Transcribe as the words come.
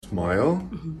Smile.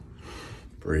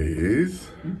 Breathe.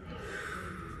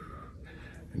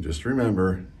 And just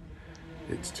remember,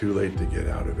 it's too late to get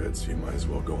out of it, so you might as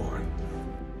well go on.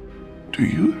 Do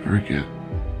you ever get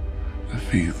the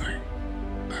feeling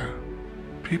that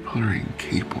people are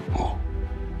incapable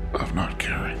of not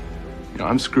caring? You know,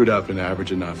 I'm screwed up and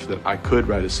average enough that I could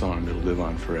write a song that'll live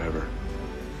on forever.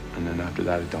 And then after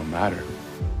that, it don't matter.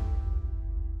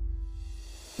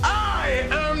 I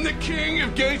am the king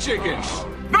of gay chickens.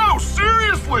 No,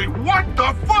 seriously, what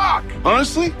the fuck?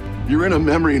 Honestly, you're in a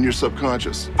memory in your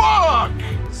subconscious. Fuck!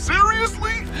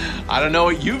 Seriously? I don't know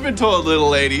what you've been told, little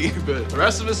lady, but the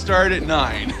rest of us start at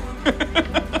 9.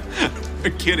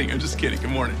 I'm kidding. I'm just kidding. Good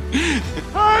morning.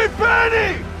 Hey,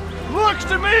 Benny! Looks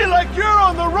to me like you're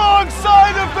on the wrong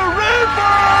side of the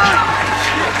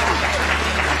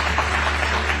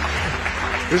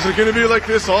river! Is it gonna be like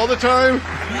this all the time?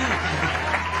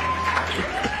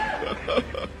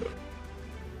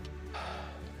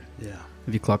 Yeah.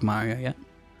 Have you clocked Mario yet?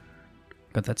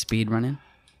 Got that speed running?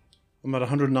 I'm at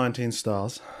 119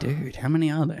 stars. Dude, how many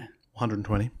are there?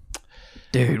 120.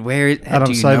 Dude, do you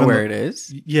know saving where it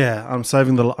is? Yeah, I'm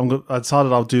saving I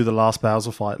decided I'll do the last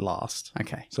Bowser fight last.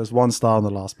 Okay. So it's 1 star on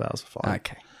the last Bowser fight.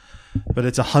 Okay. But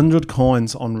it's 100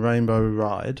 coins on Rainbow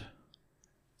Ride. Do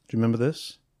you remember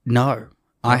this? No.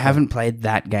 I haven't played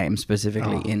that game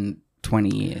specifically in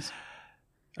 20 years.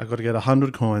 I've got to get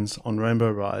 100 coins on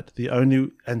Rainbow Ride.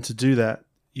 And to do that,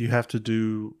 you have to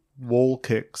do wall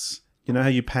kicks. You know how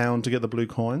you pound to get the blue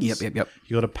coins? Yep.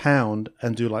 You got to pound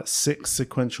and do like 6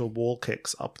 sequential wall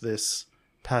kicks up this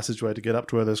passageway to get up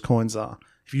to where those coins are.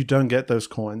 If you don't get those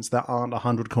coins, there aren't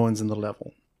 100 coins in the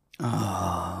level.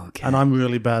 Oh, okay. And I'm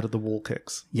really bad at the wall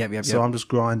kicks. Yep. So I'm just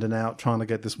grinding out trying to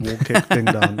get this wall kick thing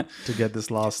done to get this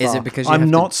last star. Is it because you have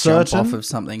to jump off of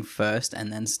something first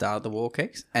and then start the wall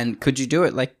kicks? And could you do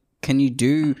it can you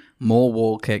do more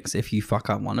wall kicks if you fuck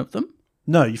up one of them?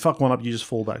 No, you fuck one up, you just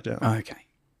fall back down. Okay.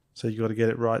 So you got to get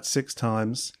it right 6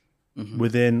 times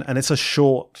within, and it's a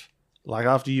short, like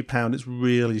after you pound, it's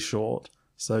really short.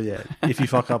 So yeah, if you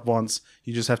fuck up once,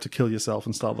 you just have to kill yourself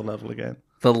and start the level again.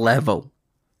 The level.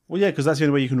 Well, yeah, because that's the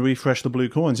only way you can refresh the blue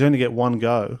coins. You only get 1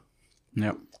 go.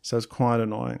 Yep. So it's quite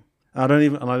annoying. I don't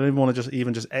even want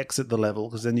to just exit the level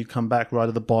because then you come back right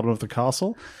at the bottom of the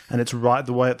castle, and it's right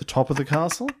the way at the top of the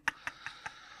castle.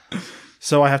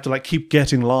 So I have to keep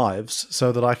getting lives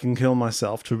so that I can kill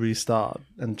myself to restart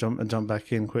and jump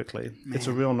back in quickly. Man. It's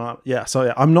a real night. Yeah, so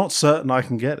yeah, I'm not certain I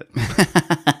can get it.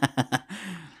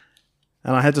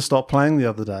 And I had to stop playing the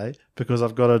other day because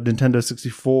I've got a Nintendo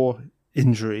 64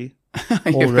 injury.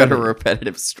 You've got a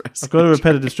repetitive stress. I've got a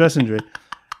repetitive stress injury.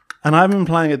 And I haven't been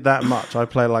playing it that much. I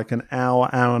play like an hour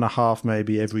and a half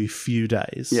maybe every few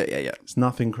days. Yeah. It's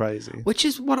nothing crazy. Which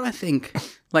is what I think,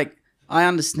 I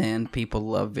understand people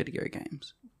love video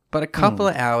games, but a couple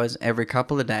of hours every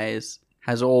couple of days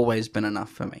has always been enough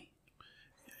for me.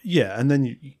 Yeah, and then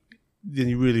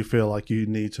you really feel like you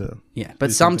need to. Yeah,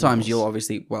 but sometimes you'll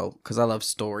obviously, because I love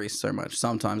stories so much,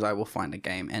 sometimes I will find a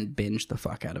game and binge the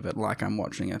fuck out of it like I'm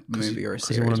watching a movie or a series.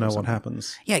 Because you want to know what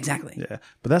happens. Yeah, exactly. Yeah,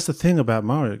 but that's the thing about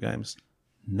Mario games.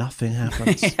 Nothing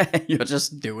happens. You're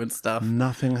just doing stuff.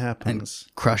 Nothing happens.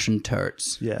 And crushing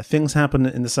turds. Yeah, things happen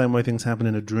in the same way things happen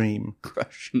in a dream.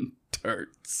 Crushing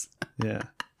turds. Yeah.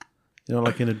 You know,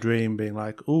 like in a dream being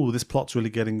like, ooh, this plot's really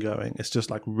getting going. It's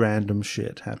just like random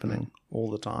shit happening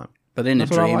all the time. But in a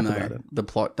dream, though, the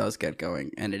plot does get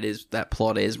going. And that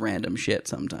plot is random shit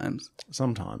sometimes.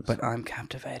 Sometimes. But I'm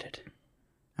captivated.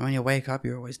 And when you wake up,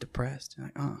 you're always depressed. You're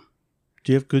like, oh.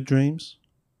 Do you have good dreams?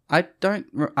 I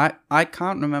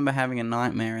can't remember having a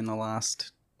nightmare in the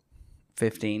last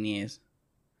 15 years.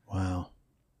 Wow.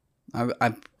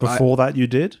 Before that you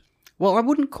did? Well, I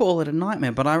wouldn't call it a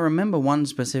nightmare, but I remember one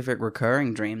specific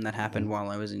recurring dream that happened while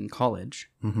I was in college.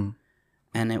 Mm-hmm.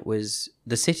 And it was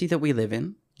the city that we live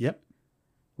in. Yep.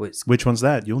 Was Which one's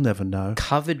that? You'll never know.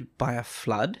 Covered by a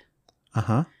flood.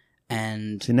 Uh-huh.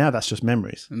 And see, now that's just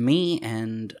memories. Me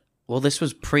and... Well, this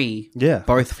was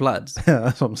both floods. Yeah,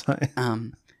 that's what I'm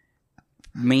saying.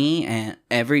 Me and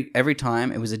every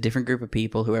time it was a different group of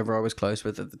people, whoever I was close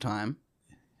with at the time,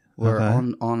 were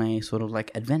on a sort of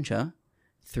adventure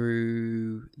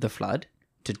through the flood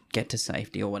to get to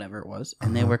safety or whatever it was,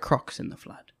 and there were crocs in the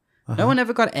flood. No one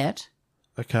ever got et.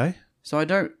 Okay. So I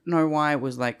don't know why it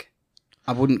was I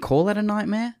wouldn't call it a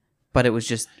nightmare, but it was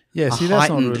just a that's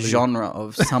heightened not really... genre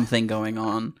of something going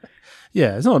on.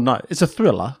 Yeah, it's not a night. It's a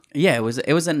thriller. Yeah, it was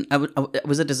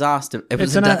a disaster. It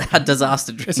was a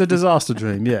disaster dream. It's a disaster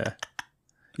dream. Yeah,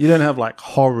 you don't have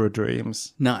horror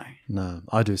dreams. No,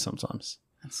 I do sometimes.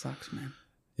 That sucks, man.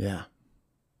 Yeah,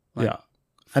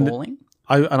 Falling.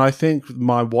 I think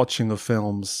my watching of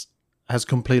films has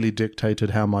completely dictated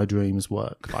how my dreams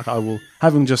work. Like I will,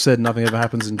 having just said nothing ever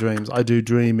happens in dreams, I do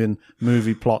dream in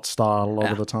movie plot style a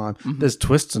lot of the time. There's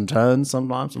twists and turns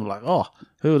sometimes. I'm like, oh,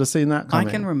 who would have seen that coming?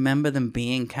 I can remember them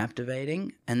being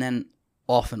captivating, and then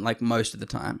often, like most of the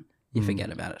time, you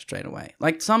forget about it straight away.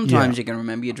 Like sometimes you can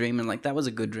remember your dream and like, that was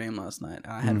a good dream last night.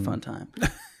 I had a fun time.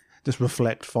 Just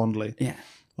reflect fondly. Yeah.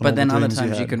 But then other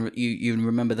times you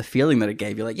remember the feeling that it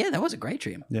gave you. Like, yeah, that was a great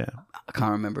dream. Yeah. I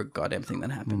can't remember a goddamn thing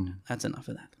that happened. That's enough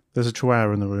of that. There's a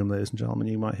chihuahua in the room, ladies and gentlemen.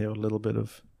 You might hear a little bit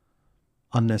of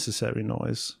unnecessary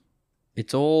noise.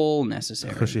 It's all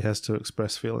necessary. Because she has to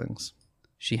express feelings.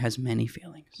 She has many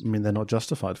feelings. I mean, they're not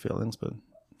justified feelings, but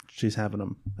she's having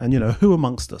them. And, who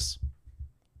amongst us?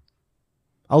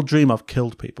 I'll dream I've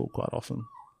killed people quite often.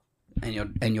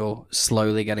 And you're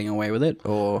slowly getting away with it?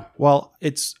 Or Well,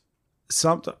 it's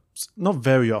sometimes, not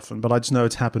very often, but I just know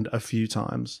it's happened a few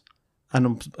times.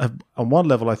 And on one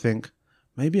level, I think,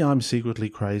 maybe I'm secretly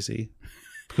crazy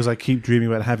because I keep dreaming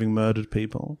about having murdered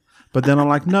people. But then I'm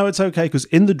like, no, it's okay, because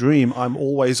in the dream, I'm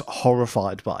always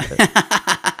horrified by it.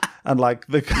 And like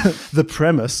the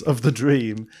premise of the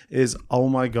dream is, oh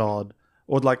my God.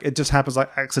 Or like it just happens like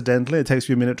accidentally. It takes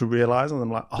you a minute to realize, and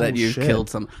I'm like, oh that you've shit. killed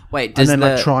some. Wait, and then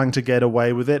like trying to get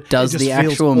away with it. Does it just the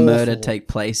feels actual awful. murder take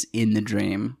place in the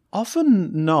dream?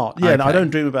 Often not. Yeah, Okay. I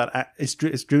don't dream about it's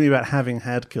dreaming about having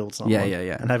had killed someone.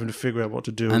 Yeah. And having to figure out what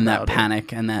to do And about that it.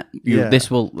 panic and that Yeah. this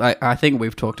will. I think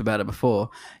we've talked about it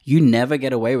before. You never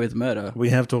get away with murder.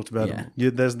 We have talked about Yeah.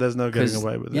 it. There's no getting 'Cause,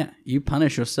 away with it. Yeah, you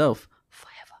punish yourself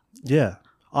forever. Yeah.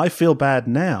 I feel bad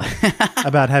now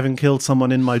about having killed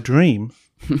someone in my dream.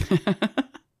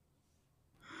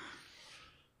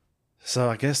 So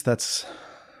I guess that's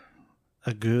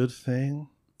a good thing.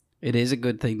 It is a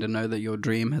good thing to know that your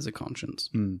dream has a conscience.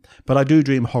 But I do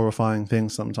dream horrifying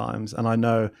things sometimes, and I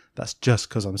know that's just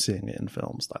because I'm seeing it in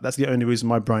films. Like that's the only reason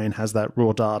my brain has that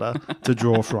raw data to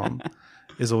draw from,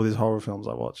 is all these horror films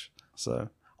I watch. So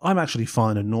I'm actually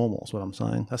fine and normal is what I'm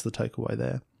saying. That's the takeaway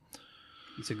there.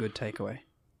 It's a good takeaway.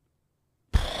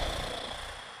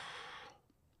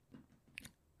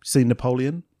 Seen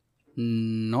Napoleon?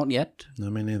 Not yet.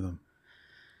 No, me neither.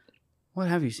 What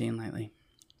have you seen lately?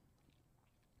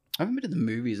 I haven't been to the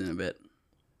movies in a bit.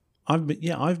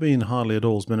 I've been hardly at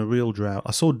all. It's been a real drought.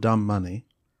 I saw Dumb Money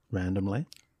randomly.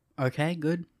 Okay,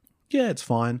 good. Yeah, it's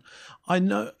fine. I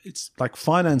know it's like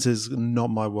finance is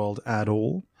not my world at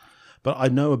all, but I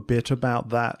know a bit about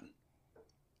that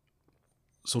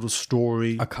sort of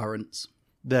story. Occurrence.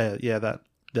 That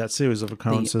series of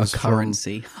occurrences. The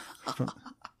occurrency.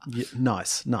 Yeah,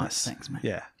 nice. Thanks, mate.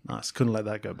 Yeah, nice. Couldn't let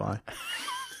that go by.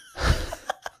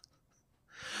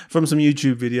 From some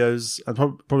YouTube videos, and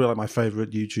probably like my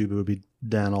favorite YouTuber would be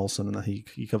Dan Olson, and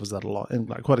he covers that a lot in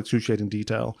like quite excruciating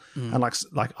detail. And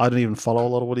like I don't even follow a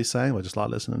lot of what he's saying, but I just like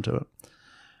listening to it.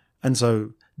 And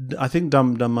so I think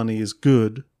Dumb Money is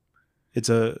good. It's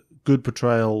a good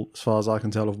portrayal, as far as I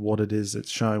can tell, of what it is it's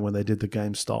showing when they did the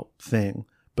GameStop thing,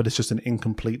 but it's just an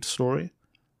incomplete story.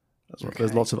 Okay.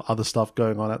 There's lots of other stuff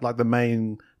going on. Like the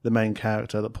main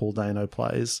character that Paul Dano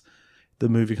plays, the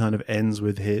movie kind of ends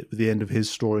with the end of his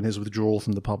story and his withdrawal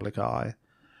from the public eye.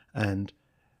 And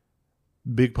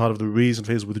big part of the reason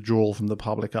for his withdrawal from the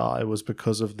public eye was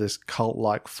because of this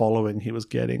cult-like following he was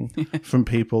getting from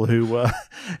people who were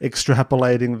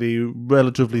extrapolating the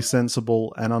relatively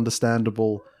sensible and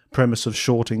understandable premise of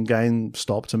shorting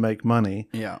GameStop to make money,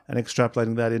 and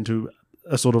extrapolating that into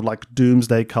a sort of like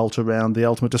doomsday cult around the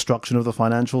ultimate destruction of the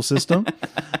financial system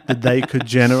that they could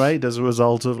generate as a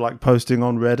result of like posting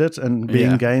on Reddit and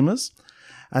being gamers.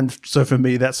 And so for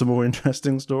me, that's a more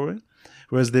interesting story.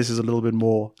 Whereas this is a little bit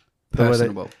more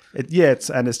personable.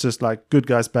 It's just like good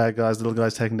guys, bad guys, little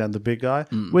guys taking down the big guy,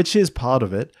 which is part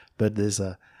of it. But there's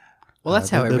that's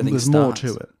how everything there's starts.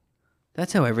 more to it.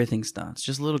 That's how everything starts.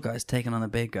 Just little guys taking on the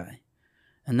big guy.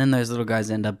 And then those little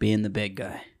guys end up being the big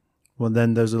guy. Well,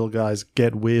 then those little guys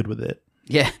get weird with it.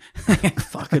 Yeah.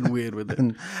 Fucking weird with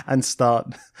it. And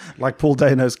start, like Paul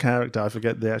Dano's character, I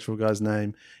forget the actual guy's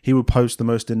name, he would post the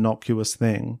most innocuous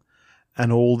thing,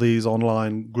 and all these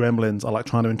online gremlins are like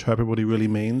trying to interpret what he really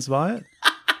means by it.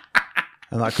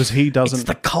 And like, because he doesn't... It's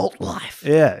the cult life.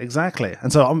 Yeah, exactly.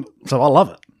 And so I love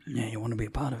it. Yeah, you want to be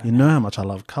a part of it. You know how much I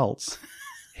love cults.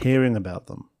 Hearing about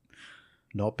them.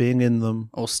 Not being in them.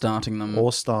 Or starting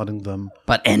them.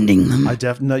 But ending them. I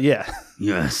definitely... Yeah.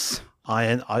 Yes.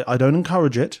 I don't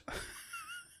encourage it.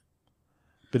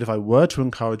 But if I were to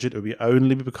encourage it, it would be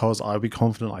only because I would be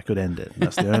confident I could end it.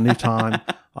 That's the only time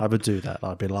I would do that.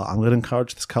 I'd be like, I'm going to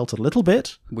encourage this cult a little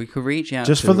bit, We could reach out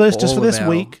just to for this all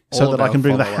week, all so of that I our can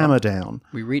bring the follower. hammer down.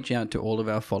 We reach out to all of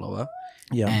our follower,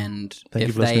 Yeah. and Thank you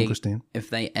if for listening, they Christine.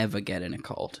 if they ever get in a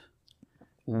cult,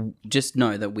 just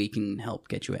know that we can help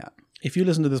get you out. If you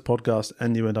listen to this podcast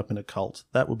and you end up in a cult,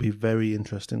 that would be very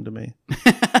interesting to me.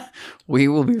 We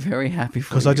will be very happy for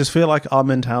Because you. I just feel like our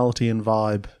mentality and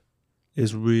vibe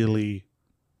is really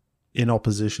in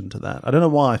opposition to that. I don't know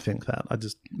why I think that. I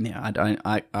just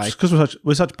because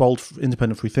we're such bold,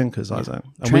 independent free thinkers, Isaac.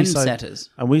 And trendsetters.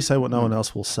 we say what no one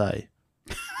else will say.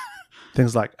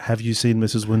 Things like, "Have you seen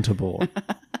Mrs. Winterbourne?"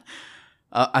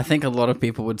 I think a lot of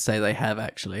people would say they have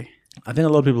actually. I think a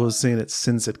lot of people have seen it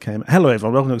since it came. Hello,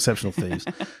 everyone. Welcome to Exceptional Thieves.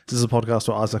 This is a podcast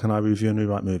where Isaac and I review and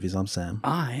rewrite movies. I'm Sam.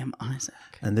 I am Isaac.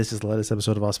 And this is the latest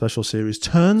episode of our special series,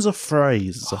 Turns of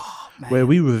Phrase, where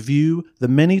we review the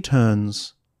many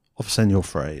turns of Senor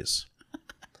Phrase.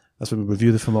 That's when we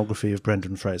review the filmography of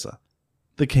Brendan Fraser,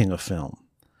 the king of film.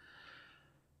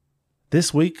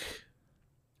 This week,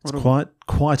 it's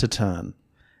quite a turn.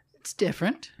 It's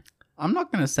different. I'm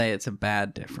not going to say it's a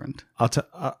bad different.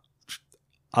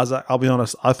 I'll be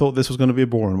honest, I thought this was going to be a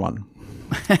boring one.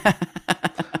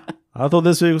 I thought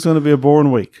this week was going to be a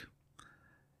boring week.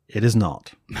 It is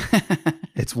not.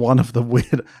 It's one of the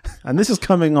weird... And this is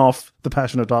coming off The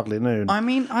Passion of Darkly Noon. I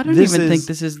mean, I don't even think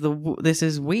this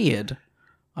is weird.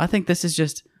 I think this is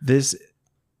just this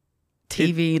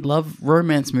TV love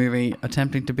romance movie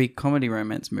attempting to be comedy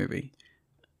romance movie.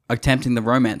 Attempting the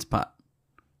romance part.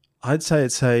 I'd say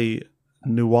it's a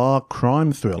noir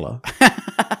crime thriller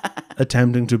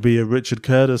attempting to be a Richard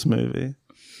Curtis movie.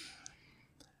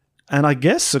 And I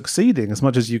guess succeeding as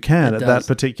much as you can at that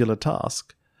particular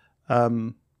task.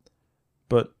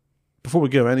 But before we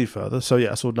go any further,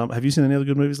 have you seen any other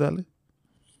good movies lately?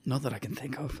 Not that I can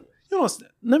think of.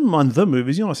 Never mind the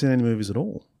movies, you're not seeing any movies at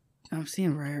all. I've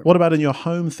seen rare. What about in your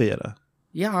home theatre?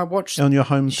 Yeah, I watched On your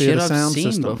home theatre shit I've sound seen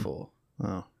system? before.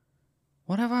 Oh.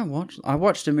 What have I watched? I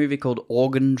watched a movie called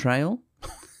Organ Trail,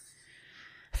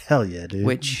 Hell yeah, dude.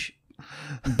 which,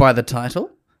 by the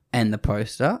title and the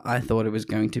poster, I thought it was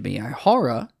going to be a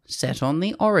horror set on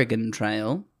the Oregon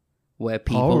Trail, where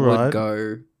people would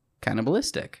go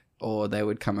cannibalistic, or they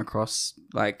would come across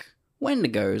like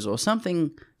Wendigos or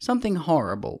something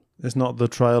horrible. It's not the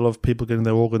trail of people getting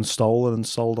their organs stolen and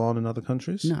sold on in other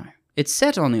countries? No. It's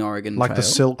set on the Oregon Trail. Like the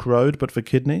Silk Road, but for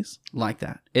kidneys? Like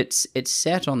that. It's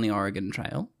set on the Oregon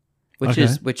Trail, which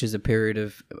is a period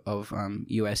of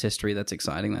U.S. history that's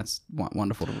exciting. That's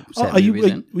wonderful to set movies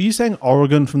in. Were you saying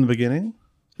Oregon from the beginning?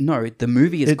 No, the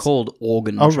movie is called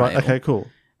Organ Trail. Oh, right. Okay, cool.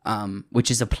 Which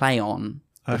is a play on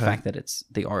the fact that it's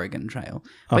the Oregon Trail.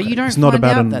 But Okay. you don't It's not find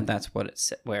about out that that's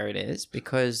where it is,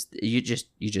 because you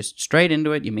just straight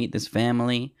into it. You meet this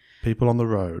family. People on the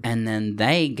road. And then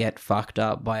they get fucked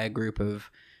up by a group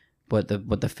of what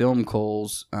the film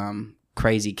calls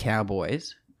crazy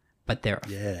cowboys, but there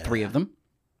are 3 of them.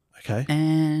 Okay.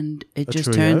 And it A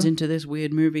just trio? turns into this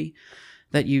weird movie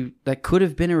that could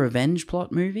have been a revenge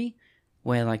plot movie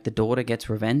where like the daughter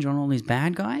gets revenge on all these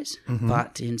bad guys,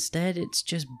 but instead it's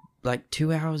just like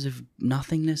 2 hours of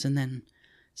nothingness, and then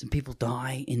some people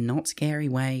die in not scary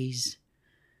ways.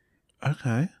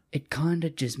 Okay. It kind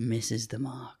of just misses the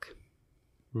mark.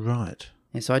 Right.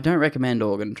 And so I don't recommend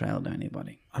Organ Trail to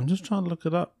anybody. I'm just trying to look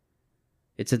it up.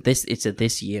 It's a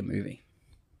this year movie.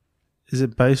 Is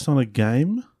it based on a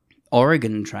game?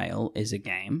 Oregon Trail is a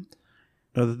game.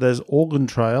 No, there's Organ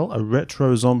Trail, a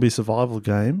retro zombie survival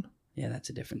game. Yeah, that's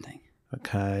a different thing.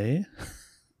 Okay.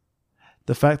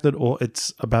 The fact that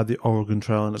it's about the Oregon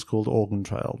Trail and it's called Organ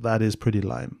Trail, that is pretty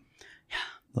lame.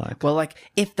 Well, like,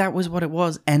 if that was what it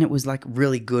was and it was like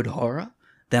really good horror,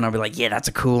 then I'd be like, yeah, that's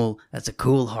a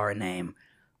cool horror name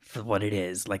for what it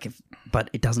is. Like, but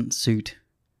it doesn't suit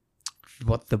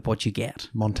what you get.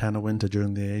 Montana winter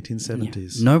during the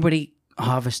 1870s. Yeah. Nobody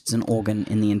harvests an organ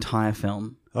in the entire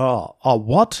film. Oh,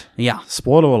 what? Yeah.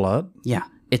 Spoiler alert. Yeah.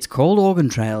 It's called Organ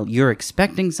Trail. You're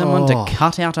expecting someone to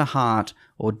cut out a heart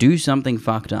or do something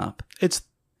fucked up.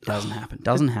 Doesn't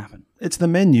happen. It's the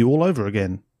menu all over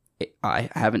again. I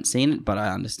haven't seen it, but I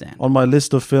understand. On my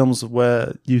list of films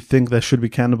where you think there should be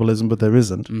cannibalism, but there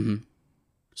isn't. Mm-hmm.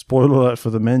 Spoiler alert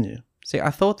for the menu. See, I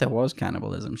thought there was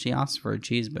cannibalism. She asks for a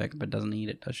cheeseburger, but doesn't eat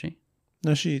it, does she?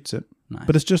 No, she eats it. Nice.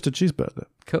 But it's just a cheeseburger.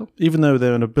 Cool. Even though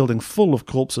they're in a building full of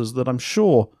corpses that I'm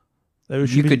sure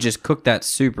you could just cook that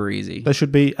super easy. They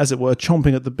should be, as it were,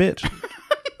 chomping at the bit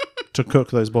to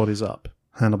cook those bodies up,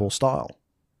 Hannibal style.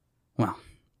 Well.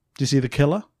 Do you see The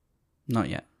Killer? Not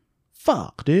yet.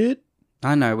 Fuck, dude.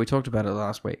 I know, we talked about it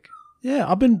last week. Yeah,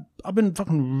 I've been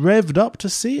fucking revved up to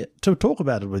see it, to talk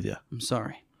about it with you. I'm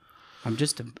sorry.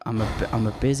 I'm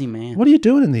a busy man. What are you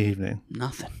doing in the evening?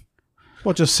 Nothing.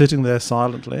 What, just sitting there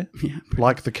silently? Yeah.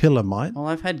 Like the killer might? Well,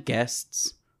 I've had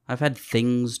guests. I've had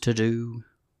things to do.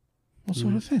 What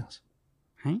sort of things?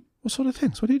 Hey? What sort of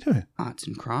things? What are you doing? Arts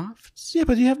and crafts. Yeah,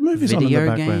 but you have movies on in the Video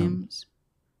background. games.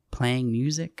 Playing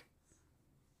music.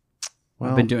 Well,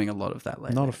 I've been doing a lot of that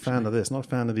lately. not a fan of this. Not a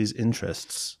fan of these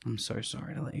interests. I'm so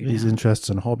sorry to let you These down. interests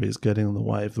and hobbies getting in the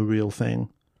way of the real thing,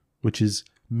 which is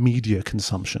media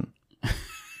consumption.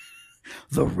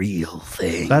 The real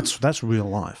thing. That's real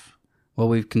life. Well,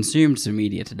 we've consumed some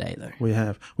media today, though. We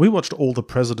have. We watched All the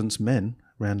President's Men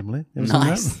randomly. You ever seen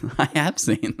Nice. that? I have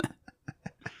seen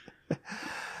that.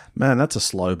 Man, that's a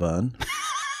slow burn.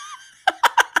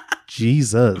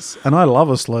 Jesus. And I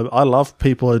love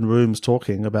people in rooms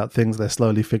talking about things they're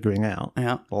slowly figuring out.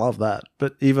 Yeah. I love that.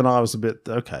 But even I was a bit,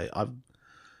 they're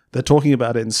talking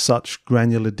about it in such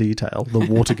granular detail, the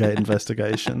Watergate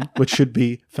investigation, which should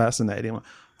be fascinating.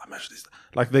 I'm actually,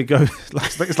 like they go,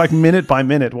 it's like minute by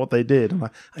minute what they did. I'm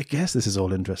like, I guess this is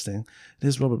all interesting. It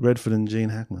is Robert Redford and Gene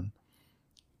Hackman.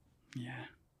 Yeah.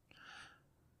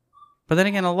 But then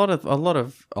again, a lot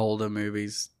of older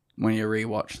movies, when you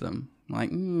rewatch them, like,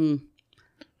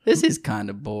 this is kind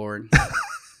of boring.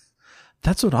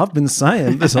 That's what I've been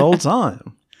saying this whole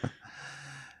time.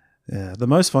 Yeah, the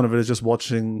most fun of it is just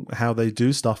watching how they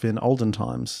do stuff in olden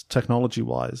times,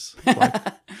 technology-wise. Like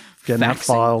getting out Faxing.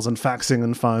 files and faxing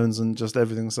and phones and just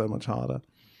everything's so much harder.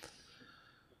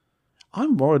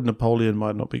 I'm worried Napoleon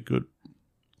might not be good.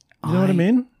 You know what I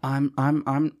mean?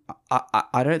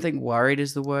 I don't think worried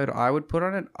is the word I would put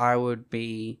on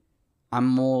it. I'm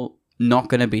more not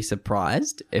going to be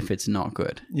surprised if it's not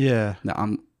good. Yeah.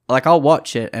 No, I'll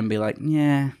watch it and be like,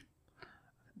 yeah,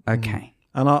 okay.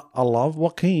 And I love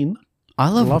Joaquin. I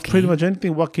love Joaquin. pretty much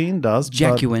anything Joaquin does. but-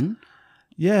 Jacqueline.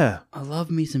 Yeah. I love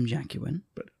me some Jacqueline.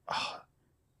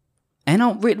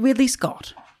 And Ridley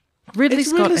Scott. Ridley It's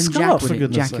Scott Ridley and Scott, for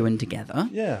goodness sake. Jacqueline together.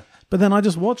 Yeah. But then I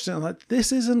just watched it and I'm like,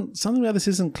 this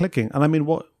isn't clicking. And I mean,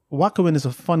 Joaquin is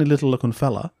a funny little looking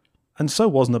fella. And so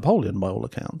was Napoleon by all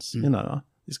accounts. You know,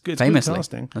 it's good Famously.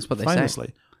 casting. That's what they Famously.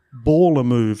 say. Baller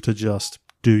move to just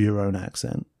do your own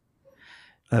accent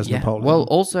as Yeah. Napoleon. Well,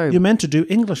 also, You're meant to do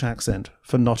English accent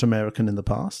for not American in the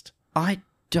past. I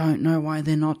don't know why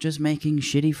they're not just making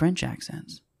shitty French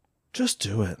accents. Just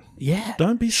do it. Yeah.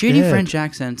 Don't be Shitty scared. French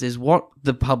accents is what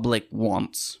the public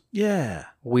wants. Yeah.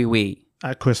 Oui.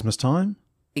 At Christmas time.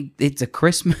 It's a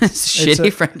Christmas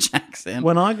shitty French accent.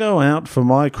 When I go out for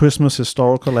my Christmas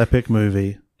historical epic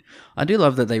movie, I do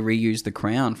love that they reused the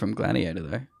crown from Gladiator,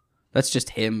 though. That's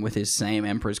just him with his same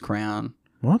emperor's crown.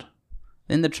 what?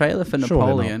 In the trailer for Surely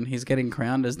Napoleon, he's getting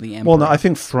crowned as the emperor. Well, no, I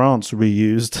think France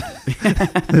reused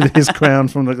his crown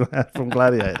from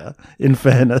Gladiator. In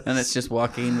fairness, And it's just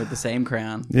Joaquin with the same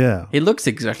crown. yeah, He looks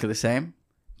exactly the same.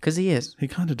 Because he is. he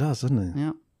kind of does, doesn't he?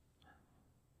 Yeah.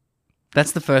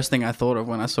 That's the first thing I thought of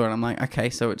when I saw it. I'm like, okay,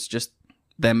 so it's just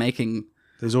they're making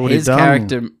He's already his done.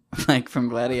 character like from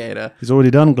Gladiator. He's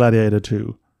already done Gladiator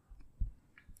 2.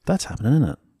 That's happening, isn't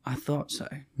it? I thought so.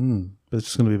 But it's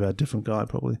just going to be about a different guy,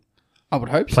 probably. I would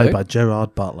hope Played so. by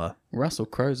Gerard Butler. Russell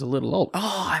Crowe's a little old.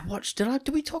 Oh, I watched. Did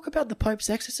we talk about the Pope's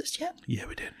Exorcist yet? Yeah,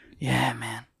 we did. Yeah,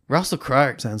 man. Russell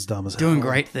Crowe Sounds dumb as hell. doing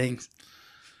great things.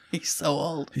 He's so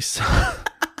old. He's so...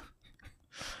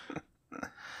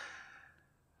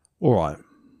 All right.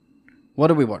 What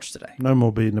did we watch today? No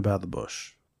more beating about the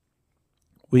bush.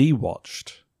 We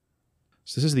watched...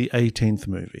 So this is the 18th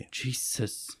movie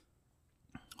Jesus.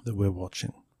 that we're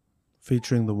watching,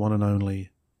 featuring the one and only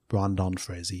Brendan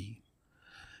Fraser.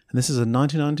 And this is a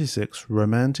 1996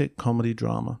 romantic comedy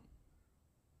drama,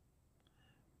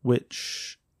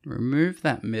 which... Remove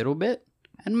that middle bit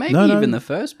and maybe No, no. even the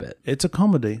first bit. It's a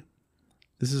comedy.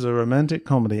 This is a romantic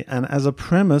comedy. And as a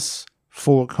premise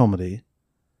for a comedy,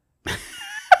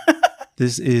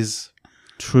 this is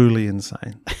truly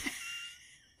insane.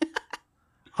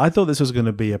 I thought this was going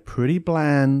to be a pretty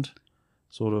bland,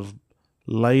 sort of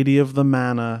lady of the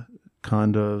manor,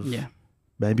 kind of, Yeah.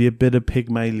 maybe a bit of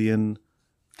Pygmalion,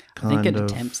 I think kind it of.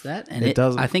 attempts that, and It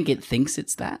does. I think it thinks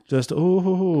it's that. Just,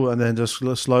 ooh, and then just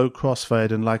slow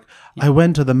crossfade and like, I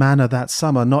went to the manor that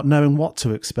summer not knowing what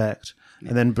to expect.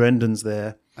 And then Brendan's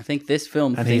there. I think this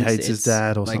film And he thinks hates his it's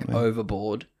dad or like something.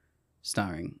 Overboard,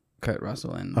 starring Kurt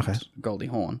Russell and Okay. Goldie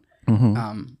Hawn.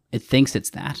 Mm-hmm. It thinks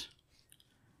it's that,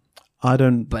 I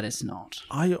don't. but it's not.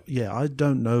 I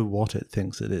don't know what it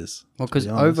thinks it is. Well, to because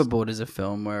be honest. Overboard is a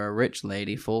film where a rich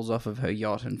lady falls off of her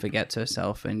yacht and forgets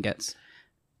herself and gets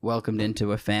welcomed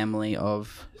into a family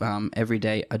of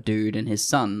everyday a dude and his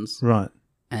sons, Right.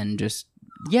 and just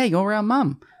you're our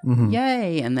mum, Mm-hmm.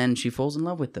 yay! And then she falls in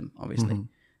love with them, obviously,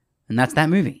 and that's that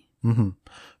movie.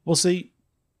 Well, see,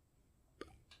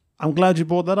 I'm glad you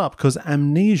brought that up because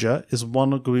Amnesia is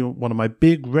one of my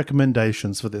big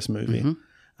recommendations for this movie.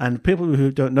 And people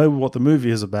who don't know what the movie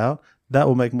is about, that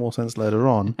will make more sense later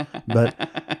on.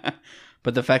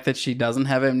 But the fact that she doesn't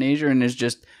have amnesia and is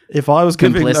just if I was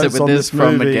giving complicit notes with on this this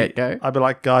from the movie, get-go. I'd be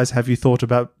like, guys, have you thought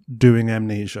about doing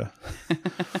Amnesia?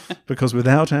 Because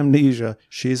without Amnesia,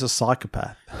 she's a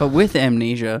psychopath. But with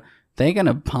amnesia, they're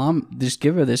gonna just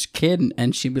give her this kid,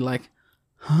 and she'd be like,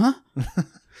 "Huh?"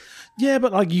 Yeah,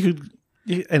 but like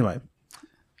anyway.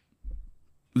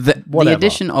 The Whatever.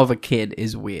 addition of a kid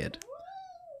is weird.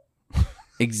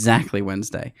 Exactly,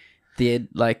 Wednesday.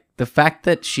 The fact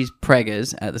that she's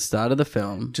preggers at the start of the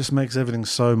film, Just makes everything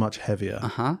so much heavier.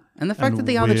 and the fact that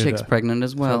the other chick's weirder. pregnant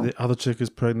as well. The other chick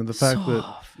is pregnant. The fact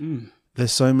that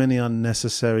there's so many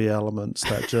unnecessary elements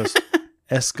that just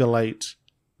escalate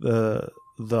the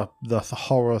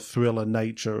horror thriller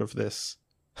nature of this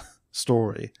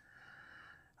story.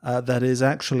 That is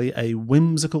actually a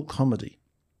whimsical comedy.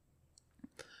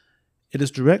 It is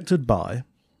directed by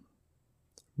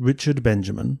Richard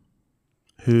Benjamin,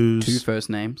 whose Two first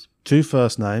names.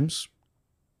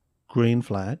 green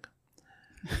flag,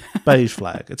 beige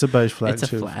flag. It's a beige flag. It's a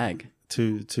flag.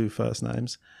 Two first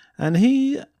names. And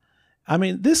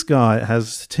this guy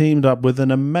has teamed up with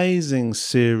an amazing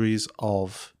series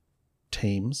of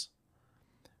teams.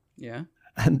 Yeah.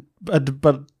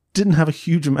 But didn't have a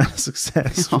huge amount of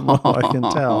success from what I can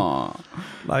tell.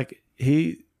 Like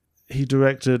he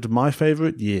directed My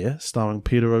Favorite Year, starring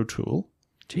Peter O'Toole.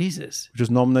 Jesus. Which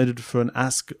was nominated for an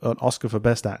Oscar for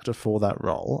Best Actor for that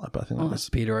role. I think That's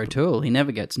Peter O'Toole. He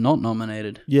never gets not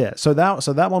nominated. Yeah, so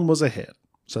that one was a hit.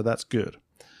 So that's good.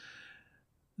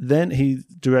 Then he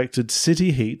directed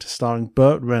City Heat, starring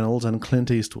Burt Reynolds and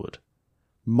Clint Eastwood.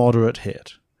 Moderate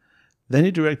hit. Then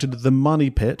he directed The Money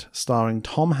Pit, starring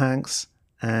Tom Hanks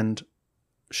and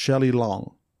Shelley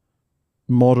Long.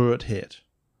 Moderate hit.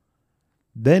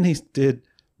 Then he did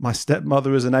My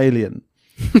Stepmother is an Alien.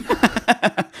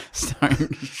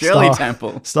 Starring Shirley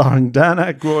Temple. Starring Dan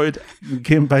Aykroyd and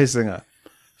Kim Basinger.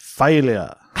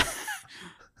 Failure.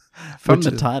 From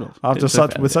the title.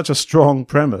 With such a strong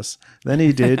premise. Then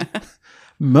he did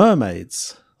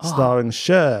Mermaids, starring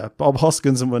Cher, Bob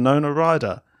Hoskins and Winona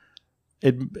Ryder.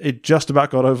 It just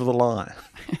about got over the line.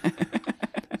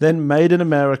 Then Made in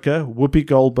America, Whoopi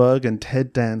Goldberg and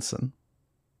Ted Danson.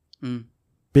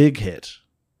 Big hit.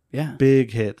 Yeah.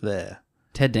 Big hit there.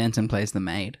 Ted Danson plays the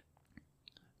maid.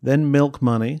 Then Milk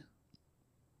Money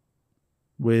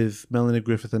with Melanie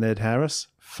Griffith and Ed Harris.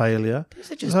 Failure.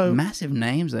 These are just massive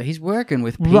names, though. He's working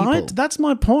with people. Right? That's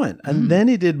my point. And then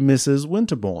he did Mrs.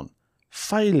 Winterbourne.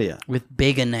 Failure. With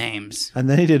bigger names. And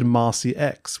then he did Marcy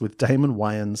X with Damon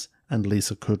Wayans and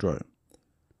Lisa Kudrow.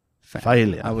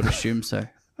 Failure. I would assume so.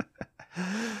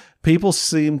 People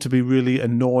seem to be really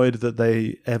annoyed that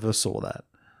they ever saw that.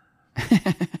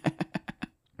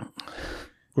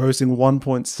 Grossing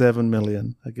 $1.7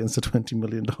 million against a $20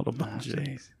 million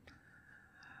budget.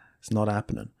 It's not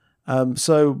happening.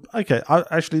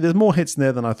 Actually, there's more hits in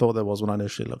there than I thought there was when I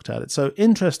initially looked at it. So,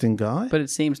 interesting guy. But it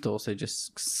seems to also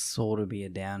just sort of be a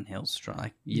downhill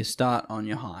strike. You start on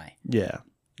your high. Yeah.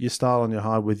 You start on your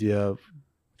high with your...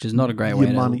 Which is not a great way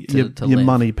to your live.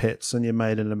 money pits and your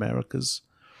Made in Americas.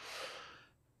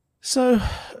 So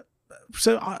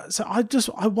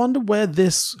I wonder where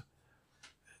this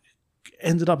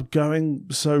ended up going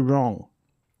so wrong.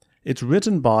 It's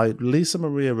written by Lisa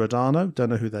Maria Rodano, don't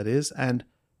know who that is, and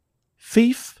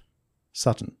Fief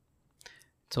Sutton.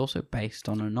 It's also based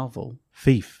on a novel.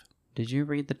 Fief. Did you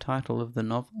read the title of the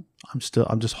novel? I'm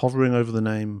just hovering over the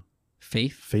name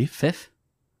Fief. Fief. Phoef.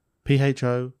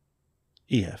 Fief.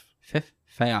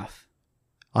 Faif.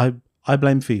 I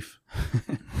blame Fief.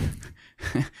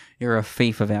 You're a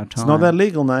thief of our time. It's not their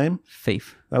legal name.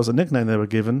 Thief. That was a nickname they were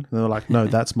given. And they were like, no,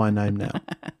 that's my name now.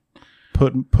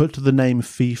 Put the name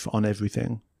Fief on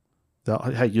everything.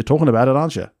 Hey, you're talking about it,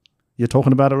 aren't you? You're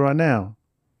talking about it right now.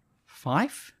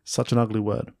 Fife? Such an ugly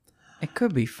word. It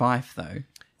could be Fife, though.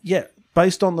 Yeah,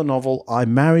 based on the novel, I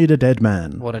Married a Dead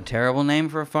Man. What a terrible name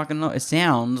for a fucking novel. It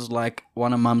sounds like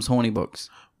one of Mum's horny books.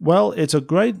 Well, it's a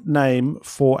great name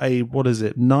for a,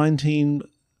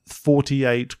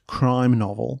 1948 crime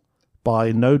novel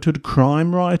by noted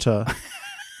crime writer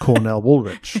Cornell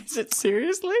Woolrich. Is it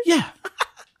seriously? Yeah.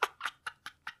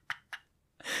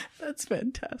 That's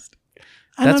fantastic.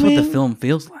 And That's what the film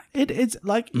feels like. It's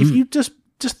like, if you just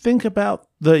think about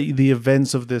the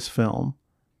events of this film,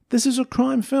 this is a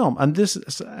crime film. And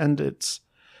it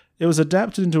was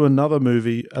adapted into another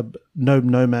movie, No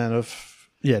Man of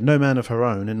Her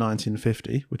Own in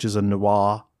 1950, which is a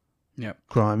noir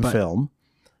crime film.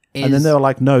 And then they were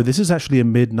like, no, this is actually a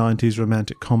mid-90s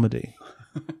romantic comedy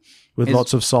with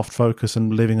lots of soft focus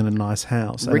and living in a nice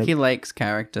house. Ricky Lake's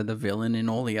character the villain in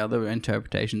all the other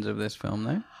interpretations of this film,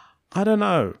 though? I don't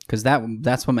know. Because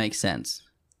that's what makes sense.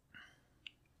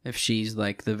 If she's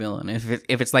like the villain.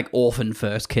 If it's like orphan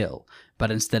first kill, but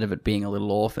instead of it being a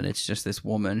little orphan, it's just this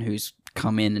woman who's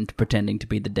come in and pretending to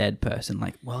be the dead person,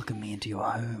 like, welcome me into your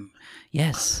home.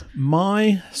 Yes.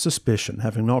 My suspicion,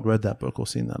 having not read that book or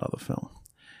seen that other film,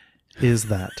 is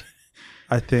that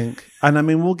I think, and I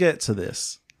mean, we'll get to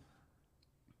this.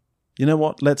 You know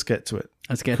what? Let's get to it.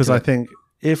 Let's get to it. Because I think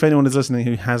if anyone is listening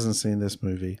who hasn't seen this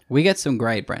movie, we get some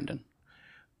great Brendan.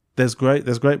 There's great.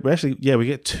 We actually, we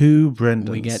get two Brendans.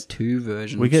 We get two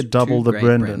versions. We get double the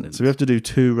Brendan. Brendans. So we have to do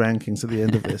two rankings at the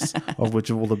end of this of which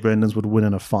of all the Brendans would win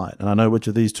in a fight. And I know which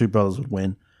of these two brothers would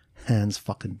win. Hands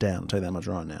fucking down. I'll tell you that much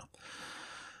right now.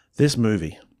 This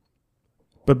movie.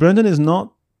 But Brendan is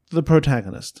not the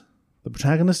protagonist. The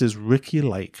protagonist is Ricky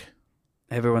Lake.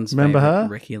 Everyone's remember favorite, her?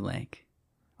 Ricky Lake.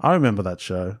 I remember that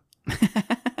show.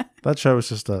 That show was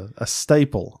just a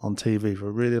staple on TV for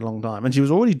a really long time. And she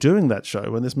was already doing that show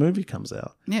when this movie comes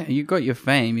out. Yeah, you got your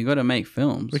fame. You got to make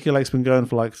films. Ricky Lake's been going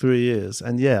for like 3 years.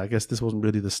 And I guess this wasn't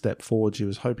really the step forward she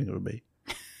was hoping it would be.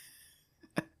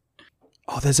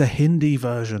 Oh, there's a Hindi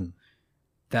version.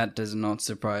 That does not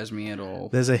surprise me at all.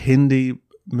 There's a Hindi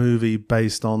movie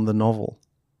based on the novel.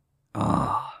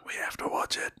 Ah. We have to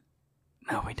watch it.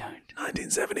 No, we don't.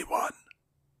 1971.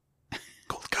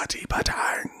 Called Kati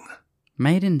Patang.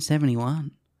 Made in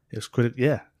 71. It was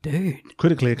Dude.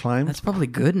 critically acclaimed. That's probably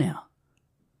good now.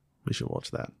 We should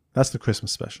watch that. That's the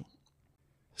Christmas special.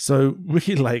 So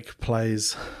Ricky Lake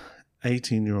plays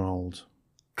 18-year-old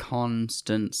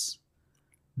Constance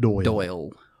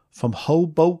Doyle from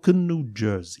Hoboken, New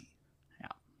Jersey. Yeah.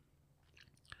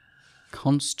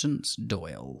 Constance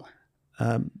Doyle.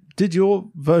 Did your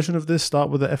version of this start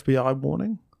with the FBI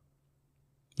warning?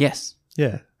 Yes.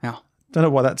 Yeah. Yeah. Don't know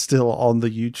why that's still on the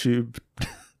YouTube.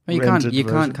 Well, you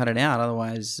can't cut it out,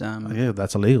 otherwise. Yeah,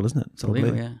 that's illegal, isn't it? It's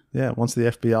illegal, yeah. Yeah, once the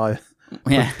FBI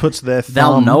Yeah. puts their thumb...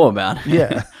 They'll know about it.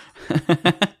 Yeah.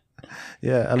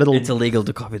 Yeah, a little... It's illegal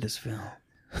to copy this film.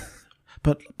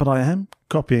 But I am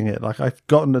copying it. Like, I've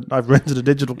rented a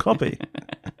digital copy.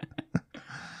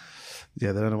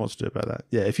 Yeah, they don't know what to do about that.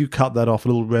 Yeah, if you cut that off, a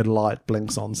little red light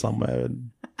blinks on somewhere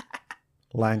in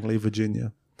Langley,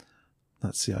 Virginia.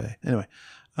 That's CIA. Anyway,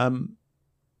 and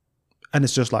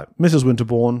it's just like, Mrs.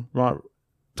 Winterbourne, right,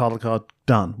 title card,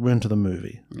 done. We're into the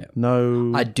movie. Yep.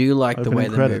 No I do like the way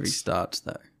opening the credits. movie starts,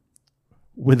 though.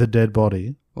 With a dead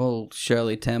body. Well,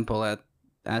 Shirley Temple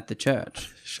at the church.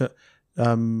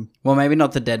 Well, maybe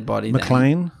not the dead body.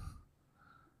 MacLaine?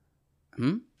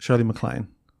 Then. Shirley MacLaine.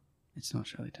 It's not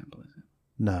Shirley Temple, is it?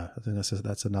 No, I think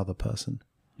that's another person.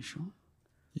 You sure?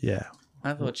 Yeah.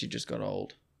 I thought she just got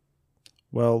old.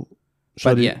 Well,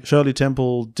 But Shirley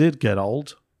Temple did get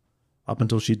old up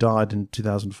until she died in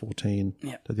 2014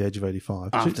 Yep. at the age of 85.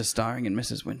 After starring in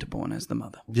Mrs. Winterbourne as the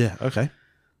mother. Yeah, okay.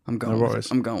 I'm going No with worries.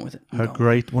 it. I'm going with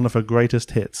it. One of her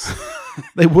greatest hits.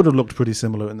 They would have looked pretty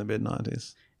similar in the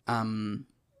mid-90s.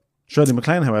 Shirley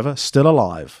MacLaine, however, still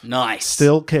alive. Nice.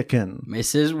 Still kicking.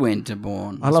 Mrs.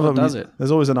 Winterbourne. I love what it. does it.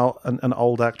 There's always an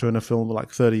old actor in a film like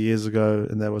 30 years ago,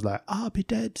 and there was like, I'll be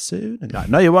dead soon. And you're like,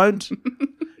 no, you won't.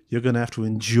 You're going to have to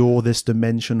endure this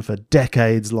dimension for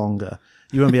decades longer.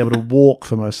 You won't be able to walk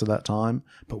for most of that time,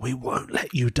 but we won't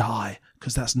let you die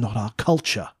because that's not our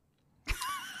culture.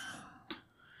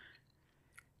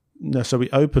 No, so we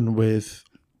open with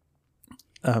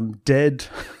dead,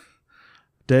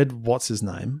 what's his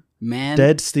name?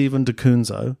 Dead Stephen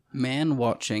DeCunzo. Man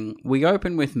watching. We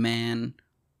open with man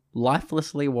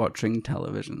lifelessly watching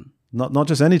television. Not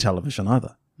just any television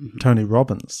either. Mm-hmm. Tony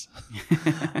Robbins.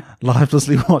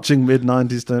 Lifelessly watching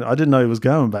mid-90s. I didn't know he was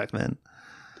going back then.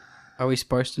 Are we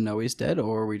supposed to know he's dead,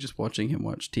 or are we just watching him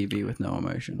watch TV with no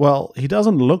emotion? Well, he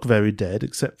doesn't look very dead,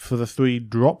 except for the 3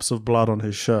 drops of blood on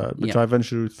his shirt, which I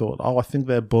eventually thought, I think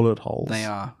they're bullet holes. They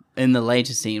are. In the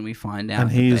later scene, we find out,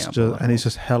 and he's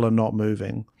just hella not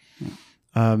moving.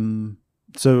 Yeah.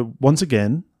 So once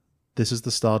again, this is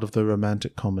the start of the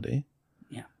romantic comedy.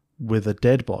 Yeah. With a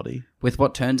dead body. With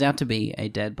what turns out to be a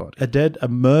dead body. A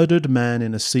murdered man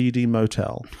in a seedy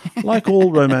motel. Like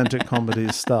all romantic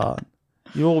comedies start.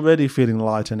 You're already feeling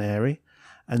light and airy.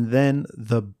 And then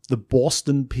the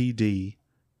Boston PD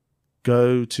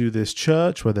go to this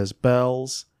church where there's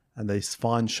bells, and they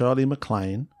find Shirley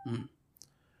MacLaine.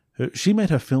 She made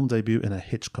her film debut in a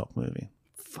Hitchcock movie.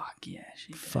 Fuck yeah,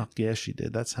 she did. Fuck yeah, she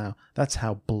did. That's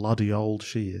how bloody old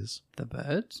she is. The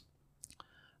Birds?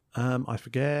 I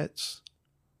forget.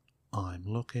 I'm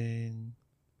looking.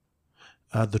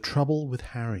 The Trouble with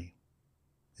Harry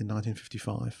in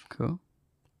 1955. Cool.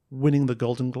 Winning the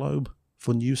Golden Globe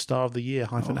for New Star of the Year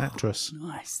 - Actress.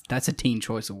 Nice. That's a Teen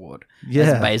Choice Award. Yeah,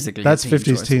 That's basically that's a Teen 50s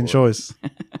Choice Teen Award. Choice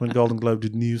when Golden Globe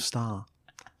did New Star.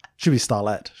 Should be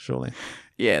Starlet, surely.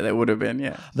 Yeah, that would have been,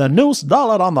 yeah. The new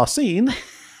starlet on the scene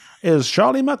is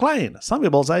Shirley MacLaine. Some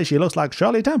people say she looks like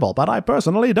Shirley Temple, but I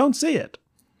personally don't see it.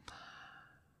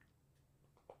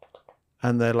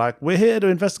 And they're like, we're here to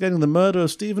investigating the murder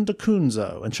of Stephen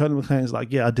DeCunzo. And Shirley MacLaine's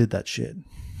like, yeah, I did that shit.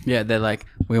 Yeah, they're like,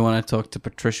 we want to talk to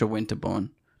Patricia Winterbourne.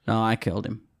 No, I killed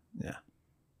him. Yeah.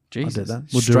 Jesus. I did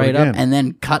that. We'll do it Straight up, again. and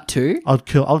then cut to, I'll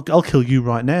kill you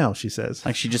right now, she says.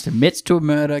 like she just admits to a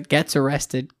murder, gets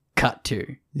arrested, cut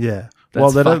to. Yeah.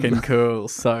 That's they fucking don't- cool.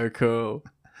 So cool.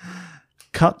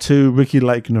 Cut to Ricky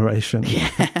Lake narration.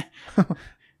 Yeah.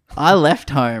 I left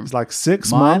home. It's like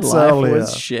 6 My months life earlier.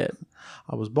 was shit.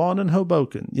 I was born in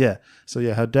Hoboken. Yeah. So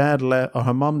yeah, her dad left, or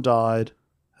her mum died.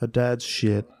 Her dad's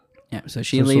shit. Yeah, so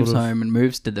she So leaves sort of- home and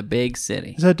moves to the big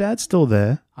city. Is her dad still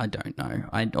there? I don't know.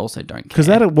 I also don't care. Because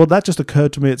that just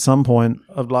occurred to me at some point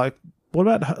of like, what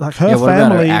about her, like her yeah, what about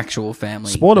family? her actual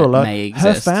family? Spoiler that alert: may her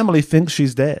exist? family thinks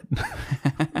she's dead.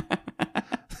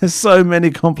 There's so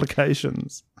many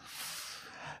complications.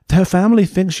 Her family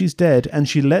thinks she's dead, and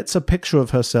she lets a picture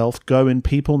of herself go in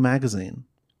People magazine.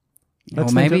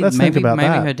 Let's think about maybe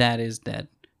that. her dad is dead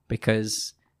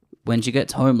because when she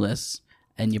gets homeless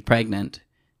and you're pregnant,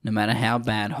 no matter how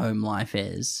bad home life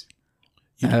is,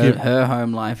 her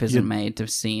home life isn't made to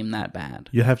seem that bad.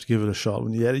 You have to give it a shot.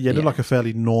 Yeah, did like a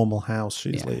fairly normal house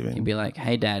she's leaving. You'd be like,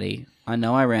 "Hey, Daddy, I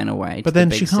know I ran away, But to then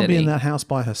the she big can't be in city. that house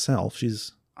by herself.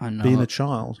 She's I know, being a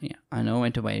child. Yeah, I know I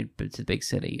went away to the big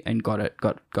city and got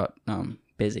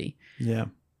busy. Yeah,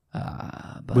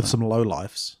 But, with some low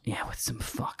lifes. yeah, with some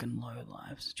fucking low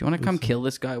lives. Do you want to come kill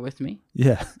this guy with me?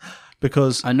 Yeah,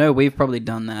 because I know we've probably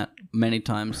done that many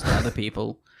times to other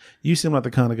people. you seem like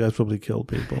the kind of guy who's probably killed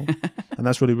people, and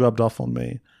that's really rubbed off on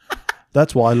me.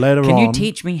 That's why later Can on, you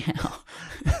teach me how?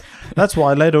 that's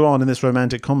why later on in this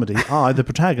romantic comedy, I, the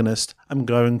protagonist, am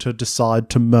going to decide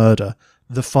to murder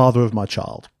the father of my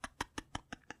child.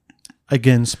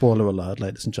 Again, spoiler alert,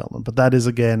 ladies and gentlemen, but that is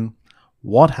again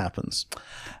what happens.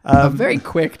 A very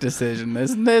quick decision.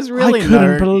 There's really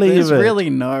couldn't believe it. really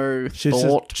no She says-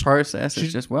 thought process.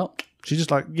 It's just She's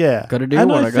just like, yeah. Gotta do And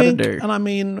what I gotta think- do. And I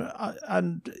mean,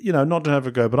 not to have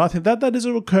a go, but I think that is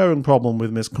a recurring problem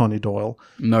with Miss Connie Doyle.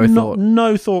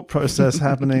 No thought process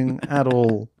happening at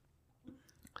all.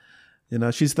 You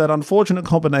know, she's that unfortunate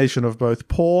combination of both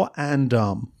poor and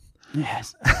dumb.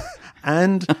 yes.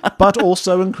 But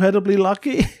also incredibly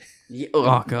lucky. Yeah,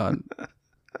 oh god.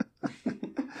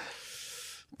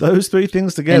 Those three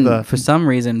things together. And for some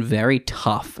reason, very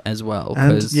tough as well.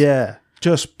 And 'cause yeah,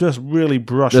 just really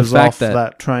brushes fact off that-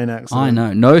 that train accident. I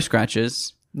know. No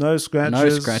scratches. No scratches. No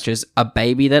scratches. A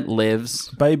baby that lives.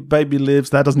 Baby lives.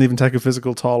 That doesn't even take a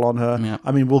physical toll on her. Yeah.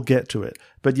 I mean, we'll get to it.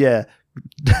 But yeah,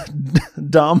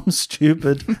 dumb,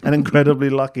 stupid, and incredibly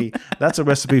lucky. That's a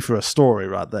recipe for a story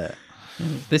right there.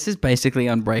 This is basically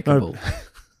Unbreakable.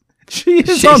 She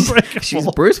is unbreakable. She's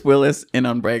Bruce Willis in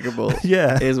Unbreakable.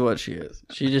 Yeah. Is what she is.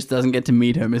 She just doesn't get to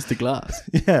meet her Mr. Glass.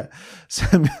 Yeah.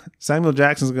 Samuel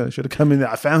Jackson's should have come in there.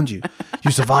 I found you.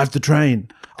 You survived the train.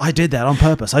 I did that on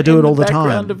purpose. I do it all the In the time.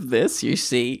 background of this, you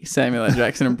see Samuel L.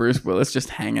 Jackson and Bruce Willis just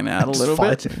hanging out a little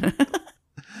fighting. bit.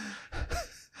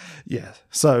 Yeah.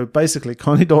 So basically,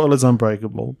 Connie Doyle is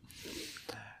unbreakable,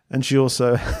 and she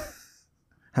also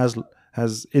has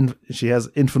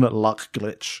infinite luck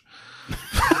glitch.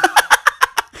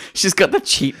 She's got the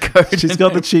cheat code. She's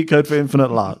got the cheat code for infinite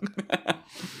luck,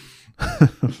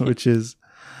 which is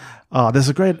there's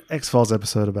a great X-Files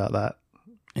episode about that.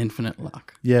 Infinite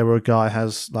luck. Yeah, where a guy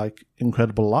has like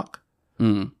incredible luck,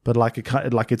 but like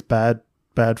it's bad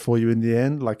for you in the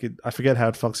end. Like I forget how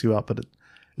it fucks you up, but it's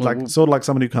like sort of like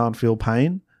someone who can't feel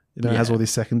pain. You know, it has all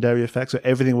these secondary effects. So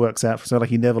everything works out. So like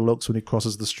he never looks when he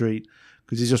crosses the street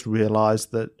because he's just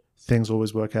realized that things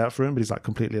always work out for him, but he's like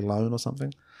completely alone or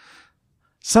something.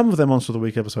 Some of them Monster of the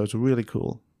Week episodes were really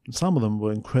cool. And some of them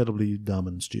were incredibly dumb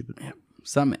and stupid. Yeah.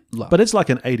 Some luck. But it's like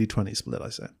an 80-20 split, I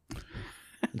say.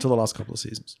 Until the last couple of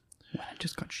seasons. When it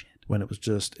just got shit. When it was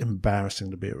just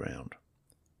embarrassing to be around.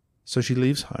 So she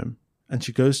leaves home and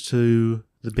she goes to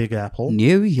the Big Apple.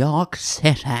 New York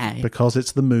City. Because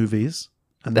it's the movies.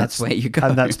 And That's where you go.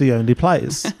 And that's the only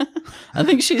place. I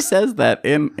think she says that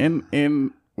in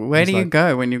where It's do you like-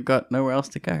 go when you've got nowhere else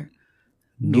to go?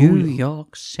 New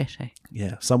York City.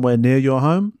 Yeah. Somewhere near your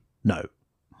home? No.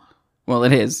 Well,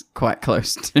 it is quite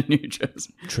close to New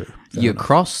Jersey. True. You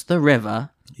cross the river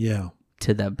Yeah.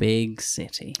 to the big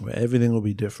city. Where everything will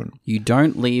be different. You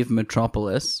don't leave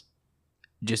Metropolis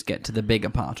just get to the bigger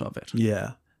part of it.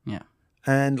 Yeah. Yeah.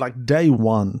 And like day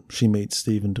one, she meets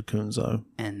Stephen DeCunzo.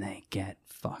 And they get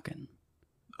fucking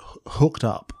Hooked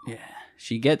up. yeah.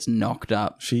 She gets knocked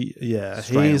up He's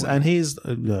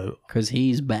no, because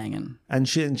he's banging. and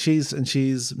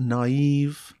she's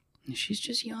naive. She's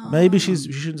just young. Maybe you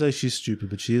shouldn't say she's stupid,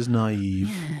 but she is naive.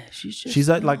 Yeah, she's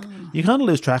Like you kind of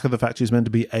lose track of the fact she's meant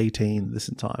to be 18 this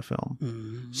entire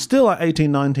film. Still at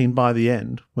 18, 19 by the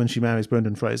end when she marries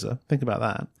Brendan Fraser. Think about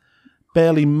that.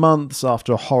 Barely months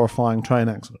after a horrifying train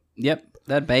accident. Yep,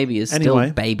 that baby is Anyway.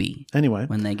 still baby Anyway,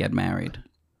 when they get married.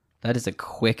 That is a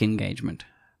quick engagement.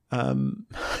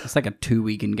 It's like a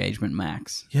 2-week engagement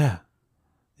max. yeah.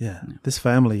 This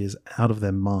family is out of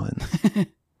their mind.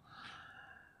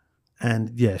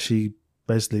 And yeah, she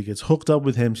basically gets hooked up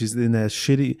with him. She's in there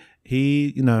shitty.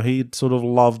 He sort of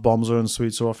love bombs her and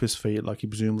sweeps her off his feet like he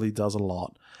presumably does a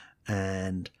lot.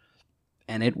 And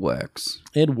it works.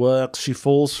 it works. She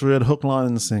falls through it, hook, line,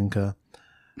 and sinker.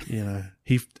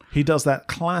 He does that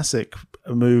classic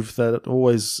move that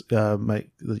always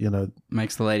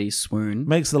Makes the lady swoon.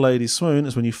 makes the lady swoon.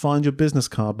 Is when you find your business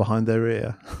card behind their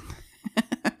ear.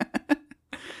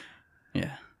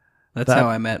 Yeah. That's how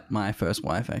I met my first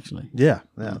wife, actually. Yeah.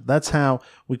 That's how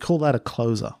we call that a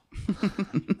closer.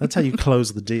 That's how you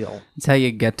close the deal. It's how you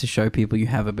get to show people you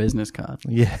have a business card.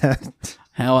 Yeah.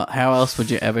 How else would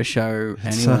you ever show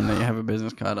anyone that you have a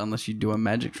business card unless you do a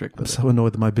magic trick I'm with it? so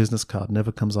annoyed that my business card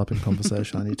never comes up in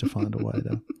conversation. I need to find a way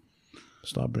to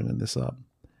start bringing this up.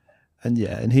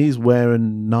 And he's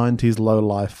wearing 90s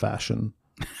low-life fashion.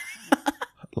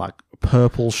 Like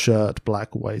purple shirt,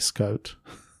 black waistcoat.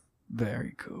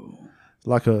 Very cool.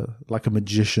 Like a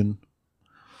magician.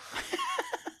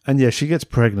 And she gets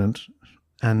pregnant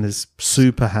and is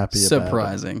super happy about it.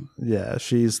 Surprising. Yeah,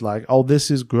 she's like, oh, this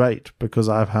is great because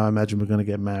I have how I imagine we're going to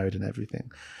get married and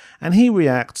everything. And he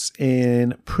reacts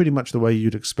in pretty much the way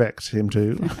you'd expect him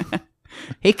to.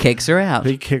 He kicks her out.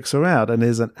 He kicks her out and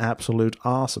is an absolute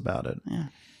arse about it. Yeah.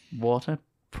 What a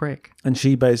prick. And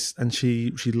she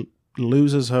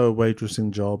loses her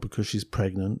waitressing job because she's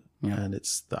pregnant. Yeah. And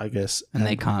it's, I guess... And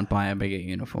they can't buy a bigger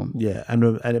uniform. Yeah, and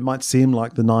it might seem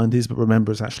like the 90s, but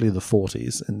remember it's actually the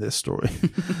 40s in this story.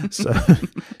 So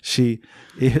she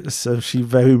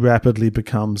very rapidly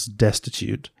becomes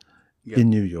destitute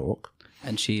in New York.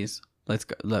 And she's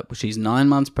 9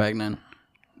 months pregnant,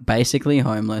 basically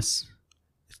homeless.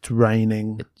 It's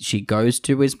raining. She goes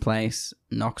to his place,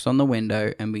 knocks on the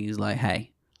window, and he's like, hey,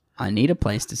 I need a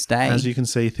place to stay. As you can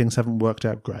see, things haven't worked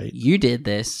out great. You did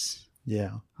this.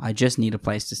 Yeah. I just need a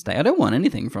place to stay. I don't want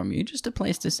anything from you, just a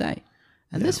place to stay.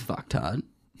 And this fucktard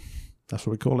That's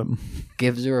what we call him.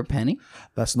 gives her a penny.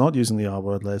 That's not using the R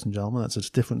word, ladies and gentlemen. That's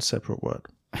a different, separate word.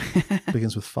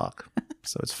 Begins with fuck.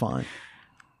 So it's fine.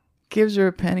 Gives her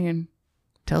a penny and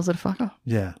tells her to fuck off.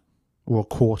 Yeah. Or a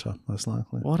quarter, most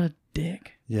likely. What a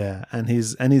dick. Yeah. And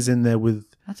he's in there with...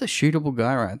 That's a shootable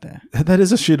guy right there. That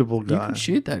is a shootable guy. You can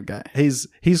shoot that guy. He's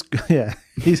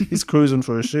cruising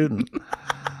for a shooting.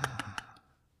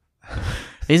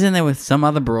 He's in there with some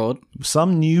other broad.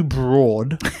 Some new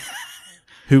broad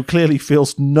who clearly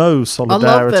feels no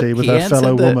solidarity with her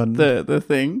fellow woman. The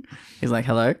thing. He's like,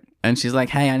 hello. And she's like,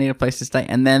 hey, I need a place to stay.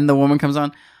 And then the woman comes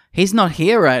on. He's not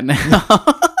here right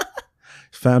now.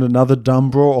 Found another dumb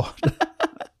broad.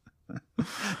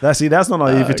 That's not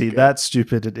naivety. Okay. That's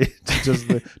stupidity.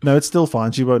 No, it's still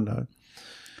fine. She won't know.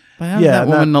 But how does that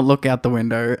woman not look out the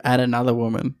window at another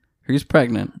woman who's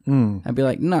pregnant and be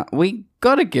like, no, we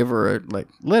got to give her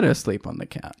let her sleep on the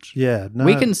couch. Yeah, no.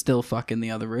 We can still fuck in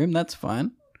the other room. That's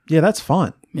fine. Yeah, that's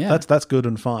fine. Yeah. That's good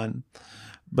and fine.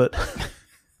 But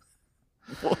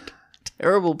What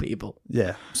terrible people.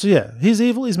 yeah. So yeah, he's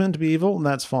evil. He's meant to be evil, and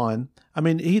that's fine. I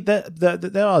mean,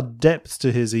 there are depths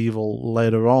to his evil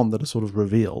later on that are sort of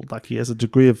revealed. Like he has a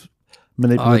degree of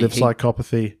manipulative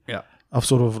psychopathy of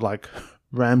sort of like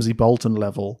Ramsay Bolton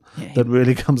level that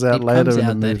really comes out later in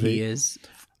the movie. That he is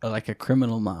like a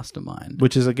criminal mastermind.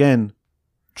 Which is, again,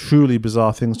 truly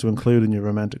bizarre things to include in your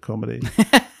romantic comedy.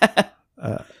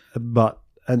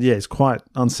 It's quite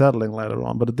unsettling later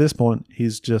on. But at this point,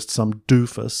 he's just some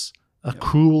doofus. A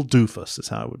cruel doofus is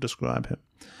how I would describe him.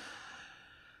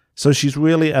 So she's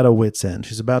really at her wit's end.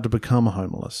 She's about to become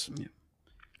homeless. Yeah.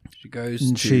 She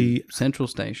goes to Central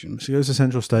Station. She goes to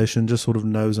Central Station, just sort of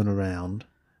nosing around.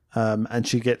 And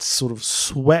she gets sort of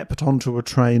swept onto a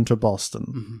train to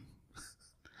Boston.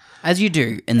 As you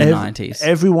do in the 90s.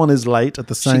 Everyone is late at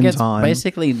the same She gets time.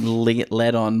 basically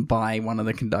led on by one of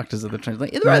the conductors of the train.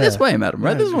 Like, right this way, madam.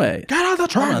 Right this way. Get on the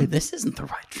train. Oh, this isn't the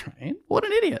right train. What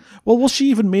an idiot. Well, was she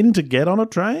even meaning to get on a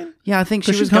train? Yeah, I think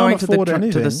she 'Cause she was can't going to afford to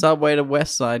anything. the subway to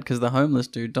West Side because the homeless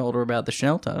dude told her about the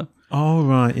shelter. Oh,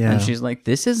 right, yeah. And she's like,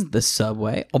 this isn't the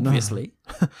subway, obviously.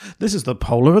 This is the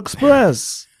Polar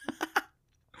Express.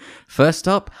 First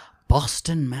stop,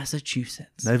 Boston,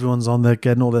 Massachusetts. And everyone's on there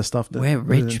getting all their stuff. Where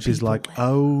rich and she's people like, live.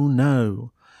 oh,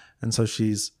 no. And so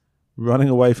she's running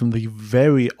away from the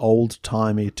very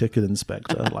old-timey ticket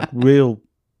inspector, like real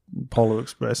Polar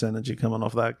Express energy coming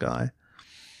off that guy.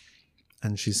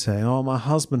 And she's saying, oh, my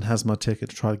husband has my ticket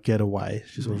to try to get away.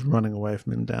 She's sort of running away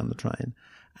from him down the train.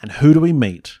 And who do we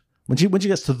meet? When she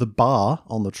gets to the bar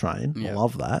on the train, I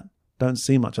love that. Don't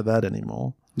see much of that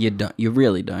anymore. You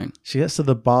really don't. She gets to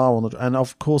the bar and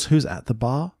of course, who's at the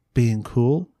bar? Being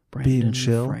cool, being Brendan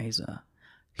chill. Fraser.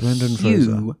 Brendan Hugh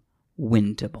Fraser.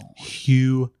 Winterbourne.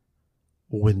 Hugh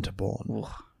Winterbourne.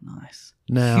 Oh, nice.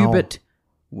 Now- Hubert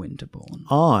Winterbourne.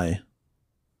 I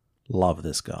love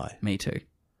this guy. Me too.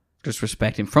 Just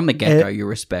respect him. From the get-go, you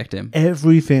respect him.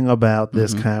 Everything about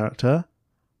this character,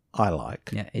 I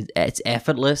like. Yeah, it's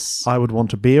effortless. I would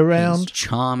want to be around. He's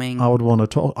charming. I would want to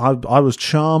talk. I was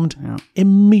charmed Yeah.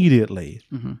 immediately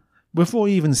before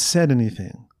he even said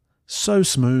anything. So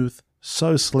smooth,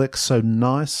 so slick, so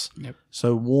nice,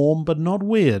 so warm, but not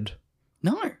weird.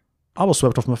 No. I was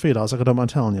swept off my feet. I was like, I don't mind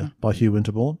telling you, by Hugh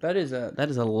Winterbourne. That is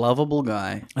a lovable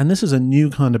guy. And this is a new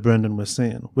kind of Brendan we're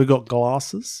seeing. We got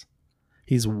glasses.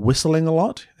 He's whistling a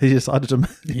lot. He decided to.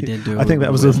 He did do. I think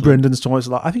that was Brendan's choice.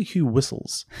 Like, I think Hugh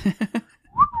whistles.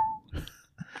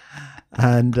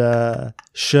 And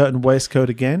shirt and waistcoat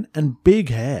again, and big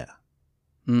hair.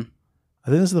 Mm. I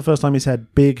think this is the first time he's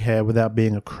had big hair without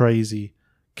being a crazy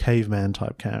caveman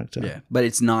type character. Yeah, but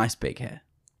it's nice big hair.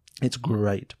 It's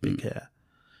great big hair.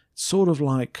 It's sort of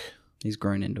like, He's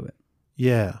grown into it.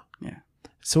 yeah, Yeah.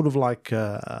 it's sort of like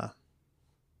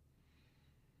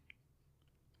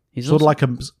He's sort of also-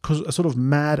 like a sort of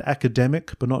mad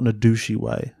academic, but not in a douchey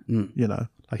way. You know,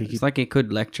 like he It's like he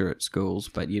could lecture at schools,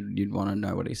 but you'd want to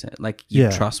know what he said. Like you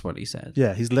Yeah. trust what he said.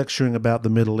 yeah, he's lecturing about the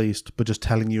Middle East, but just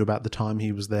telling you about the time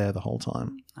he was there the whole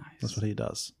time. Nice. That's what he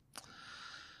does.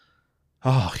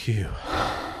 Oh, Hugh.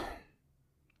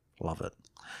 Love it.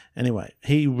 Anyway,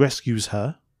 he rescues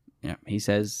her. Yeah, he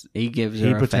says he gives He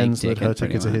her pretends a fake that her ticket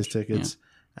tickets are his pretty much. tickets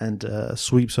and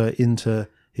sweeps her into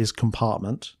his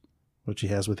compartment, which he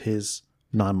has with his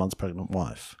 9 months pregnant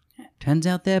wife. Yeah. Turns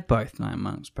out they're both 9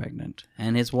 months pregnant,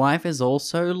 and his wife is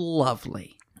also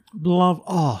lovely. Love.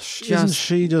 Oh, isn't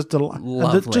she just delightful?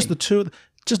 lovely. Just the two.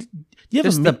 Just you ever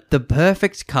Just meet, the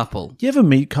perfect couple. you ever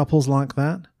meet couples like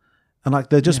that? And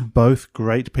like they're just both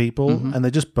great people, and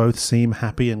they just both seem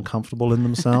happy and comfortable in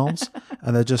themselves,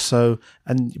 and they're just so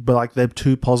but like they're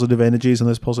two positive energies, and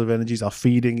those positive energies are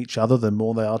feeding each other the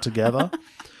more they are together.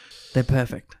 They're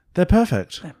perfect. They're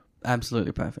perfect,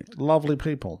 Absolutely perfect. lovely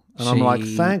people, and I'm like,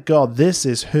 She- thank God, this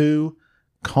is who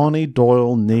Connie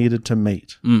Doyle needed to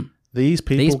meet. These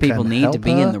people can need help to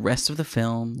be her. in the rest of the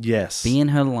film. Yes, Be in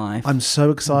her life. I'm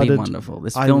so excited. Be wonderful.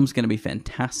 This I'm- film's going to be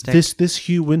fantastic. This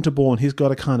Hugh Winterbourne, he's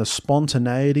got a kind of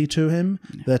spontaneity to him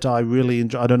that I really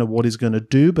enjoy. I don't know what he's going to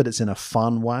do, but it's in a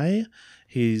fun way.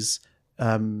 He's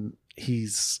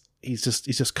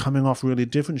just coming off really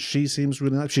different. She seems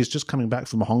really nice. She's just coming back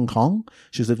from Hong Kong.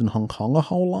 She's lived in Hong Kong her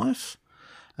whole life,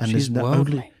 and She's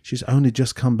worldly. she's only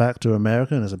just come back to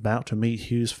America and is about to meet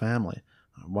Hugh's family.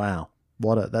 Wow.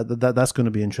 That's going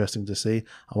to be interesting to see.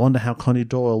 I wonder how Connie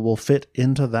Doyle will fit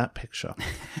into that picture.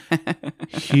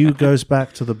 Hugh goes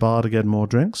back to the bar to get more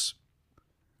drinks.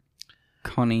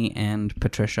 Connie and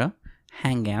Patricia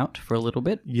hang out for a little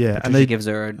bit. Yeah, and Patricia they- gives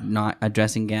her a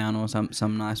dressing gown or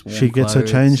some nice warm She gets her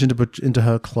clothes. changed into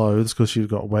her clothes because she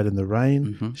got wet in the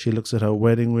rain. Mm-hmm. She looks at her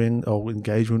wedding ring or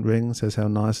engagement ring, says how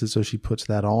nice it is, so she puts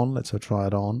that on, lets her try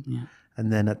it on. Yeah.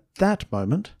 And then at that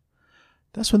moment,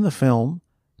 that's when the film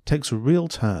takes a real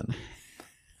turn.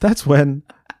 That's when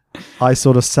I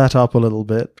sort of sat up a little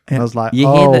bit and I was like, You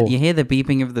oh, hear the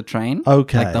beeping of the train,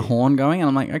 okay. like the horn going, and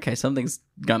I'm like, okay, something's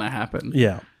gonna happen.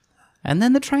 Yeah. And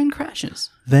then the train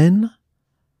crashes, Then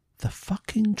the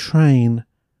fucking train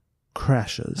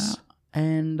crashes.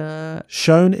 and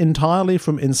Shown entirely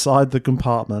from inside the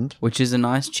compartment. which is a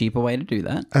nice, cheaper way to do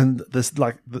that. And this,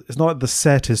 like, it's not like the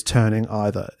set is turning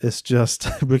either. It's just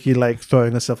Ricky Lake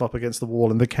throwing herself up against the wall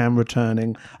and the camera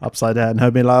turning upside down and her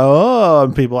being like, oh,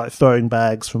 and people like throwing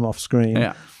bags from off screen.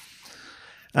 Yeah,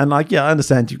 And like, yeah, I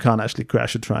understand you can't actually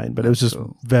crash a train, but it was just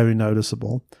Cool. very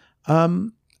noticeable.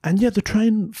 And yeah, the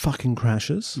train fucking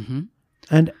crashes. Mm-hmm.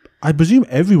 And I presume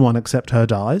everyone except her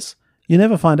dies. You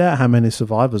never find out how many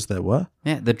survivors there were.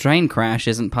 Yeah, the train crash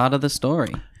isn't part of the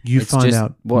story. You It's find just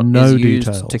out what no is used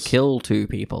details. to kill 2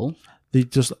 people.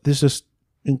 This just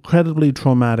incredibly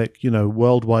traumatic,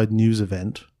 worldwide news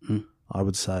event, I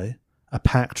would say. A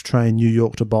packed train, New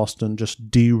York to Boston, just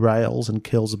derails and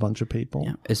kills a bunch of people.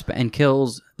 Yeah, and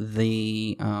kills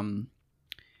the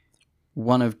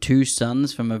one of 2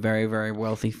 sons from a very, very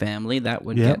wealthy family. That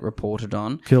would get reported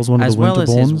on. Kills one of as the well as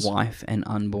his Winterbournes. wife and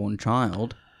unborn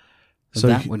child. So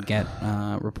that would get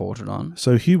reported on.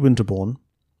 So Hugh Winterbourne,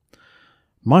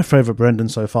 my favourite Brendan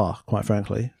so far, quite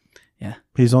frankly. Yeah.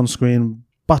 He's on screen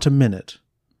but a minute.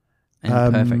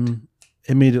 And perfect.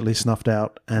 Immediately snuffed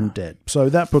out and dead. So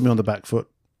that put me on the back foot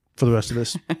for the rest of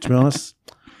this, to be honest.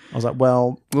 I was like,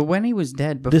 well, when he was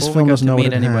dead, this before film we got doesn't to know what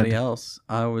meet it anybody had. else,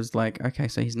 I was like, okay,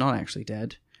 so he's not actually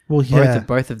dead. well, yeah.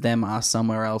 Both of them are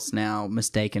somewhere else now,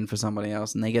 mistaken for somebody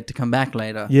else, and they get to come back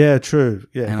later. Yeah, true.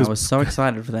 Yeah, And I was so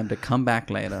excited for them to come back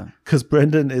later. because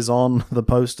Brendan is on the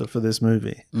poster for this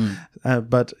movie.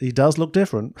 But he does look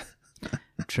different.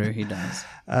 True, he does.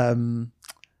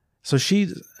 So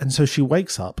she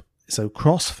wakes up. So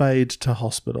crossfade to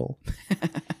hospital.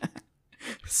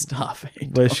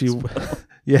 Starfade. Where she,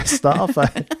 yeah,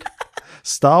 starfade,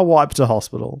 star wipe to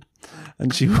hospital,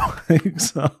 and she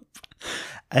wakes up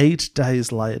 8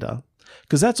 days later.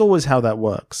 Because that's always how that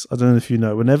works. I don't know if you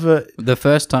know. Whenever The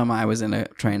first time I was in a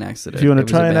train accident, If you're in a it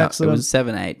was train accident- it was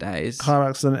 7-8 days. car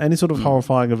accident, any sort of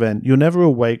horrifying event, you're never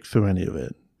awake through any of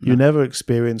it. You never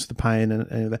experience the pain and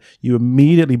any of that. You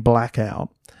immediately black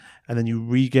out, and then you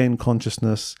regain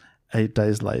consciousness 8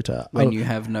 days later. When you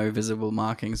have no visible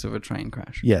markings of a train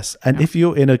crash. Yes, and if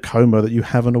you're in a coma that you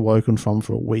haven't awoken from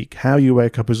for a week, how you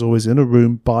wake up is always in a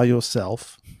room by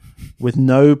yourself with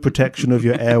no protection of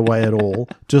your airway at all,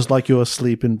 just like you're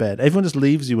asleep in bed. Everyone just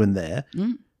leaves you in there,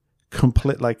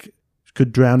 complete, like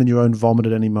could drown in your own vomit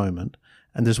at any moment,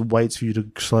 and just waits for you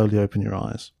to slowly open your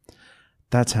eyes.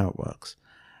 That's how it works.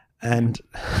 And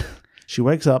she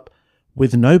wakes up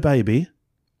with no baby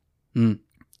in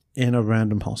a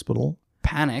random hospital.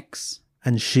 Panics.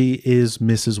 And she is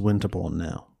Mrs. Winterbourne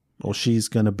now. Or she's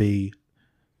going to be...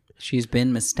 She's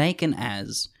been mistaken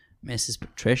as Mrs.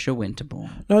 Patricia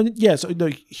Winterbourne. No, yeah, so no,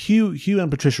 Hugh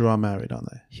and Patricia are married, aren't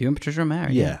they? Hugh and Patricia are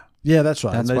married. Yeah, that's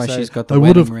right. That's And they why say, she's got "I the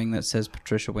would've-" wedding ring that says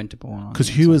Patricia Winterbourne on. Because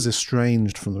it. Hugh is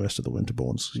estranged from the rest of the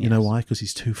Winterbournes. You know why? Because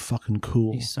he's too fucking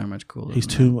cool. He's so much cooler. He's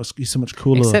than them. He's so much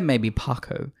cooler. Except maybe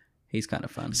Paco. He's kind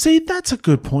of fun. See, that's a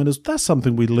good point. That's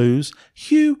something we lose.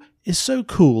 Hugh is so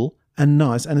cool and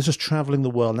nice and is just traveling the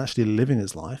world and actually living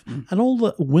his life. And all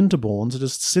the Winterbournes are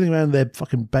just sitting around their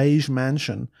fucking beige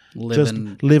mansion, just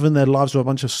living their lives with a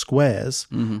bunch of squares.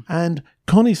 And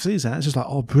Connie sees that. It's just like,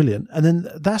 oh, brilliant. And then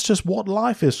that's just what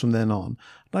life is from then on.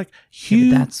 Like Hugh...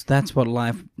 Yeah, that's what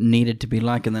life needed to be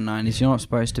like in the 90s. You're not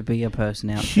supposed to be a person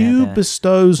out Hugh there.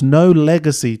 bestows no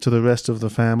legacy to the rest of the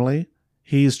family.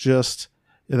 He's just...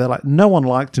 They're like, no one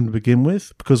liked him to begin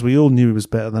with because we all knew he was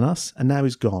better than us, and now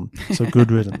he's gone. So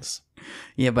good riddance.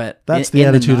 Yeah, but That's in the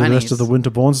attitude of the 90s, rest of the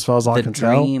Winterbournes, as far as I can the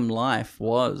tell. dream life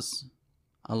was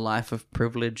a life of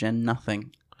privilege and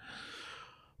nothing.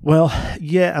 Well,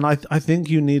 yeah, and I think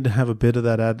you need to have a bit of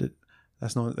that added.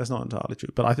 That's not entirely true,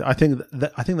 but I think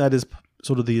that is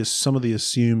sort of some of the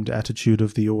assumed attitude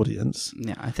of the audience.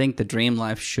 Yeah, I think the dream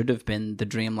life should have been the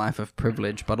dream life of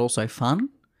privilege, but also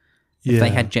fun. Yeah. If they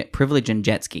had privilege and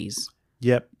jet skis.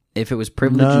 Yep. If it was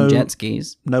privilege and jet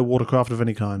skis. No watercraft of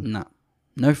any kind.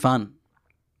 No fun.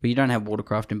 But you don't have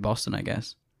watercraft in Boston, I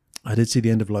guess. I did see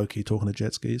the end of Loki talking to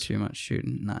jet skis. Too much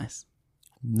shooting. Nice.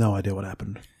 No idea what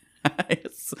happened.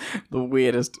 It's the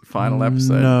weirdest final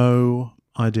episode. No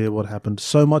idea what happened.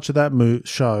 So much of that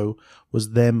show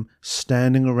was them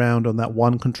standing around on that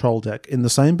one control deck in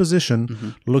the same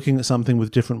position, looking at something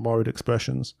with different worried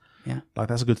expressions. Yeah. Like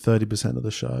that's a good 30% of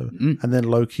the show. And then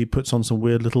Loki puts on some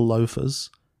weird little loafers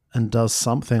and does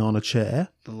something on a chair.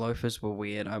 The loafers were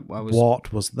weird. I was...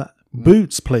 What was that?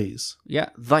 Boots, please. Yeah,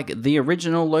 like the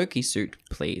original Loki suit,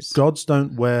 please. Gods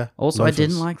don't wear Also, loafers. I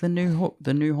didn't like the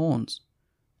new horns.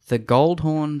 The gold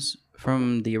horns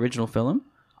from the original film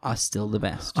are still the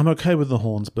best. I'm okay with the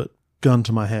horns, but gun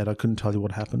to my head, I couldn't tell you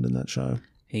what happened in that show.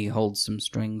 He holds some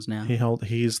strings now.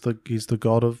 He's the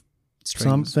god of Strings.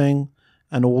 something,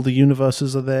 and all the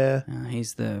universes are there.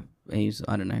 He's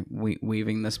I don't know,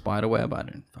 weaving the spider web. I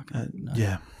don't fucking know.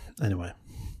 Yeah. Anyway,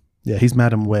 yeah, he's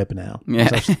Madam Web now. Yeah.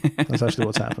 That's actually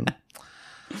what's happened.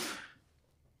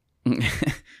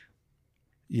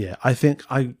 Yeah, I think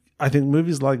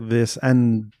movies like this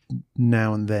and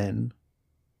Now and Then,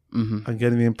 I'm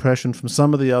getting the impression from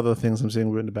some of the other things I'm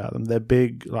seeing written about them, they're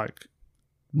big like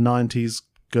 90s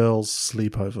girls'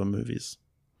 sleepover movies.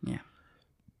 Yeah.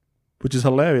 Which is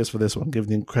hilarious for this one, given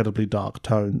the incredibly dark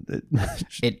tone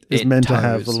It it's meant to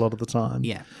have a toes. lot of the time.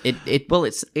 Yeah.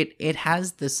 It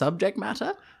has the subject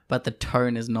matter, but the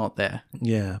tone is not there.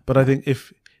 Yeah, but I think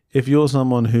if you're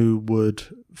someone who would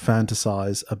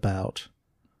fantasize about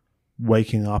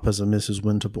waking up as a Mrs.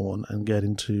 Winterbourne and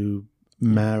getting to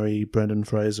marry Brendan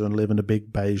Fraser and live in a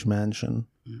big beige mansion,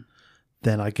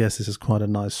 then I guess this is quite a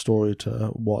nice story to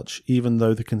watch, even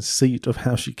though the conceit of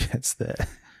how she gets there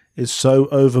is so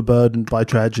overburdened by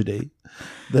tragedy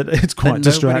that it's quite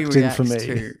distracting for me.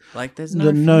 To. Like, there's no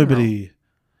That nobody...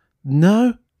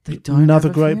 No? They don't Another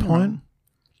have a great funeral. point.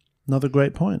 Another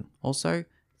great point. Also,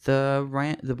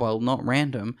 not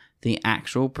random, the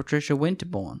actual Patricia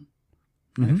Winterbourne.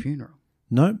 No funeral.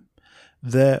 No.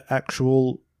 Their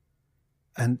actual...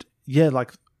 And, yeah,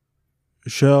 like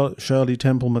Shirley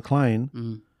Temple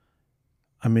MacLaine,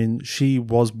 I mean, she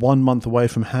was 1 month away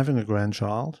from having a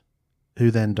grandchild who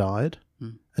then died.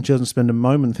 And she doesn't spend a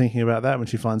moment thinking about that when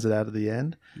she finds it out at the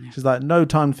end. Yeah. She's like, no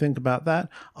time to think about that.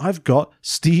 I've got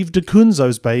Steve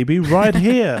DeCunzo's baby right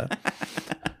here.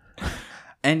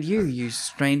 And you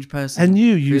strange person. And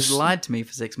you who's lied to me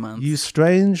for 6 months. You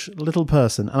strange little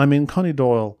person. And I mean, Connie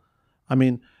Doyle,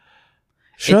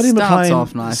 Shirley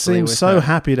MacLaine seems so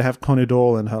happy to have Connie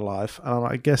Doyle in her life. And I'm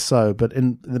like, I guess so. But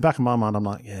in the back of my mind, I'm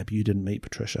like, yeah, but you didn't meet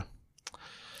Patricia.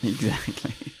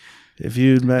 Exactly. If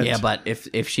you'd met... Yeah, but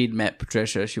if she'd met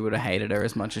Patricia, she would have hated her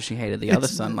as much as she hated the other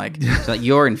son. Like, it's like,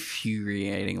 you're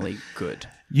infuriatingly good.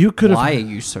 Why are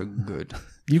you so good?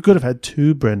 You could have had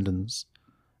 2 Brendans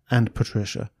and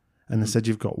Patricia. And instead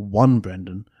you've got 1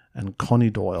 Brendan and Connie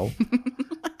Doyle.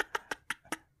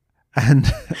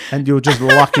 and you're just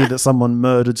lucky that someone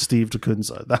murdered Steve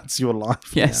DeCunzo. That's your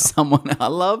life. Yeah, now. Someone I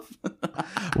love.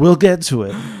 We'll get to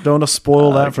it. Don't want to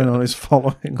spoil that for anyone who's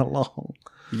following along.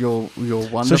 Your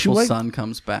wonderful son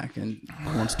comes back and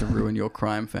wants to ruin your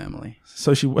crime family.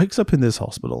 So she wakes up in this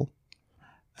hospital,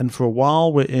 and for a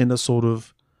while we're in a sort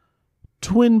of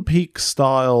Twin Peaks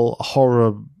style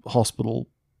horror hospital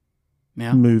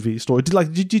movie story.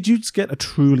 Did you just get a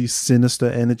truly sinister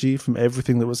energy from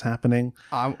everything that was happening?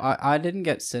 I didn't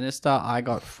get sinister. I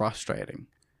got frustrating.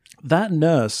 That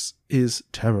nurse is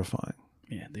terrifying.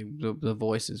 Yeah, the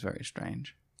voice is very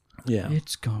strange. Yeah.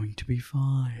 It's going to be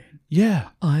fine. Yeah.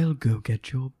 I'll go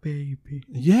get your baby.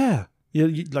 Yeah.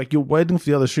 You're waiting for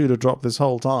the other shoe to drop this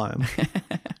whole time.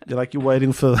 You're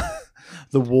waiting for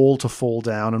the wall to fall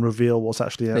down and reveal what's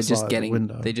actually outside the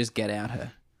window. They just get out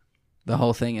her. The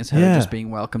whole thing is her just being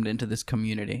welcomed into this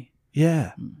community.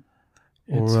 Yeah.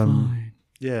 It's fine.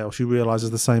 Yeah, or she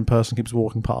realizes the same person keeps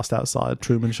walking past outside,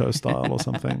 Truman Show style or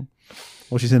something.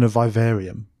 Or she's in a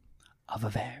vivarium. A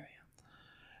vivarium.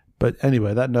 But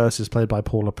anyway, that nurse is played by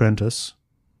Paula Prentice,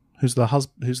 who's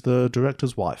the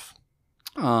director's wife.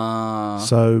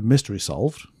 So mystery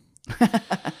solved.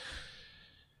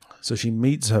 So she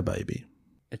meets her baby.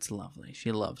 It's lovely.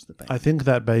 She loves the baby. I think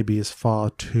that baby is far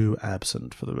too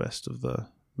absent for the rest of the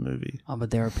movie. Oh,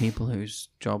 but there are people whose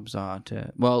jobs are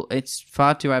to... Well, it's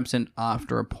far too absent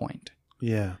after a point.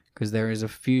 Yeah. Because there is a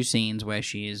few scenes where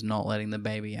she is not letting the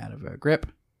baby out of her grip.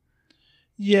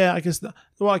 Yeah, I guess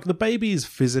the baby is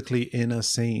physically in a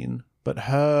scene, but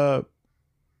her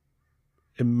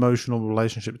emotional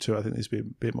relationship to it, I think, needs to be a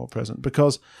bit more present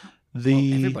because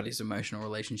everybody's emotional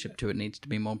relationship to it needs to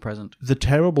be more present. The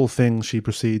terrible thing she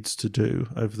proceeds to do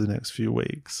over the next few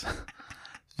weeks,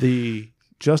 the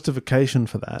justification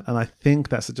for that, and I think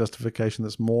that's a justification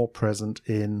that's more present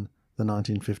in the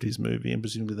 1950s movie and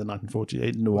presumably the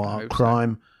 1948 noir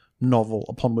crime novel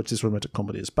upon which this romantic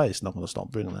comedy is based. Not going to stop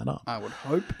bringing that up. I would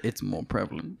hope it's more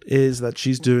prevalent. Is that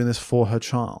she's doing this for her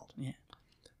child. Yeah.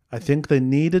 I think they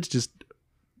needed to just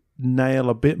nail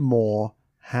a bit more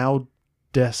how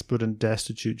desperate and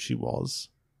destitute she was.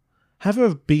 Have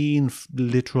her been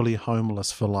literally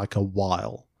homeless for like a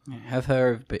while. Yeah, have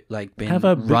her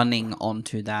been running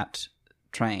onto that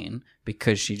train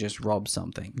because she just robbed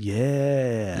something.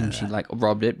 Yeah. And she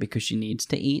robbed it because she needs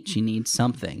to eat. She needs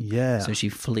something. Yeah. So she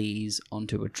flees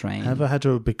onto a train. Have her had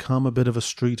to become a bit of a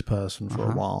street person for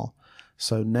a while.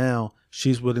 So now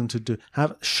she's willing to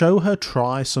show her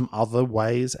try some other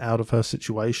ways out of her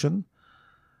situation.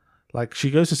 Like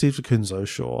she goes to Steve DeCunzo,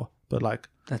 sure, but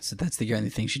that's the only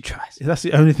thing she tries. That's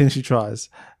the only thing she tries.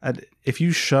 And if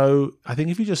you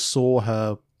just saw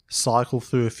her cycle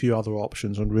through a few other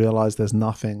options and realize there's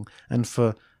nothing, and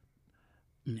for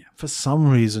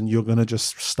some reason you're going to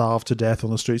just starve to death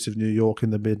on the streets of New York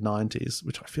in the mid-90s,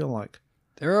 which I feel like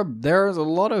there is a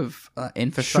lot of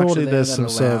infrastructure. Surely there there's that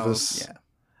some allows, service. Yeah.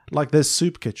 Like there's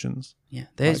soup kitchens. Yeah,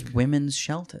 there's women's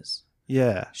shelters.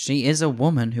 Yeah. She is a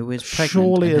woman who is pregnant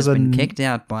Surely and has as a been kicked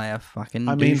out by a fucking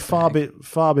I mean, douchebag.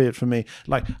 far be it from me.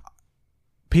 Like,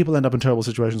 people end up in terrible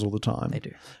situations all the time. They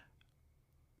do.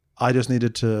 I just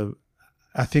needed to.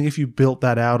 I think if you built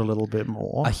that out a little bit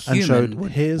more A and showed human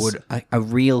his, a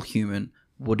real human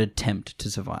would attempt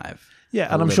to survive. yeah,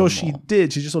 a and I'm sure little she more.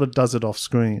 did. She just sort of does it off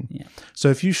screen. Yeah. So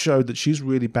if you showed that she's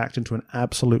really backed into an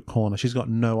absolute corner, she's got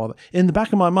no other. In the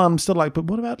back of my mind, I'm still like, but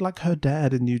what about like her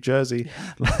dad in New Jersey?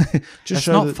 Like, just That's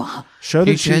show not that. far. Show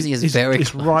New that Jersey is very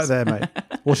It's close. right there, mate.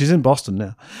 Well, she's in Boston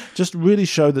now. Just really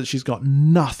show that she's got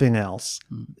nothing else.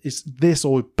 It's this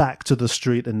or back to the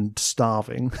street and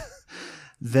starving.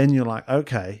 Then you're like,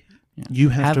 okay, you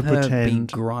have to her pretend.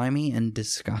 be grimy and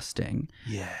disgusting.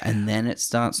 Yeah. And then it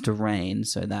starts to rain,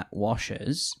 so that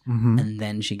washes, and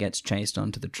then she gets chased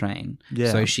onto the train.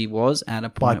 Yeah. So she was at a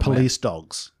By point police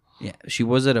dogs. Yeah, she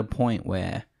was at a point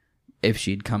where if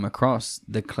she'd come across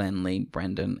the cleanly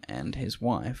Brendan and his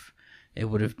wife, it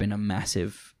would have been a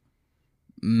massive,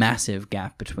 massive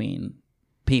gap between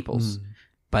peoples.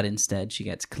 But instead, she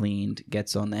gets cleaned,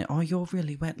 gets on there. Oh, you're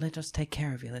really wet. Let us take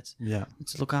care of you. Let's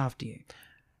look after you.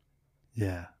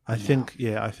 Yeah. I think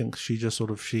she just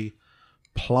sort of, she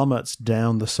plummets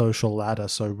down the social ladder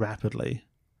so rapidly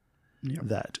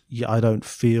that I don't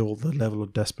feel the level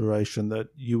of desperation that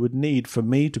you would need for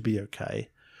me to be okay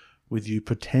with you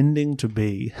pretending to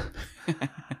be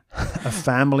a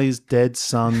family's dead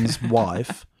son's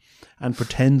wife and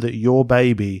pretend that your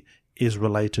baby is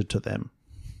related to them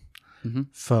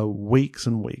for weeks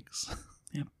and weeks.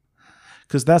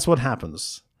 Because that's what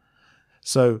happens.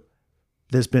 So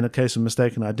there's been a case of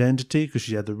mistaken identity because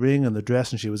she had the ring and the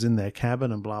dress and she was in their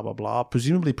cabin and blah, blah, blah.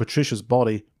 Presumably Patricia's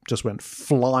body just went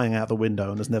flying out the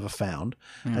window and was never found.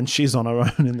 And she's on her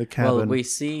own in the cabin. Well, we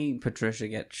see Patricia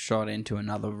get shot into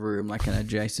another room, like an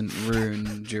adjacent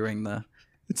room during the...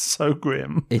 It's so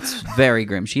grim. It's very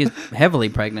grim. She is heavily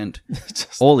pregnant.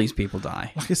 All these people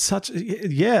die. Like, it's such...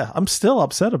 Yeah, I'm still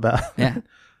upset about it. Yeah.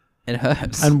 It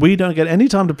hurts. And we don't get any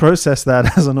time to process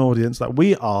that as an audience. Like,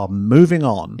 we are moving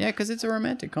on. Yeah, because it's a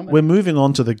romantic comedy. We're moving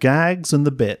on to the gags and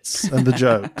the bits and the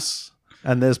jokes.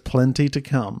 And there's plenty to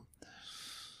come.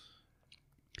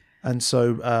 And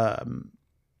so...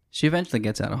 she eventually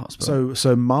gets out of hospital.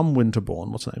 So Mum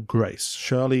Winterbourne, what's her name? Grace.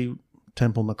 Shirley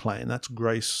Temple McLean. That's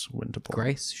Grace Winterbourne.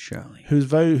 Grace Shirley.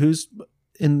 Who's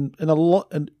in a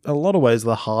lot of ways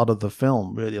the heart of the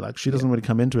film, really. Like, she doesn't really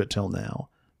come into it till now.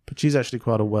 But she's actually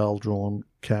quite a well-drawn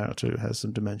character who has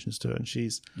some dimensions to her, and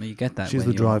she's Well, you get that she's when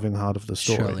the you're driving heart of the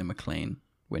story. Shirley MacLaine,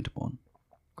 Winterbourne,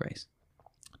 Grace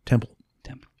Temple.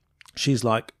 Temple. She's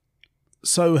like,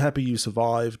 so happy you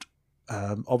survived.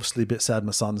 Obviously a bit sad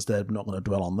my son's dead, but not going to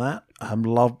dwell on that.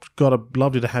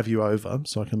 Lovely to have you over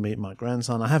so I can meet my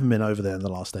grandson. I haven't been over there in the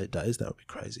last 8 days. That would be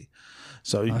crazy.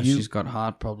 So she's got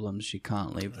heart problems. She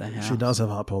can't leave the house. She does have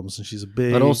heart problems, and she's a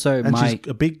big... But also she's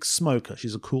a big smoker.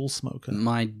 She's a cool smoker.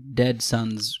 My dead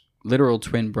son's literal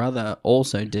twin brother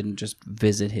also didn't just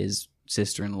visit his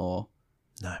sister-in-law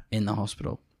in the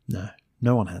hospital.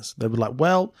 No one has. They were like,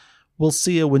 well, we'll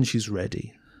see her when she's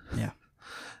ready. Yeah.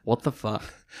 What the fuck?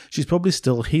 She's probably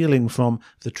still healing from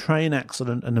the train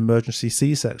accident and emergency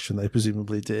C-section they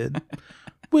presumably did,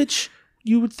 which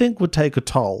you would think would take a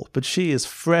toll, but she is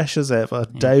fresh as ever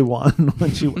day one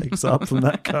when she wakes up from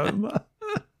that coma.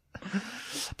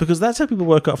 Because that's how people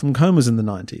woke up from comas in the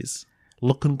 90s.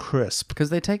 Looking crisp.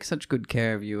 Because they take such good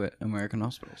care of you at American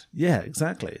hospitals. Yeah,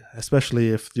 exactly.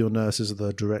 Especially if your nurse is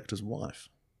the director's wife.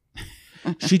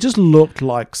 She just looked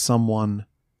like someone...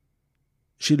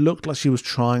 She looked like she was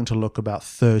trying to look about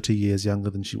 30 years younger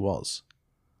than she was.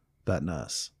 That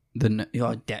nurse. Yes, You know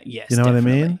definitely. what I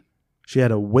mean? She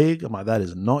had a wig. I'm like, that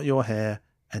is not your hair.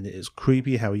 And it is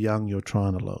creepy how young you're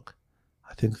trying to look.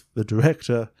 I think the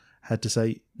director had to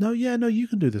say, no, you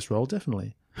can do this role,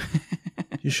 definitely.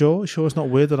 You sure? You sure it's not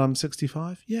weird that I'm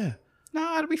 65? Yeah.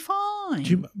 No, it'll be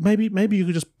fine. Maybe you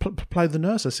could just play the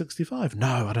nurse at 65.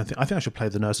 No, I don't think. I think I should play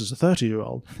the nurse as a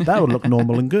 30-year-old. That would look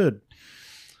normal and good.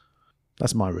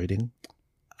 That's my reading.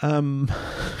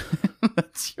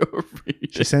 That's your reading.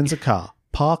 She sends a car.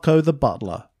 Parko the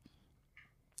butler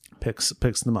picks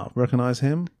them up. Recognize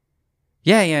him?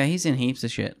 Yeah, he's in heaps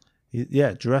of shit.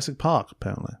 Jurassic Park,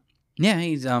 apparently. Yeah,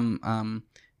 he's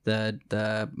the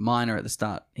miner at the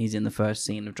start. He's in the first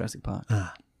scene of Jurassic Park.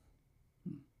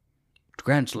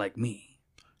 Grant's like me.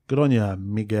 Good on you,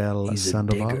 Miguel He's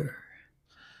Sandoval. a digger.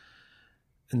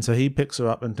 And so he picks her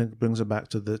up and brings her back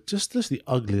to just the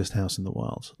ugliest house in the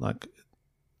world. Like,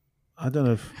 I don't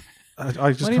know if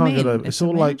I just What do you can't get mean? over. It's It's a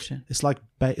all like mansion. it's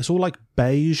all like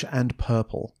beige and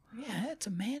purple, Yeah, it's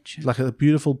a mansion. like a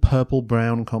beautiful purple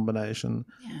brown combination.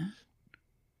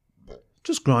 Yeah.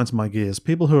 just grinds my gears.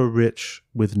 People who are rich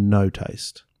with no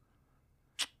taste.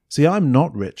 See, I'm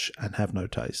not rich and have no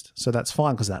taste, so that's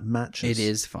fine because that matches. It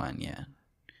is fine, yeah.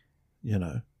 You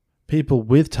know, people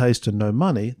with taste and no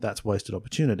money, that's wasted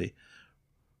opportunity.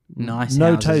 Nice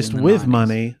No houses taste in the with 90s.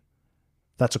 money,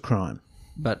 that's a crime.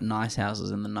 But nice houses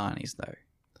in the 90s, though.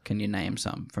 Can you name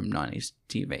some from 90s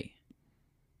TV?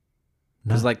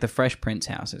 Because, like, the Fresh Prince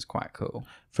house is quite cool.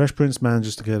 Fresh Prince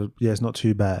manages to get, it's not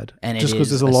too bad. And just it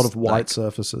because is there's a lot of like white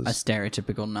surfaces. A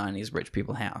stereotypical 90s rich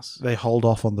people house. They hold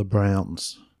off on the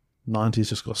browns. 90s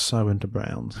just got so into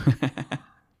browns.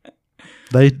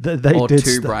 They Or did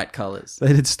too bright colours.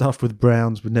 They did stuff with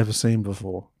browns we'd never seen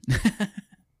before.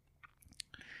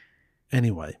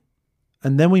 Anyway,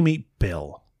 and then we meet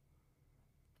Bill.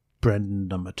 Brendan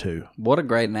number 2. What a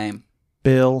great name.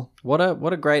 Bill, What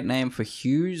a great name for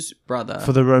Hugh's brother,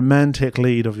 for the romantic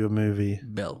lead of your movie.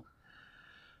 Bill.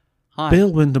 Hi,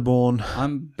 Bill Winterbourne,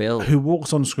 I'm Bill. who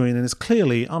walks on screen and is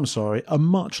clearly, I'm sorry, a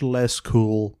much less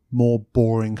cool, more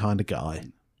boring kind of guy.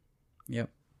 Yep.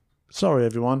 Sorry,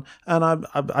 everyone. And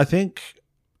I think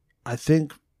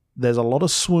there's a lot of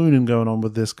swooning going on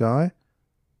with this guy.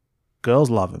 Girls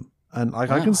love him. And I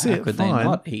can see how it could fine. they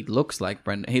not? He looks like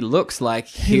Brendan. He looks like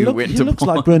He Hugh looks Winterbourne.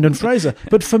 like Brendan Fraser.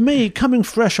 But for me, coming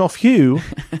fresh off Hugh,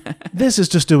 this is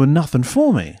just doing nothing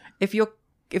for me. If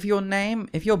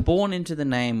you're born into the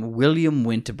name William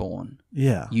Winterbourne,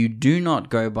 Yeah. you do not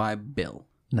go by Bill.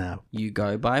 No. You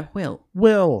go by Will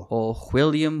Will. or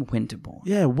William Winterbourne.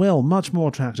 Yeah, Will. Much more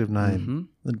attractive name Mm-hmm.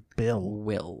 than Bill.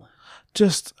 Will.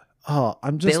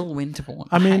 I'm just... Bill Winterbourne.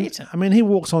 I mean, hate him. he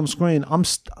walks on screen. I'm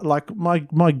like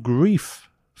my grief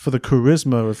for the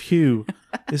charisma of Hugh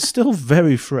is still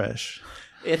very fresh.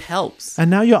 It helps. And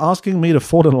now you're asking me to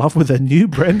fall in love with a new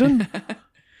Brendan,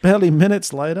 barely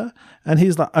minutes later, and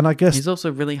he's like, and I guess He's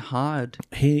also really hard.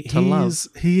 he love.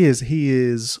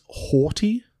 is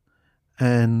haughty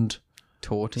and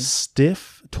Torty.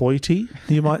 stiff, toity,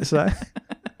 you might say.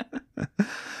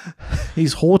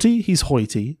 He's haughty, he's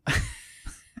hoity.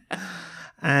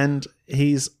 And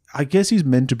I guess he's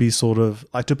meant to be sort of,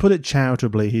 like, to put it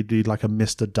charitably, he'd be like a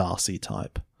Mr. Darcy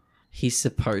type. He's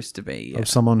supposed to be. Yeah. Of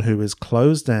someone who is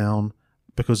closed down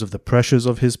because of the pressures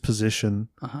of his position,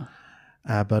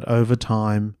 but over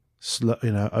time,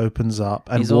 opens up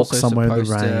and He's walks also somewhere in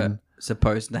the rain.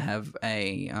 supposed to have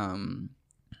a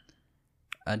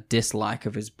dislike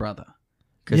of his brother.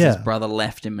 Because his brother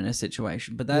left him in a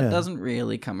situation. But that doesn't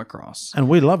really come across. And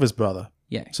we love his brother.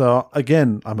 Yeah. So,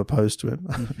 again, I'm opposed to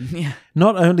him. Yeah.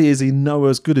 Not only is he nowhere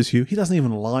as good as Hugh, he doesn't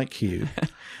even like Hugh.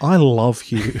 I love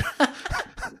Hugh.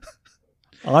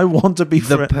 I want to be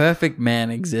The perfect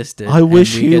man existed. I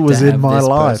wish and we Hugh get was to in have my this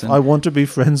life. person. I want to be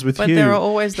friends with But Hugh. there are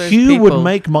always those Hugh people- would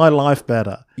make my life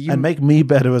better and make me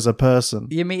better as a person.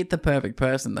 You meet the perfect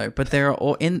person, though. But there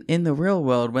are in the real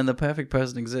world, when the perfect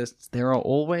person exists, there are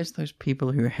always those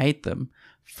people who hate them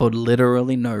for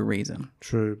literally no reason.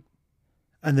 True.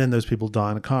 And then those people die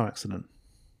in a car accident.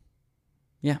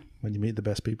 Yeah. When you meet the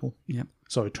best people. Yeah.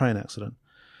 Sorry, train accident.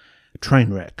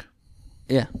 Train wreck.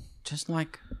 Yeah. Just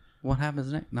like what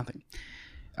happens next? Nothing.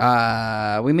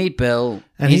 We meet Bill.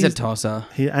 And He's a tosser.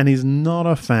 He's not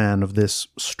a fan of this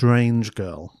strange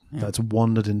girl that's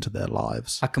wandered into their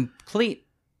lives. A complete,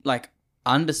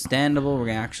 understandable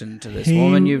reaction to this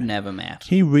woman you've never met.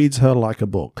 He reads her like a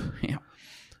book. Yeah.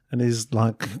 And he's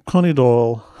like, Connie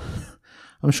Doyle,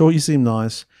 I'm sure you seem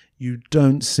nice. You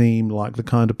don't seem like the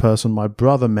kind of person my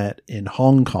brother met in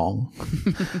Hong Kong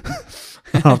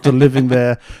after living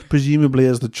there, presumably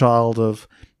as the child of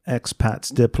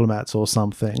expats, diplomats or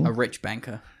something. A rich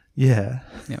banker. Yeah.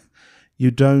 Yep.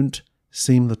 You don't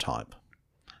seem the type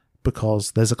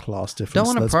because there's a class difference. Don't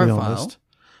want a let's be profile, honest.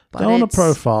 but Don't want a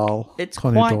profile. It's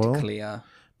Connie quite Doyle, clear.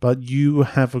 but you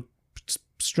have a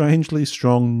strangely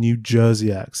strong New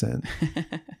Jersey accent.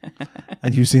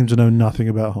 And you seem to know nothing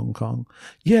about Hong Kong.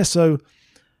 Yeah, so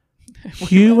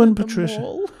Hugh and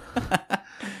Patricia.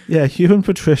 Yeah, Hugh and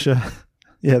Patricia.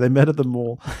 Yeah, they met at the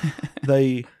mall.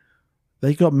 They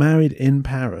got married in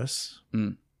Paris.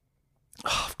 Mm.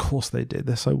 Oh, of course they did.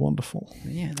 They're so wonderful.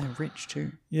 Yeah, they're rich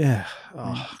too. Yeah.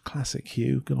 Oh, classic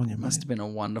Hugh. Good on you, Must mate. have been a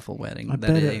wonderful wedding I that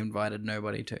bet he it- invited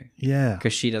nobody to. Yeah.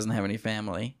 Because she doesn't have any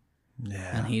family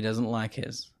Yeah. and he doesn't like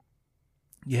his.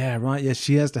 Yeah, right. Yeah,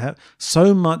 she has to have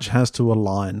so much has to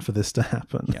align for this to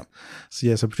happen.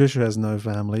 Yep. So Patricia has no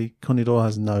family. Connie Doyle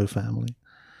has no family.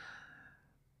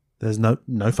 There's no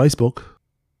Facebook.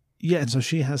 Yeah, and so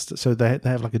she has to. So they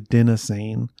have like a dinner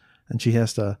scene, and she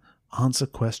has to answer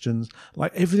questions.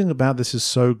 Like everything about this is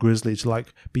so grisly to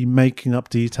be making up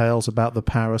details about the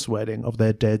Paris wedding of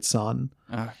their dead son.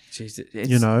 Oh,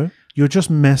 jeez. You're just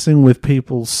messing with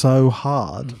people so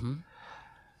hard. Mm-hmm.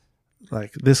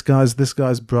 like this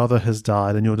guy's brother has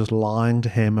died, and you're just lying to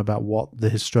him about what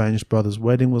his estranged brother's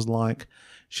wedding was like.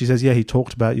 She says, yeah, he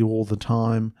talked about you all the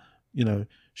time. You know,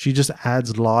 she just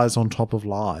adds lies on top of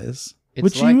lies,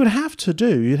 which you would have to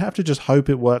do. You'd have to just hope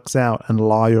it works out and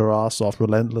lie your ass off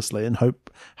relentlessly and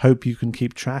hope you can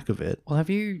keep track of it. Well, have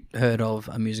you heard of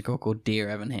a musical called Dear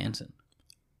Evan Hansen?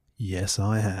 Yes,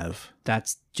 I have.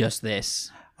 That's just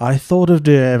this. I thought of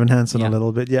Dear Evan Hansen a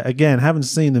little bit. Yeah, again, haven't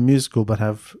seen the musical, but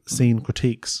have seen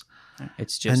critiques.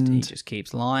 It's just, he just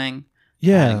keeps lying.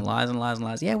 Yeah. Adding lies and lies and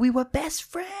lies. Yeah, we were best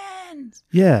friends.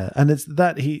 Yeah, and it's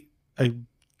that a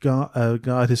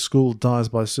guy at his school dies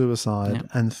by suicide,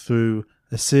 and through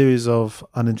a series of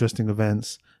uninteresting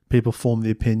events, people form the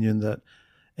opinion that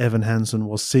Evan Hansen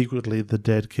was secretly the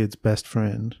dead kid's best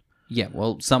friend. Yeah,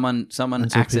 well, someone so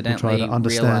accidentally try to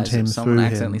understand him someone through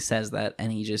accidentally him. says that,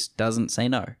 and he just doesn't say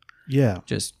no. Yeah.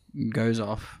 Just goes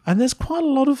off. And there's quite a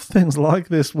lot of things like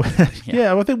this where,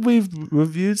 I think we've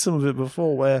reviewed some of it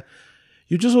before, where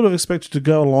you just sort of expected to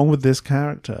go along with this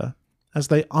character as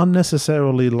they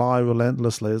unnecessarily lie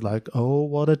relentlessly. It's like, oh,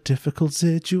 what a difficult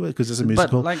situation, because it's a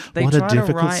musical. Like, they what a try to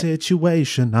difficult write-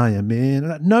 situation I am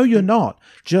in. No, you're not.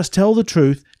 Just tell the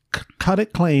truth, cut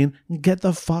it clean, and get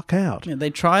the fuck out. Yeah, they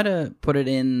try to put it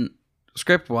in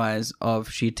script-wise of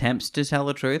she attempts to tell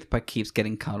the truth but keeps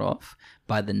getting cut off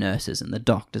by the nurses and the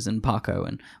doctors and Paco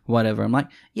and whatever. I'm like,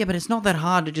 yeah, but it's not that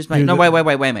hard to just make... No, wait,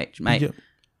 mate.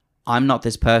 I'm not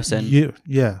this person. You've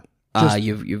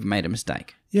made a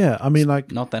mistake. Yeah, I mean,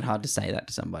 like... Not that hard to say that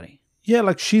to somebody.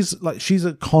 Yeah, she's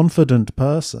a confident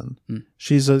person.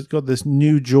 She's got this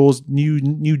new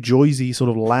Joyzy sort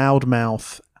of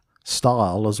loudmouth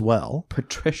style as well.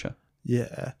 Patricia.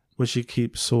 Yeah, where she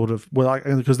keeps sort of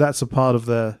because that's a part of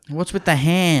their. What's with the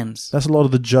hands? That's a lot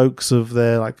of the jokes of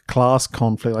their class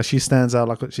conflict. Like she sticks out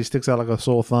like a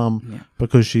sore thumb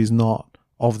because she's not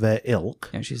of their ilk.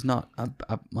 Yeah, she's not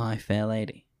my fair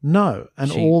lady. No,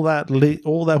 and all that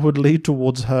would lead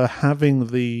towards her having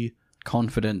the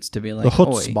confidence to be like the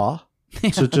chutzpah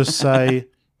to just say,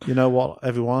 you know what,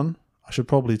 everyone, I should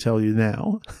probably tell you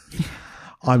now,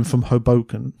 I'm from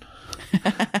Hoboken,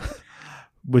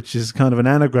 which is kind of an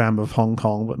anagram of Hong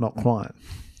Kong, but not quite.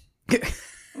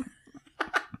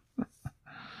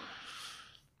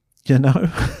 You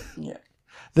know, yeah.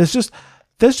 There's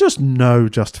just no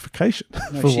justification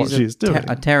for what she's doing.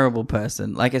 A terrible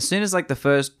person. Like as soon as the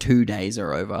first 2 days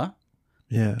are over,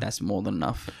 that's more than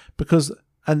enough.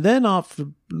 And then after,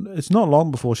 it's not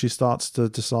long before she starts to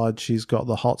decide she's got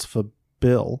the hots for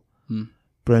Bill,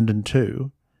 Brendan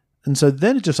too. And so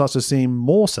then it just starts to seem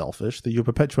more selfish that you're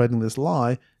perpetuating this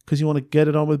lie because you want to get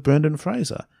it on with Brendan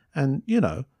Fraser. And,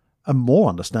 a more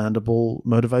understandable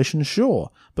motivation, sure.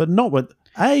 But not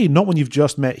when you've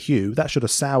just met Hugh. That should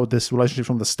have soured this relationship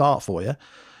from the start for you.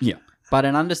 Yeah. But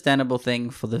an understandable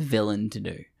thing for the villain to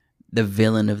do. The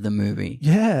villain of the movie.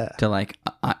 Yeah. To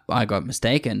I got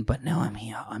mistaken, but now I'm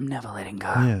here. I'm never letting go.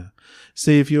 Yeah.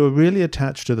 See, if you're really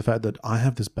attached to the fact that I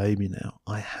have this baby now,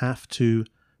 I have to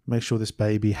make sure this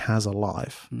baby has a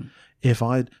life.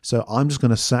 So I'm just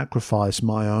going to sacrifice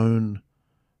my own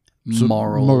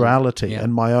morality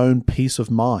and my own peace of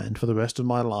mind for the rest of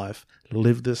my life,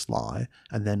 live this lie,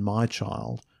 and then my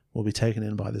child will be taken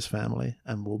in by this family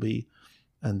and will be...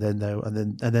 And then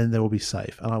they will be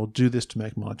safe. And I will do this to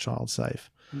make my child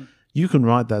safe. You can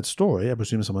write that story. I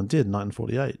presume someone did in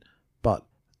 1948. But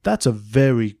that's a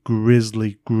very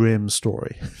grisly, grim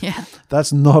story. Yeah.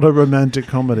 That's not a romantic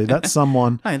comedy. That's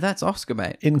someone... No, that's Oscar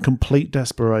bait. In complete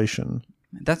desperation.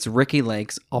 That's Ricky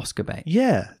Lake's Oscar bait.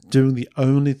 Yeah. Doing the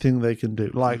only thing they can do.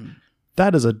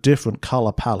 That is a different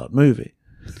color palette movie.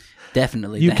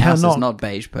 Definitely. The house is not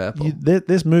beige purple.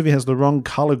 This movie has the wrong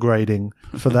color grading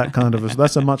for that kind of...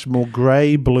 That's a much more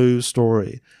grey-blue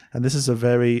story. And this is a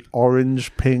very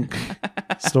orange-pink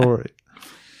story.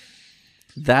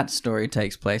 That story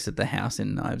takes place at the house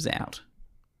in Knives Out.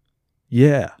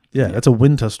 Yeah. That's a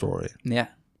winter story. Yeah.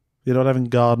 You're not having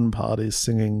garden parties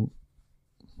singing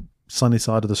Sunny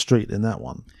Side of the Street in that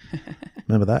one.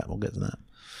 Remember that? We'll get to that.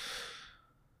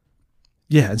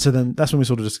 Yeah, and so then that's when we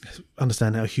sort of just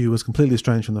understand how Hugh was completely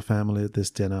estranged from the family at this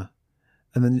dinner.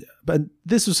 And then, but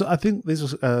this was, I think,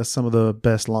 these were some of the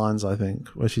best lines, I think,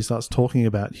 where she starts talking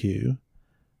about Hugh.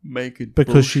 Making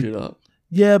bullshit up.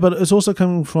 Yeah, but it's also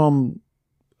coming from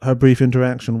her brief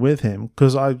interaction with him,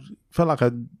 because I felt like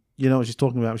what she's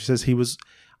talking about. She says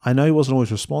I know he wasn't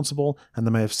always responsible, and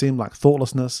they may have seemed like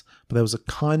thoughtlessness, but there was a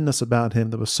kindness about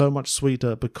him that was so much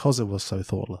sweeter because it was so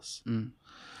thoughtless.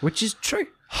 Which is true.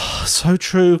 So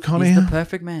true, Connie. He's the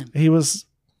perfect man. He was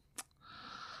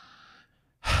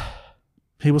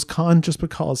kind just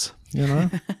because,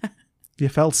 you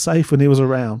felt safe when he was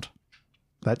around.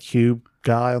 that Hugh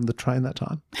guy on the train that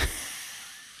time.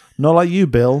 Not like you,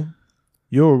 Bill.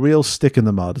 You're a real stick in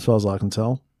the mud, as far as I can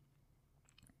tell.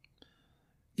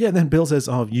 Yeah, and then Bill says,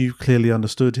 oh, you clearly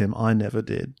understood him. I never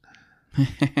did.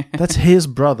 That's his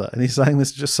brother. And he's saying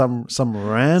this to just some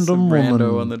random woman.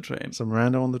 Rando on the train. Some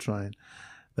rando on the train.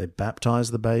 They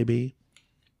baptize the baby.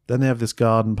 Then they have this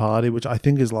garden party, which I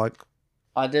think is like...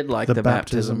 I did like the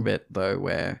baptism bit, though,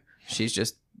 where she's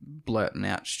just blurting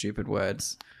out stupid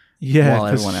words while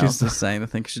everyone else is saying the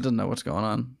thing, 'cause she doesn't know what's going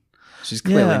on. She's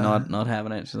clearly not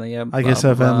having it. She's like, yeah, blah, I guess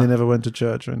blah, her family blah, never went to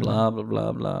church or anything. blah, blah,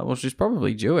 blah, blah. Well, she's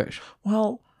probably Jewish.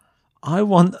 Well, I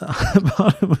want...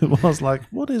 part of it was like,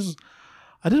 what is...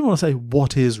 I didn't want to say,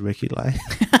 what is Ricky Lane?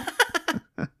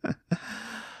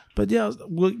 But yeah,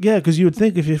 well, yeah, because you would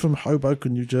think if you're from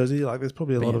Hoboken, New Jersey, like there's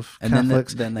probably a lot of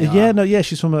Catholics. Then they are. Yeah,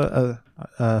 she's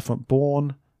from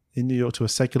born in New York to a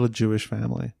secular Jewish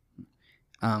family.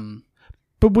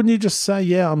 But wouldn't you just say,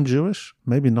 yeah, I'm Jewish?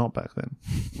 Maybe not back then.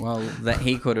 Well, that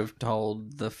he could have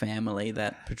told the family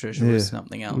that Patricia was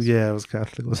something else. Yeah, it was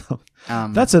Catholic or something.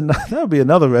 That would be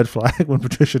another red flag when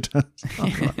Patricia turns up.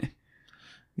 Like,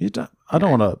 I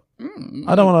don't want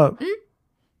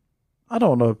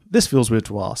to. This feels weird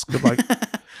to ask, but like,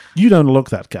 you don't look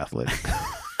that Catholic.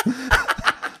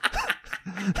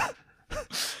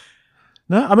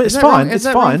 No, I mean it's fine. It's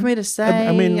fine. Wrong for me to say?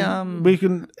 I mean, we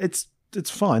can. It's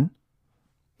fine.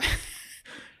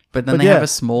 But then they have a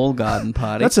small garden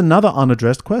party. That's another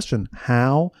unaddressed question.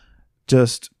 How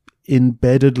just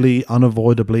embeddedly,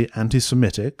 unavoidably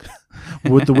anti-Semitic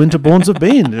would the Winterbournes have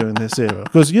been during this era?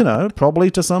 Because,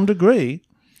 probably to some degree.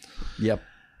 Yep.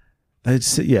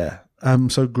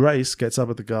 So Grace gets up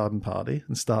at the garden party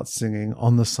and starts singing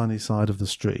On the Sunny Side of the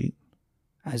Street.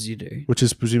 As you do. Which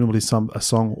is presumably a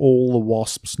song all the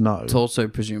wasps know. It's also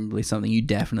presumably something you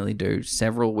definitely do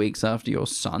several weeks after your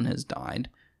son has died.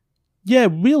 Yeah,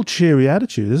 real cheery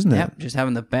attitude, isn't it? Yep, just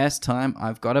having the best time.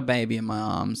 I've got a baby in my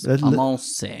arms. I'm all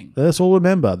sing. Let's all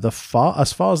remember, as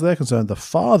far as they're concerned, the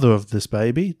father of this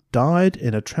baby died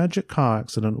in a tragic car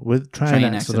accident with train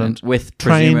accident with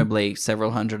presumably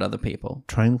several hundred other people.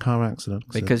 Train car accident.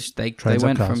 Because they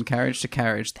went from carriage to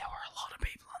carriage. There were a lot of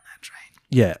people on that train.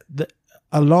 Yeah,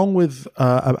 along with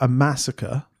a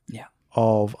massacre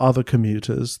of other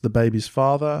commuters, the baby's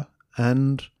father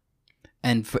and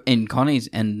in Connie's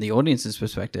and the audience's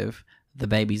perspective, the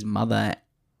baby's mother,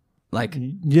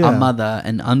 a mother,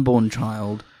 an unborn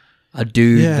child, a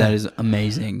dude that is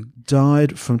amazing,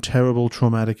 died from terrible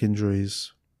traumatic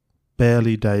injuries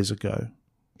barely days ago,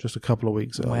 just a couple of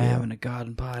weeks earlier. We're having a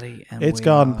garden party. And it's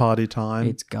garden party time.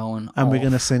 It's going and off. We're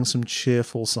going to sing some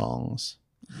cheerful songs.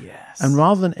 Yes. And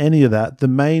rather than any of that, the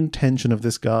main tension of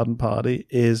this garden party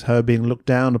is her being looked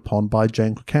down upon by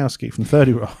Jane Krakowski from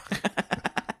 30 Rock.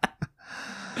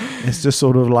 It's just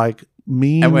sort of like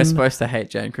mean. And we're supposed to hate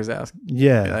Jane Krakowski.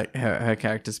 Yeah. Like her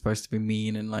character's supposed to be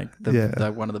mean and like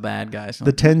one of the bad guys.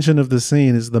 The tension of the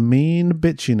scene is the mean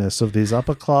bitchiness of these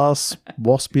upper class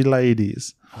waspy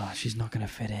ladies. Oh, she's not going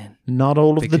to fit in. Not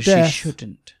all of the death. She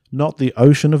shouldn't. Not the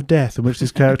ocean of death in which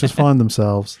these characters find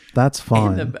themselves. That's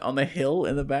fine. On the hill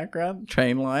in the background,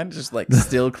 train line, just like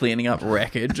still cleaning up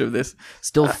wreckage of this,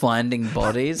 still finding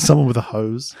bodies. Someone with a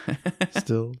hose,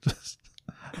 still just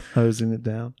hosing it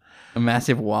down. A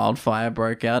massive wildfire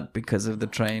broke out because of the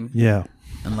train. Yeah.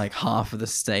 And like half of the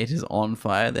state is on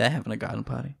fire. They're having a garden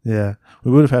party. Yeah.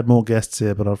 We would have had more guests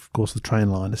here, but of course the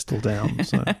train line is still down.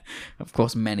 So. Of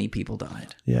course, many people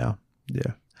died. Yeah.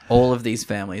 Yeah. All of these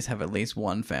families have at least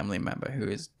one family member who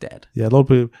is dead. Yeah, a lot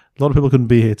of people couldn't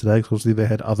be here today because they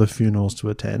had other funerals to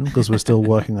attend because we're still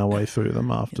working our way through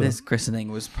them after. This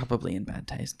christening was probably in bad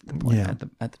taste at the point,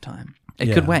 at the time.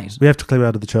 It could wait. We have to clear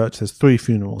out of the church. There's 3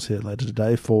 funerals here later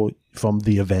today from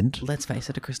the event. Let's face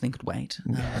it, a christening could wait.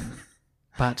 Yeah.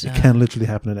 But it can literally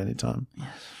happen at any time. Yes.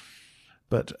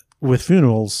 But with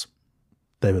funerals,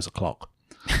 there is a clock.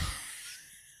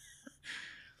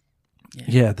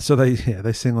 Yeah, so they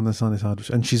sing on the sunny side,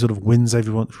 and she sort of wins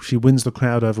everyone. She wins the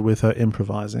crowd over with her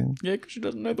improvising. Yeah, because she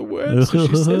doesn't know the words, so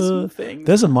she says some things.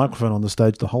 There's a microphone on the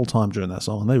stage the whole time during that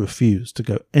song, and they refuse to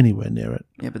go anywhere near it.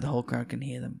 Yeah, but the whole crowd can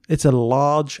hear them. It's a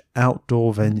large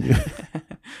outdoor venue.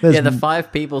 The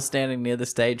 5 people standing near the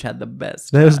stage had the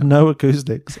best. There's no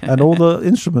acoustics, and all the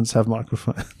instruments have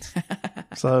microphones.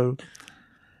 So,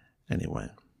 anyway.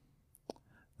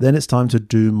 Then it's time to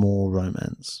do more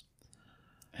romance.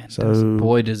 And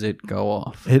boy, does it go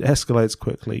off. It escalates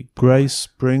quickly. Grace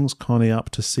brings Connie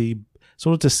up to see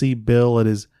Bill at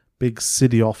his big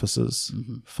city offices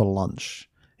for lunch.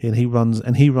 And he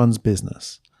runs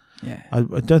business. Yeah. I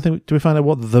don't think. Do we find out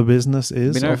what the business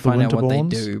is? We don't of the find out what they Winterbournes?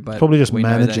 do, but It's probably just we know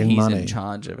that managing he's money. in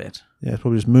charge of it. Yeah, it's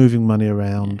probably just moving money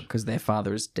around. Because their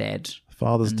father is dead.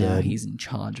 Father's and now dead. he's in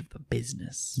charge of the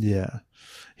business. Yeah,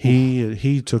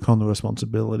 he took on the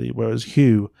responsibility, whereas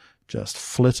Hugh just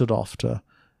flitted off to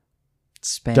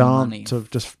Spend money. to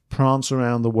just prance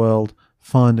around the world,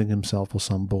 finding himself or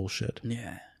some bullshit.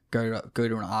 Yeah. Go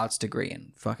to an arts degree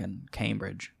in fucking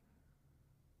Cambridge.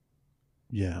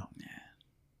 Yeah.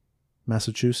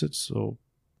 Massachusetts or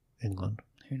England?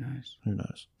 Who knows? Who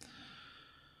knows?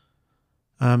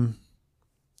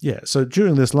 Yeah. So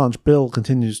during this lunch, Bill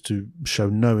continues to show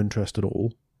no interest at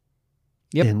all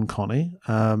in Connie.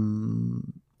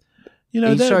 He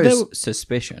shows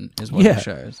suspicion, is what Yeah. he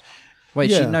shows. Wait,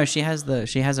 Yeah. she has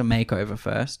a makeover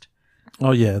first.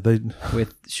 Oh yeah,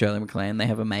 With Shirley MacLaine, they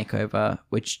have a makeover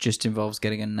which just involves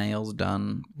getting her nails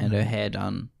done and her hair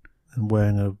done. and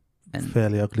wearing a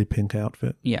fairly ugly pink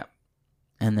outfit. Yeah.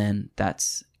 And then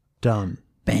that's Done.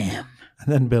 bam.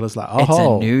 And then Bill is like, It's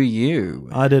 "Oh, a new you.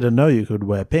 I didn't know you could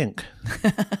wear pink.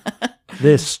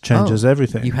 This changes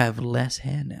everything." You have less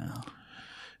hair now.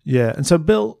 Yeah, and so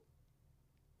Bill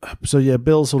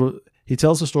sort of, he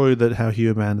tells the story that how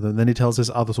Hugh abandoned them, and then he tells this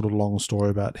other sort of long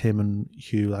story about him and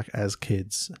Hugh like as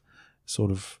kids, sort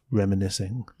of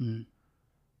reminiscing.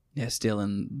 Yeah,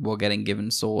 getting given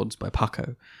swords by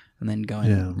Paco, and then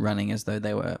going running as though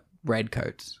they were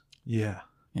redcoats. Yeah.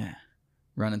 Yeah,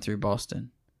 running through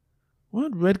Boston.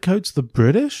 What, redcoats the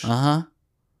British? Uh-huh.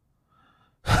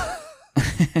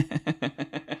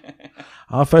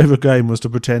 Our favourite game was to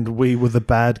pretend we were the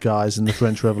bad guys in the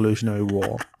French Revolutionary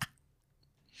War.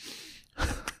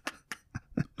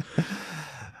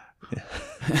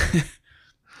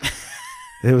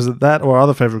 It was that, or our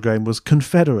other favourite game was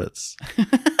Confederates.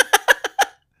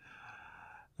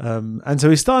 And so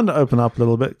he's starting to open up a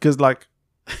little bit because, like,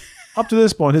 up to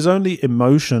this point, his only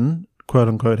emotion, quote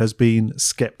unquote, has been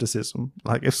skepticism.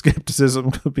 Like, if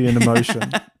skepticism could be an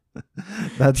emotion,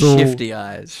 that's all. Shifty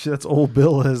eyes. That's all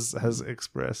Bill has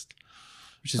expressed.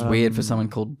 Which is weird for someone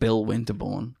called Bill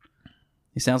Winterbourne.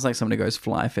 He sounds like somebody who goes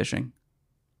fly fishing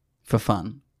for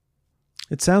fun.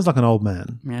 It sounds like an old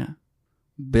man. Yeah.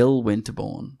 Bill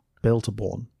Winterbourne.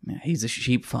 Bilterborn. Yeah, he's a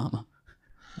sheep farmer.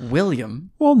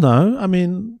 William. Well, no. I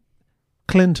mean,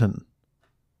 Clinton.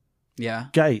 Yeah.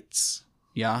 Gates.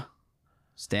 Yeah.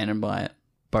 Standing by it.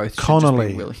 Both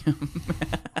Connolly. should just be William.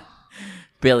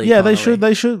 Billy Yeah, Connolly.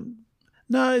 they should.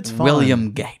 No, it's fine.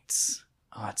 William Gates.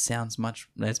 Oh, it sounds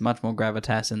there's much more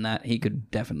gravitas in that. He could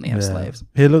definitely have slaves.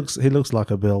 He looks like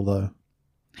a Bill, though.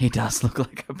 He does look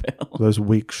like a Bill. Those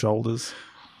weak shoulders.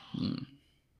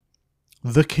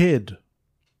 The kid.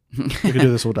 We could do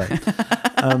this all day.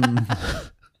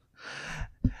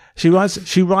 She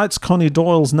writes Connie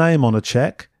Doyle's name on a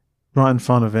check right in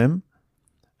front of him,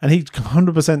 and he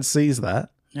 100% sees that.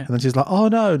 Yeah. And then she's like, "Oh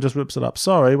no," and just rips it up.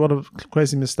 Sorry, what a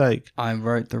crazy mistake. I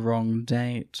wrote the wrong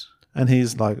date. And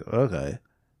he's like, "Okay."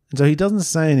 And so he doesn't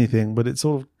say anything, but it's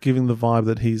sort of giving the vibe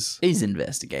that he's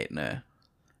investigating her.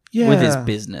 Yeah. With his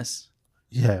business.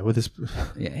 Yeah, with his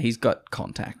Yeah, he's got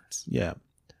contacts. Yeah.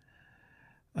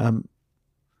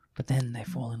 But then they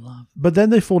fall in love. But then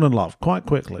they fall in love quite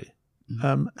quickly.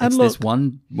 And It's look, this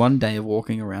one day of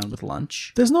walking around with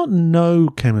lunch. there's not no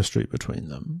chemistry between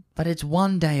them. But it's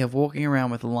one day of walking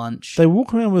around with lunch. They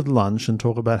walk around with lunch and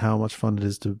talk about how much fun it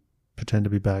is to pretend to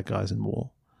be bad guys in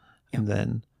war. Yep.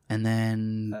 And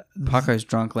then Paco's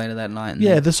drunk later that night. And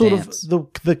yeah, they the sort dance. of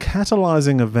the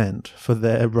catalyzing event for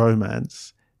their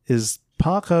romance is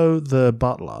Paco the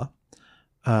butler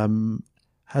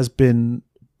has been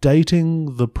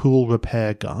dating the pool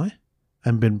repair guy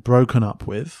and been broken up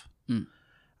with,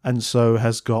 and so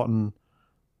has gotten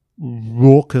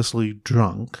raucously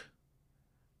drunk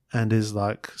and is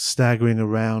like staggering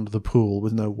around the pool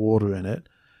with no water in it,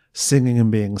 singing and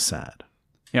being sad.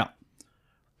 Yeah.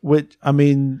 Which, I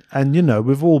mean, and you know,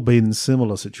 we've all been in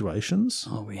similar situations.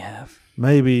 Oh, we have.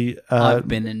 Maybe I've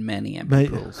been in many empty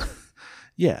pools.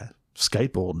 Yeah,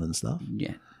 skateboarding and stuff.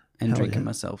 Yeah. And Hell drinking yeah.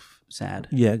 myself sad.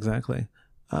 Yeah, exactly.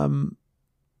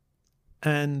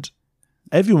 And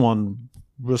everyone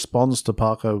responds to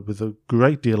Paco with a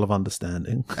great deal of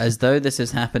understanding. As though this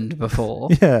has happened before.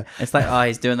 Yeah. It's like,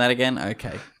 he's doing that again?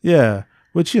 Okay. Yeah,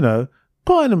 which, you know,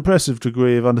 quite an impressive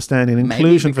degree of understanding and Maybe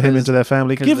inclusion for him because- into their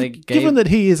family, because they given that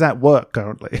he is at work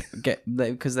currently.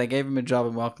 Because they gave him a job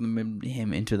and welcomed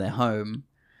him into their home.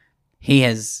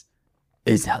 His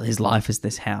life is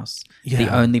this house. Yeah.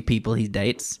 The only people he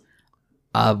dates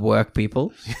work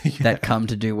people that come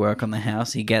to do work on the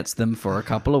house. He gets them for a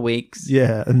couple of weeks.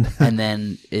 Yeah, and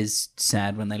then is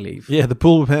sad when they leave. yeah, the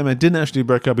pool repairman didn't actually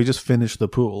break up. He just finished the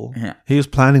pool. Yeah. He was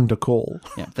planning to call.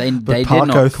 Yeah, they did Parko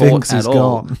not thinks court he's at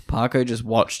all. gone. Parko just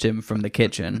watched him from the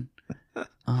kitchen.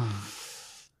 Oh.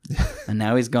 And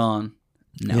now he's gone.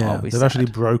 Now Yeah, I'll be they've sad. actually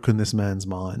broken this man's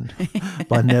mind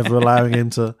by never allowing him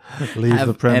to leave Have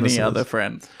the premises. any other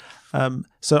friends.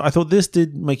 So I thought this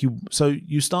did make you. So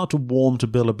you start to warm to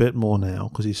Bill a bit more now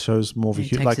because he shows more of a He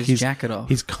takes like his he's jacket off.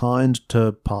 He's kind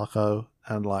to Parko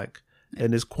and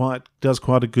does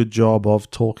quite a good job of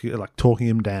talking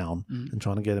him down and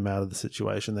trying to get him out of the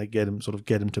situation. They get him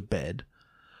to bed,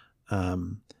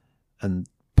 and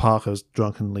Parker's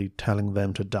drunkenly telling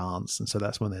them to dance, and so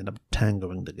that's when they end up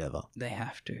tangoing together. They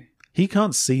have to. He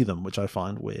can't see them, which I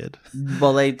find weird.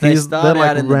 Well, they They're, start like,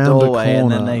 out in the round a doorway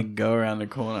and then corner. they go around the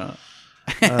corner.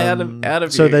 out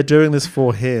of So view. they're doing this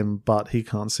for him, but he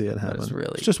can't see it happen. is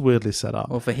really- It's just weirdly set up.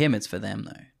 Well, for him, it's for them,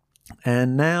 though.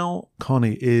 And now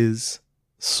Connie is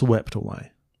swept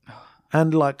away.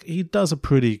 And he does a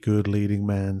pretty good leading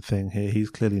man thing here. He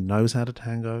clearly knows how to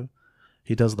tango.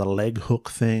 He does the leg hook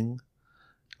thing.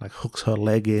 Hooks her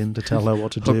leg in to tell her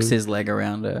what to do. Hooks his leg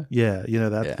around her. Yeah, you know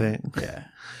that Yeah. thing.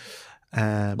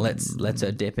 Yeah. Let's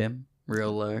her dip him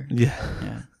real low. Yeah.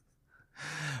 Yeah.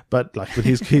 But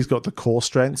he's got the core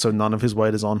strength, so none of his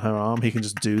weight is on her arm. He can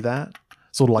just do that.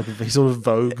 He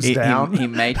vogues down. He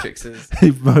matrixes. He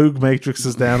vogue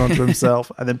matrixes down onto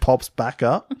himself and then pops back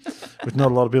up, which not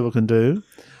a lot of people can do.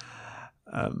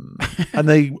 And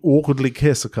they awkwardly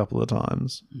kiss a couple of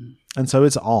times. And so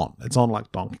it's on. It's on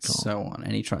like Donkey Kong. So on.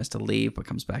 And he tries to leave, but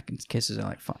comes back and kisses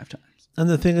her 5 times. And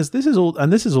the thing is, this is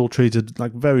all treated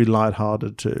very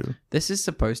lighthearted too. This is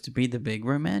supposed to be the big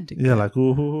romantic. Yeah,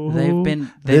 ooh. They've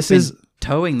been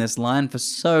towing this line for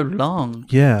so long.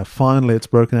 Yeah, finally it's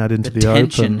broken out into the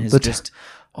tension open.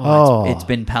 has it's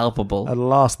been palpable. At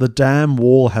last, the damn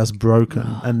wall has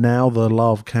broken, and now the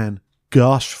love can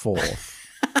gush forth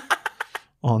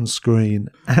on screen.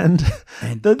 And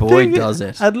the boy, thing does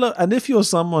it. And look, and if you're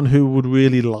someone who would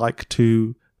really like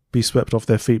to be swept off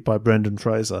their feet by Brendan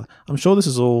Fraser, I'm sure this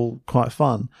is all quite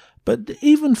fun. But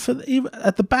even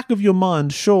at the back of your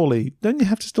mind, surely, don't you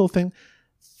have to still think,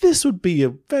 this would be a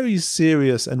very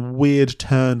serious and weird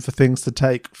turn for things to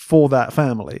take for that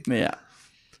family. Yeah.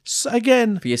 So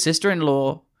again, For your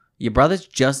sister-in-law, your brother's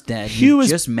just dead. Hugh You is-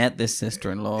 just met this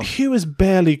sister-in-law. Hugh is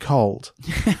barely cold.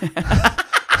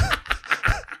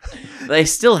 They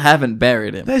still haven't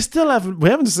buried him. We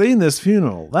haven't seen this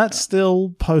funeral. That's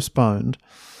still postponed.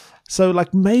 So,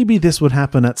 maybe this would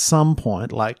happen at some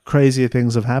point. Crazier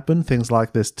things have happened. Things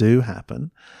like this do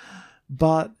happen.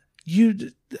 But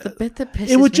The bit that pisses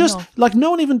it would me just, off. no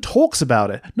one even talks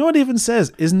about it. No one even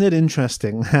says, isn't it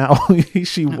interesting how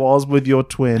she was with your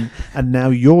twin and now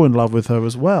you're in love with her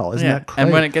as well? Isn't that crazy?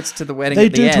 And when it gets to the wedding They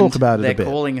at the do end, talk about it a they're bit.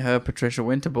 calling her Patricia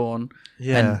Winterbourne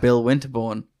Yeah. and Bill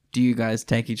Winterbourne. Do you guys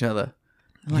take each other?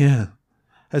 Yeah.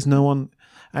 Has no one...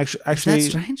 Actually, Is that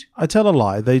strange? I tell a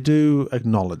lie. They do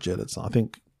acknowledge it. I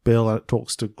think Bill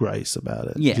talks to Grace about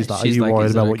it. Yeah, she's like, she's "Are you like, worried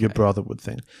is it about what your okay?" brother would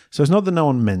think?" So it's not that no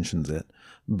one mentions it,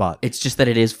 but It's just that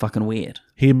it is fucking weird.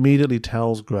 he immediately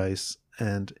tells Grace,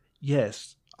 and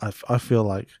yes, I feel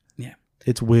like Yeah.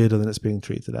 it's weirder than it's being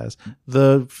treated as.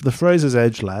 The Fraser's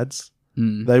Edge lads,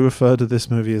 they refer to this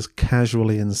movie as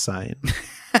casually insane.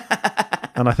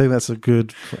 And I think that's a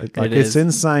good... It it's is.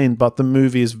 insane, but the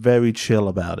movie is very chill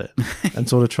about it and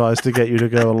sort of tries to get you to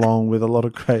go along with a lot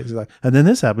of crazy... and then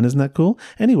this happened, isn't that cool?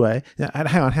 Anyway, hang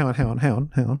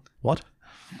on. What?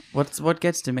 What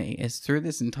gets to me is through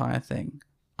this entire thing,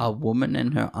 a woman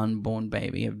and her unborn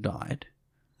baby have died,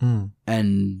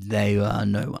 and they are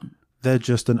no one. They're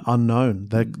just an unknown.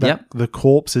 Yep. The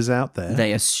corpse is out there.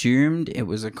 They assumed it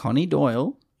was a Connie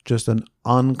Doyle. Just an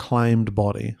unclaimed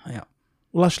body. Yeah.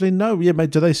 Well, actually, no. Yeah, but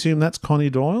do they assume that's Connie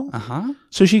Doyle? Uh-huh.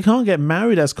 So she can't get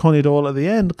married as Connie Doyle at the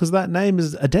end because that name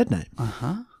is a dead name.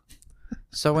 Uh-huh.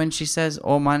 So when she says,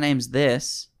 "Oh, my name's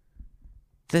this,"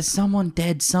 there's someone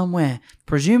dead somewhere,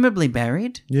 presumably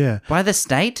buried Yeah. by the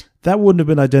state. That wouldn't have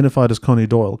been identified as Connie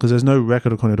Doyle because there's no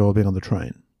record of Connie Doyle being on the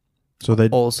train. So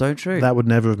Also true. that would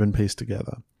never have been pieced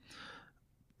together.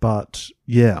 But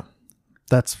yeah,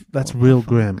 that's real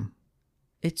grim.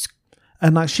 It's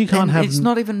And she can't and have it's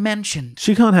not even mentioned.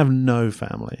 she can't have no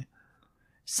family.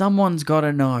 Someone's got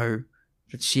to know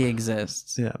that she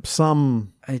exists. Yeah,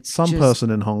 some It's some just- person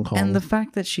in Hong Kong. And the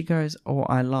fact that she goes, "Oh,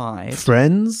 I lied.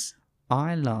 Friends.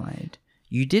 I lied.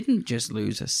 You didn't just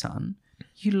lose a son.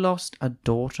 You lost a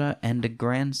daughter and a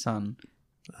grandson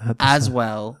as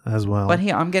well. As well. But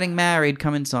here, I'm getting married.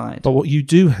 Come inside." But what you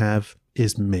do have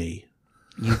is me.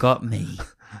 You got me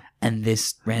and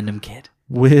this random kid.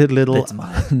 Weird little That's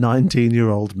mine.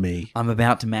 19-year-old me. I'm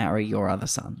about to marry your other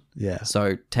son. Yeah.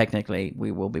 So technically,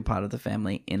 we will be part of the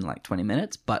family in like 20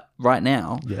 minutes. But right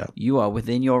now, Yeah. you are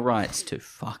within your rights to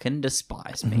fucking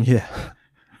despise me. Yeah.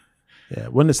 Yeah.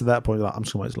 When it's at that point, like, I'm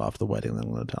just going to wait till after the wedding, then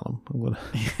I'm going to tell him.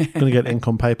 I'm going to get ink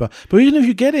on paper. But even if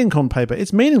you get ink on paper,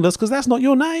 it's meaningless because that's not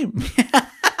your name.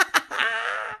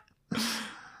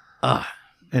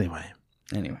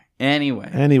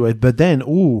 Anyway, but then,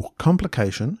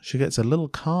 complication. She gets a little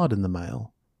card in the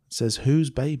mail. It says,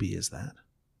 whose baby is that?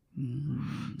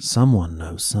 Someone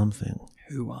knows something.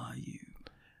 Who are you?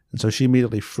 And so she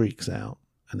immediately freaks out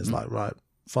and is like, right,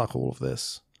 fuck all of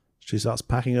this. She starts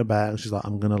packing her bag. She's like,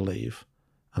 I'm going to leave.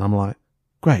 And I'm like,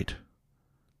 great.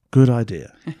 Good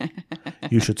idea.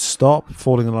 You should stop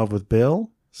falling in love with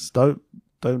Bill. Don't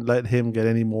let him get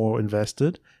any more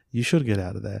invested. You should get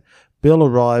out of there. Bill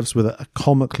arrives with a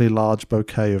comically large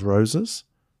bouquet of roses,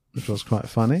 which was quite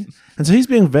funny. And so he's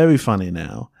being very funny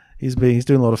now. He's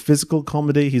doing a lot of physical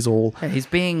comedy. He's all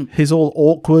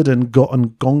awkward and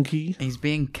gonky. He's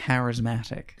being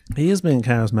charismatic. He is being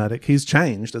charismatic. He's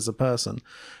changed as a person.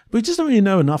 But we just don't really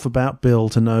know enough about Bill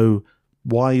to know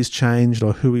why he's changed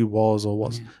or who he was or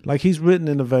what's... Like, he's written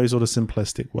in a very sort of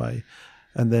simplistic way.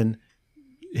 And then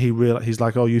he's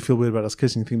like, oh, you feel weird about us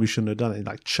kissing? You think we shouldn't have done it? He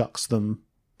like chucks them,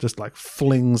 just like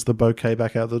flings the bouquet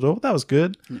back out the door. That was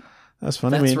good. That's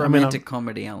funny. That's romantic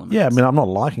comedy elements. Yeah, I mean, I'm not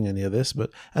liking any of this,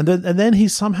 but... And then he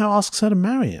somehow asks her to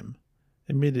marry him.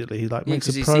 Immediately, he like makes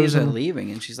a because pros he sees her and...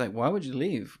 leaving, and she's like, why would you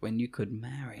leave when you could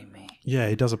marry me? Yeah,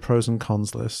 he does a pros and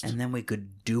cons list. And then we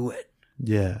could do it.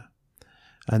 Yeah.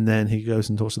 And then he goes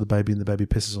and talks to the baby, and the baby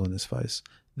pisses on his face.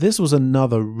 This was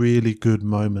another really good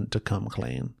moment to come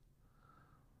clean.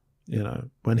 You know,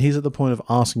 when he's at the point of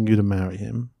asking you to marry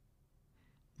him,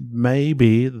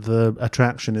 maybe the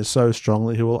attraction is so strong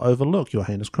that he will overlook your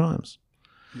heinous crimes.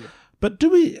 Yeah. But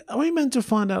are we meant to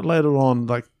find out later on,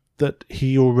 like, that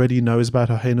he already knows about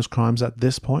her heinous crimes at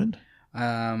this point?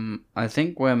 I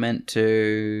think we're meant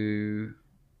to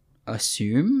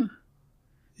assume.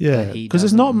 Yeah, because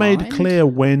it's not made clear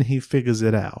when he figures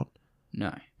it out.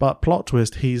 No. But plot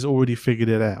twist, he's already figured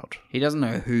it out. He doesn't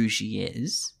know who she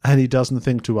is. And he doesn't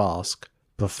think to ask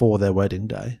before their wedding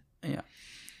day. Yeah.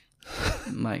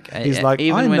 Like he's like,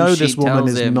 I know this woman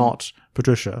is not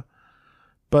Patricia,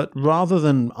 but rather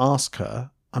than ask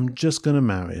her, I'm just going to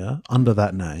marry her under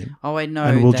that name. Oh, I know.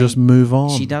 And we'll just move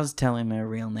on. She does tell him her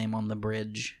real name on the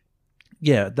bridge.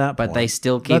 Yeah, at that point. But they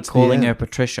still keep calling her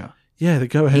Patricia. Yeah, they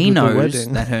go ahead with the wedding. He knows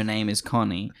that her name is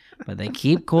Connie, but they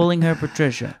keep calling her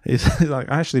Patricia. He's like,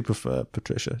 I actually prefer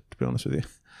Patricia, to be honest with you.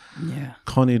 Yeah.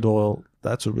 Connie Doyle,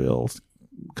 that's a real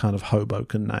kind of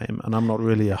Hoboken name, and I'm not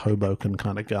really a Hoboken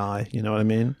kind of guy, you know what I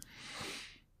mean?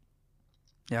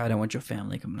 Yeah, I don't want your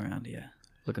family coming around here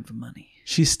looking for money.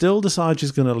 She still decides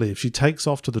she's going to leave. She takes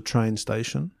off to the train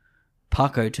station.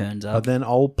 Paco turns up. But then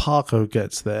old Paco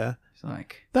gets there. He's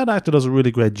like... That actor does a really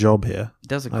great job here.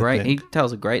 He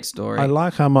tells a great story. I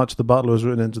like how much the butler was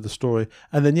written into the story.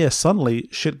 And then, suddenly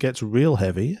shit gets real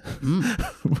heavy.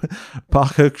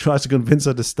 Paco tries to convince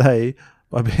her to stay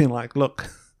by being like, look...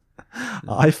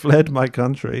 I fled my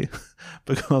country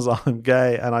because I'm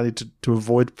gay and I need to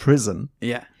avoid prison.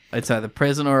 Yeah. It's either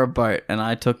prison or a boat, and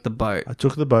I took the boat.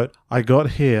 I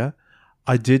got here.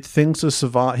 I did things to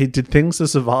survive. He did things to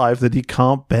survive that he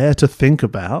can't bear to think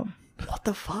about. What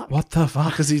the fuck? What the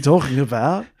fuck is he talking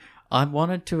about? I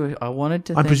wanted to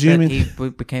think presuming that he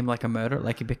became like a murderer,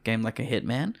 like he became like a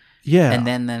hitman. Yeah. And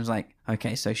then there's like,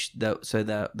 okay, so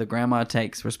the grandma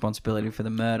takes responsibility for the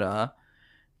murder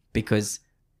because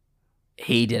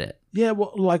he did it. Yeah,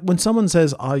 well, like when someone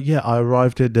says, I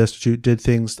arrived here destitute, did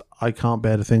things I can't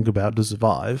bear to think about to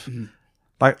survive. Mm-hmm.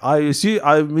 Like,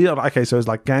 okay, so it's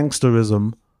like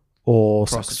gangsterism or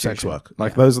sex work.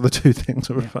 Like, those are the two things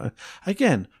we're referring.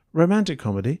 Again, romantic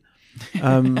comedy.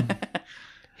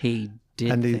 He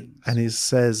did things. And he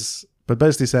says, but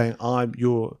basically saying,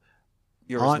 you're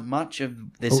as much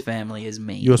of this family as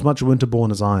me. You're as much a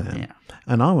Winterbourne as I am. Yeah.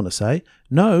 And I want to say,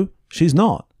 no, she's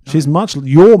not.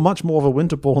 You're much more of a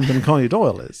Winterbourne than Connie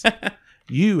Doyle is.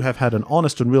 You have had an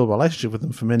honest and real relationship with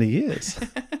him for many years.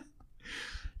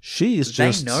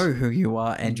 They know who you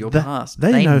are and your past.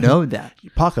 They know that.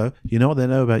 Paco, you know what they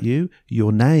know about you?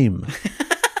 Your name.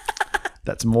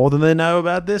 That's more than they know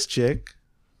about this chick.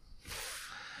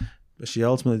 But she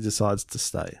ultimately decides to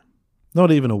stay.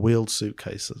 Not even a wheeled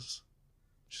suitcases.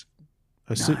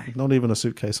 Not even a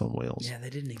suitcase on wheels. Yeah,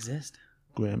 they didn't exist.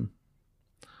 Grim.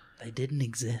 They didn't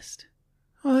exist.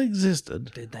 Well, they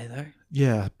existed. Did they, though?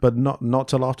 Yeah, but not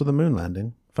till after the moon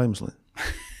landing, famously.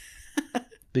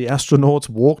 The astronauts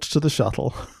walked to the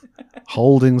shuttle,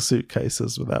 holding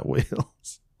suitcases without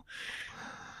wheels.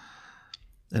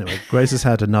 Anyway, Grace has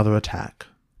had another attack.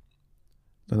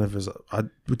 I don't know if it was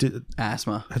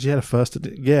asthma. Had she had a first?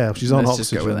 Yeah, she's on Let's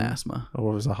just oxygen. go with asthma.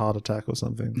 Or it was a heart attack or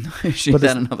something. She's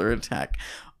had another attack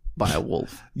by a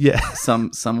wolf. Yeah,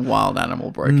 some wild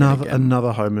animal broke in again.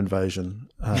 Another home invasion.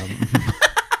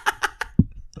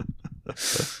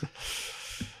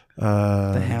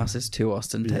 The house is too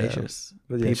ostentatious. Yeah.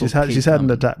 But yeah, she's had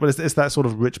an attack, but it's that sort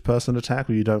of rich person attack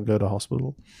where you don't go to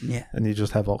hospital. Yeah, and you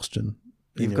just have oxygen.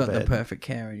 You've got the perfect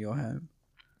care in your home.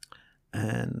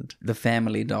 And the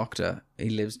family doctor, he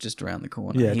lives just around the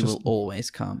corner. Yeah, he will always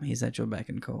come. He's at your beck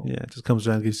and call. Yeah, just comes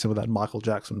around and gives you some of that Michael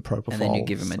Jackson propofol. And then you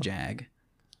give him a jag.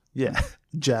 Yeah,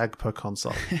 jag per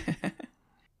consult.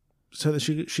 So that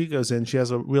she goes in, she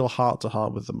has a real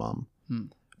heart-to-heart with the mum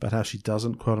about how she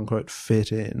doesn't, quote-unquote,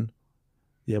 fit in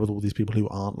with all these people who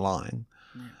aren't lying.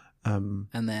 And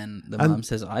then the mum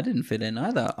says, I didn't fit in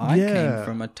either. I came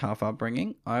from a tough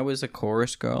upbringing. I was a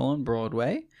chorus girl on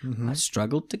Broadway. Mm-hmm. I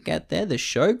struggled to get there. The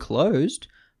show closed,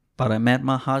 but I met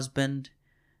my husband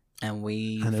and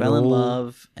we fell in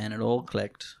love and it all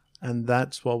clicked. And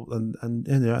that's what, and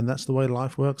that's the way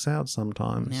life works out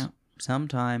sometimes. Yeah.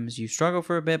 Sometimes you struggle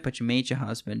for a bit, but you meet your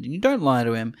husband and you don't lie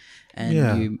to him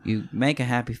and you make a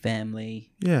happy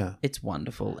family. Yeah. It's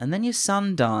wonderful. And then your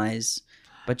son dies.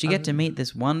 But you get to meet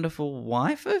this wonderful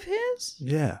wife of his?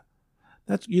 Yeah.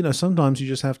 That's, sometimes you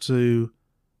just have to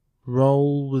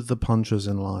roll with the punches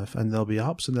in life, and there'll be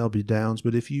ups and there'll be downs,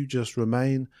 but if you just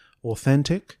remain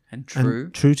authentic and true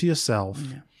to yourself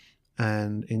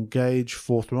and engage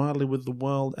forthrightly with the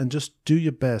world and just do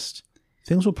your best,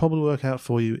 things will probably work out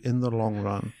for you in the long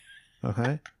run.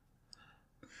 Okay?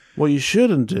 What you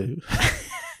shouldn't do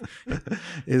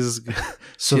is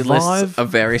survive a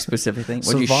very specific thing.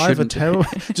 What survive a terrible,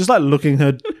 just like looking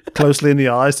her closely in the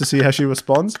eyes to see how she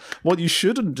responds. What you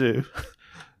shouldn't do,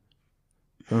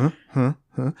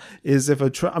 is if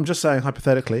I'm just saying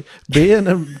hypothetically, be in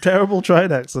a terrible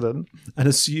train accident and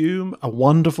assume a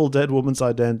wonderful dead woman's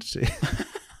identity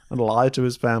and lie to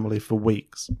his family for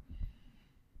weeks.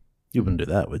 You wouldn't do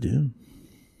that, would you?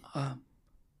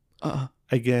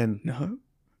 Again, no.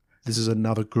 This is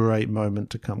another great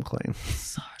moment to come clean.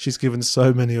 She's given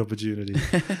so many opportunities.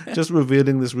 Just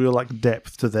revealing this real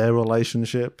depth to their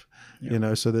relationship.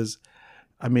 Yep. So there's,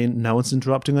 no one's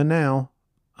interrupting her now,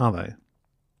 are they?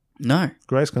 No.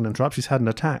 Grace can interrupt. She's had an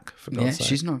attack, for God's sake.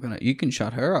 She's not going to, you can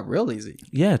shut her up real easy.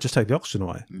 Yeah, just take the oxygen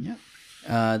away. Yeah.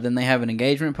 Then they have an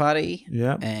engagement party.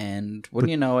 Yeah. And wouldn't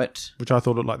you know it? Which I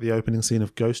thought looked like the opening scene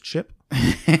of Ghost Ship.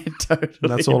 Totally.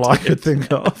 That's all I could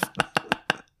think of.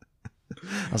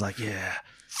 I was like, yeah.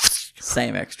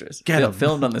 Same extras. Get 'em.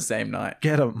 Filmed on the same night.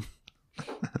 Get them.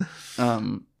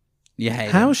 You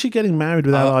hate How him. is she getting married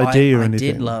without ID or anything?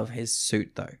 I did love his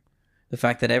suit, though. The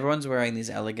fact that everyone's wearing these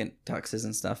elegant tuxes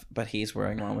and stuff, but he's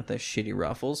wearing one with those shitty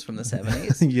ruffles from the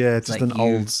 70s. Yeah, it's just an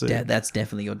old suit. That's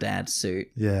definitely your dad's suit.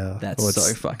 Yeah. That's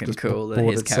so fucking cool that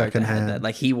his character had that.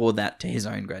 Like, he wore that to his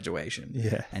own graduation.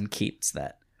 Yeah. And keeps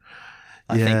that.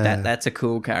 I think that's a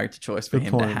cool character choice for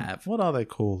him to have. What are they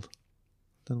called?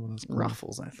 Don't know what that's called.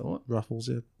 Ruffles, I thought. Ruffles,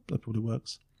 yeah. That probably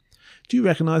works. Do you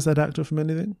recognise that actor from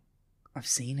anything? I've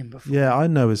seen him before. Yeah, I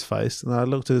know his face. And I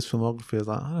looked at his filmography. I was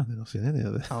like, I don't think I've seen any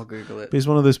of this. I'll Google it. But he's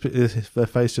one of those, their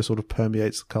face just sort of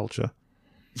permeates the culture.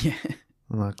 Yeah.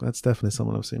 I'm like, that's definitely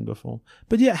someone I've seen before.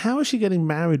 But yeah, how is she getting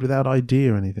married without ID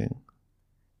or anything?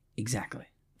 Exactly.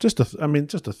 Just a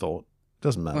thought.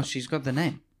 Doesn't matter. Well, she's got the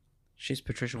name. She's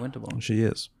Patricia Winterbourne. She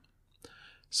is.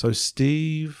 So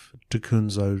Steve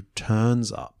DeCunzo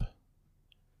turns up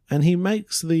and he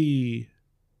makes the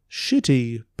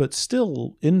shitty but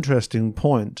still interesting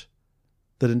point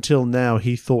that until now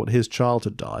he thought his child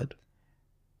had died.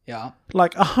 Yeah.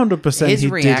 100% his he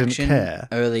reaction didn't care.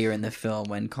 Earlier in the film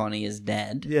when Connie is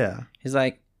dead. Yeah. He's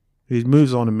like... He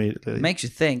moves on immediately. Makes you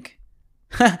think,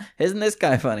 isn't this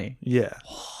guy funny? Yeah.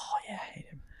 Oh, yeah, I hate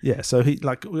him. Yeah, so he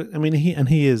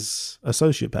is a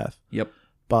sociopath. Yep.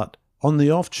 But on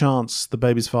the off chance the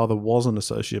baby's father wasn't a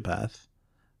sociopath,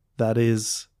 that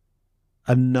is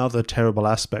another terrible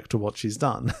aspect to what she's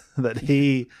done. That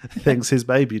he thinks his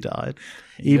baby died,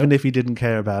 even if he didn't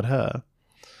care about her.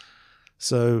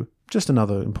 So just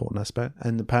another important aspect.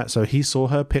 And so he saw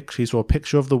her he saw a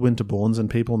picture of the Winterbournes in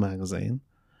People magazine.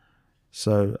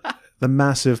 So the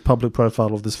massive public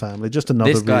profile of this family. Just another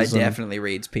reason. This guy definitely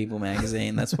reads People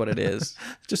magazine. That's what it is.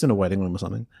 Just in a waiting room or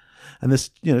something. And this,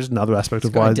 just another aspect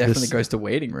of guy why definitely goes to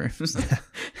waiting rooms.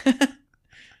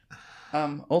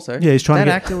 Also, he's trying that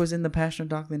actor was in The Passion of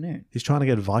Darkly Noon. He's trying to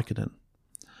get Vicodin.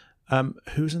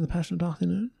 Who's in The Passion of Darkly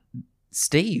Noon?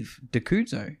 Steve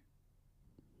DeCuzzo.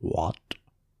 What?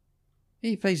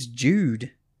 He plays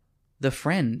Jude, the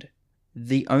friend,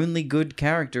 the only good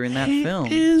character in that film.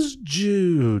 He is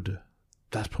Jude.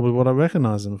 That's probably what I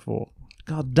recognize him for.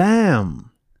 God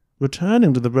damn.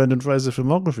 Returning to the Brendan Fraser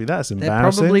filmography. That's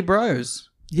embarrassing. They're probably bros.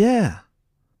 Yeah.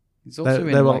 He's also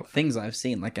They in were- like things I've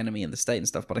seen, like Enemy in the State and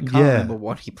stuff, but I can't remember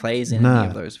what he plays in any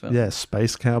of those films. Yeah,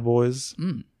 Space Cowboys.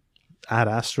 Ad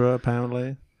Astra,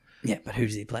 apparently. Yeah, but who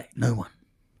does he play? No one.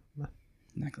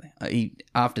 Exactly.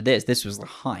 After this was the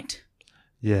height.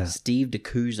 Yeah. Steve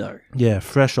DeCuzzo. Yeah,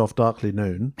 fresh off Darkly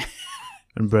Noon.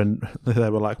 And they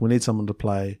were like, we need someone to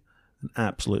play an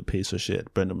absolute piece of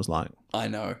shit. Brendan was like, I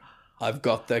know. I've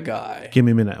got the guy. give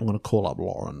me a minute. I'm going to call up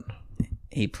Lauren.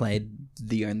 He played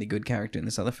the only good character in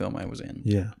this other film I was in.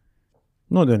 Yeah.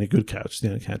 Not the only good character, the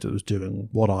only character that was doing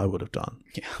what I would have done.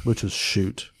 Yeah. Which was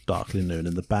shoot Darkly Noon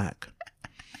in the back.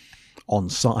 On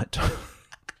site.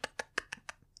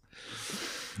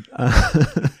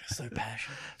 So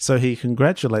passionate. So he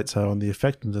congratulates her on the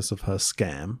effectiveness of her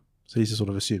scam. So he's just sort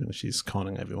of assuming she's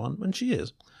conning everyone, and she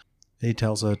is. He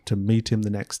tells her to meet him the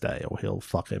next day or he'll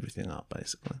fuck everything up,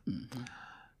 basically. Mm-hmm.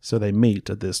 So they meet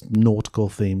at this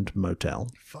nautical-themed motel.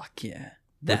 Fuck yeah.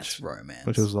 That's romance.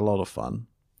 Which was a lot of fun.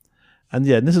 And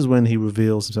yeah, this is when he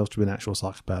reveals himself to be an actual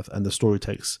psychopath, and the story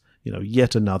takes,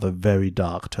 yet another very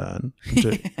dark turn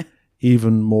into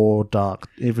even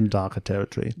darker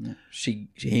territory.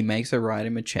 He makes her write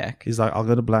him a check. He's like, I'm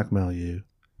going to blackmail you.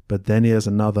 But then he has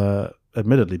another,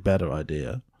 admittedly better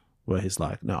idea, where he's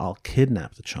like, no, I'll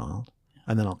kidnap the child,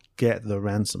 and then I'll get the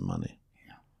ransom money.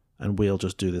 Yeah. And we'll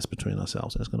just do this between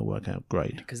ourselves, and it's going to work out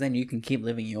great. Because then you can keep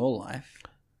living your life.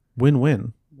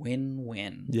 Win-win.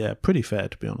 Win-win. Yeah, pretty fair,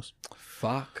 to be honest.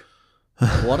 Fuck.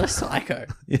 What a psycho.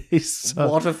 He's so,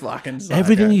 what a fucking psycho.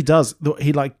 everything he does,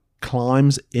 he like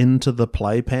climbs into the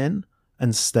playpen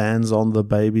and stands on the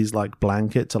baby's like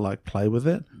blanket to like play with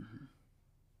it.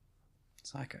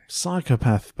 Psycho.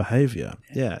 Psychopath behavior.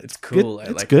 Yeah, It's cool. Good.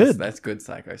 It's like, good. That's good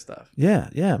psycho stuff. Yeah.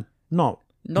 Not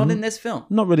in this film.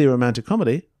 Not really a romantic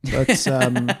comedy, but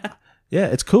yeah,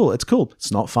 it's cool. It's cool.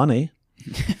 It's not funny.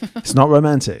 It's not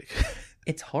romantic.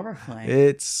 It's horrifying.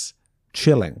 It's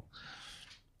chilling.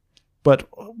 But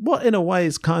what in a way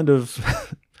is kind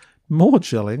of more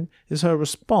chilling is her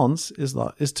response is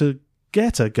to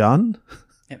get a gun.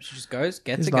 Yep, she just goes,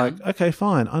 gets He's a like, gun. okay,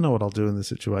 fine. I know what I'll do in this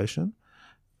situation.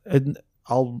 And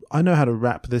I know how to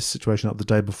wrap this situation up the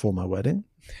day before my wedding.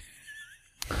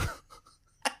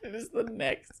 It is the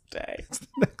next day. It's the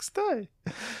next day.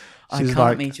 I She's can't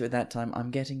like, meet you at that time.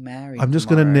 I'm getting married. I'm just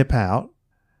going to nip out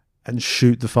and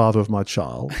shoot the father of my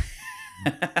child.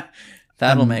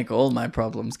 That'll make all my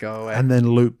problems go away. And then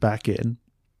loop back in.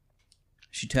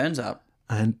 She turns up.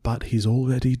 But he's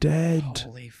already dead.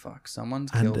 Holy fuck.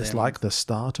 Someone's And killed it's him. like the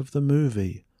start of the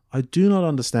movie. I do not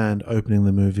understand opening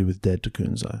the movie with dead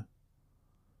DeCunzo.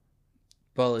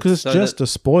 Well, Because it's so just that, a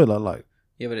spoiler. Like,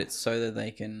 yeah, but it's so that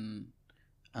they can...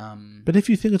 but if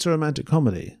you think it's a romantic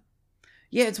comedy,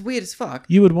 yeah, it's weird as fuck.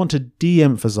 you would want to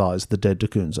de-emphasize the dead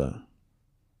DeCunzo.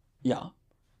 Yeah.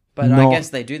 But Not- I guess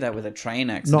they do that with a train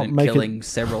accident, make it- killing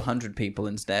several hundred people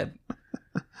instead.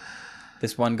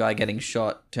 This one guy getting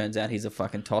shot, turns out he's a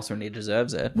fucking tosser and he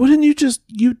deserves it. Wouldn't you just...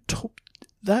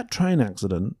 that train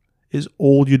accident is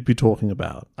all you'd be talking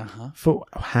about. Uh-huh. For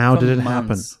how For did it happen?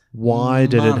 months. Why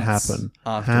did it Months happen?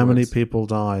 How afterwards. many people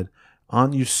died?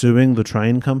 Aren't you suing the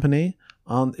train company?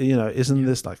 Isn't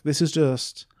this like...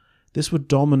 This would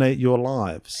dominate your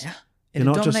lives. Yeah. You're It'd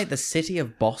not dominate just- the city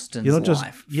of Boston's you're not just-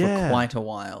 life yeah. for quite a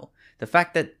while. The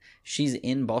fact that she's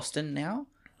in Boston now,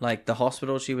 like the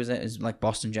hospital she was at is like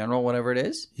Boston General, whatever it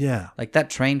is. Yeah. Like that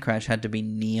train crash had to be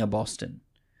near Boston.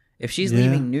 If she's Yeah.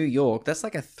 leaving New York, that's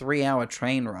like a 3-hour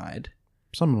train ride.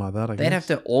 Something like that, I guess. They'd have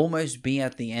to almost be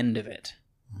at the end of it.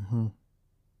 Mm-hmm.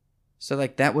 So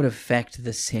like that would affect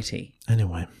the city.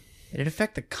 Anyway, It'd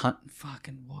affect the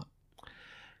fucking what?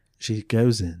 she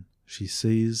goes in. She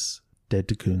sees dead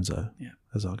DeCunzo. Yeah.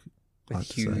 As I With like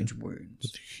to say. huge wounds.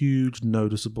 With huge,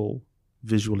 noticeable,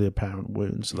 visually apparent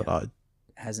wounds that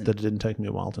Hasn't it didn't take me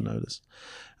a while to notice.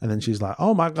 And then she's like,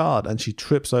 oh my God. And she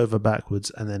trips over backwards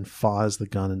and then fires the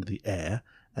gun into the air.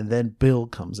 And then Bill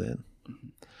comes in. Mm-hmm.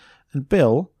 And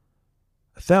Bill,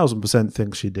 1,000%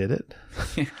 thinks she did it.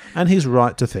 And he's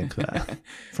right to think that,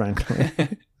 frankly.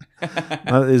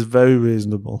 That is very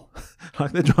reasonable.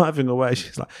 Like they're driving away.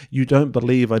 She's like, you don't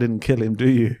believe I didn't kill him, do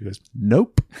you? He goes,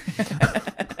 nope.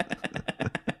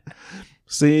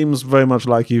 Seems very much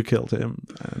like you killed him.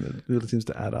 And it really seems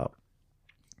to add up.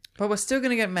 But we're still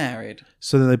going to get married.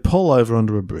 So then they pull over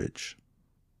under a bridge.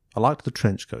 I liked the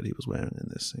trench coat he was wearing in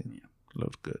this scene. It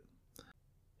looked good.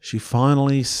 She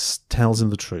finally tells him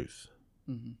the truth.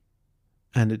 Mhm.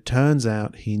 And it turns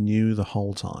out he knew the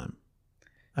whole time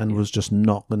and was just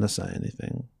not going to say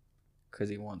anything. Because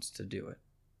he wants to do it.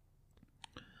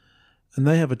 And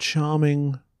they have a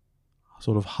charming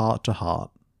sort of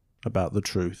heart-to-heart about the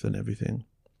truth and everything.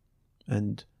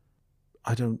 And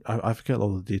I forget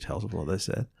all the details of what they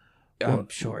said. I'm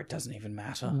sure it doesn't even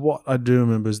matter. What I do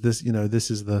remember is this,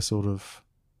 this is the sort of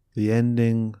the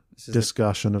ending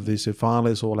discussion of these. So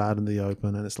finally it's all out in the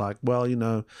open and it's like,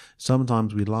 well,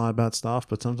 sometimes we lie about stuff,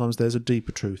 but sometimes there's a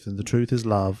deeper truth, and the truth is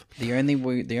love. The only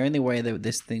way that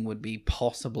this thing would be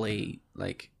possibly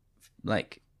like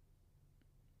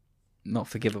not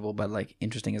forgivable, but like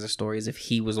interesting as a story is if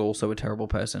he was also a terrible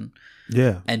person.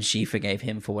 Yeah. And she forgave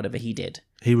him for whatever he did.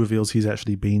 He reveals he's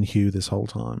actually been Hugh this whole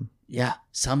time. Yeah,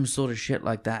 some sort of shit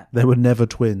like that. They were never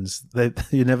twins.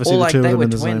 You never see Or the like two of they them were in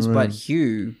the twins, same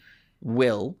room. but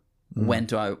Will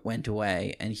went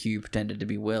away, and Hugh pretended to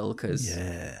be Will because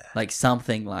like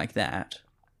something like that.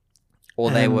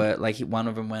 Or they were like one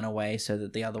of them went away so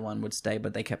that the other one would stay,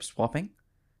 but they kept swapping.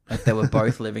 Like they were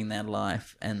both living their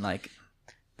life, and like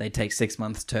they take 6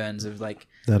 months turns of like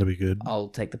that'll be good. I'll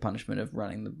take the punishment of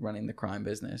running the crime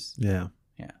business. Yeah.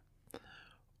 Yeah.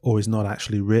 Or he's not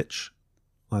actually rich.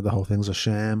 Like the whole thing's a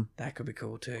sham. That could be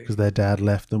cool too. Because their dad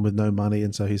left them with no money,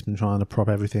 and so he's been trying to prop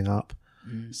everything up.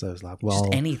 So it's like, well,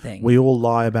 just anything. We all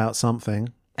lie about something.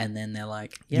 And then they're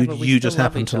like, yeah, but we you still just love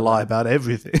happen each to other. lie about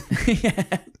everything.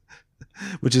 Yeah.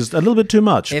 Which is a little bit too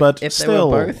much, but if still,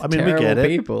 they were both I mean, we get terrible it.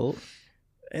 people,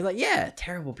 they're like, yeah,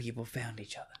 terrible people found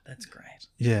each other. That's great.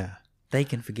 Yeah. They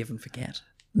can forgive and forget.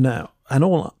 No, and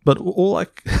what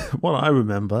I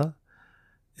remember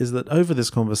is that over this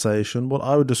conversation, what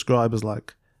I would describe as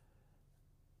like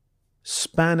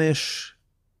Spanish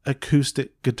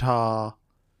acoustic guitar,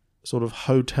 sort of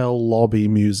hotel lobby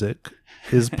music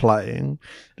is playing.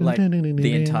 Like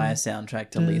the entire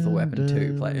soundtrack to Lethal Weapon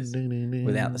 2 plays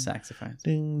without the saxophones.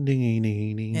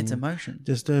 It's emotion.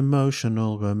 Just an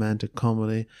emotional romantic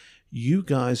comedy. You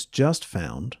guys just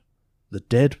found the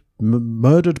dead,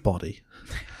 murdered body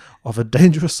of a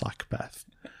dangerous psychopath.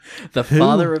 The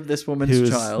father of this woman's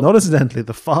child. Not incidentally,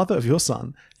 the father of your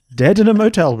son, dead in a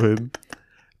motel room.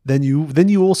 Then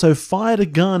you also fired a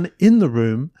gun in the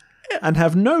room and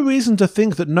have no reason to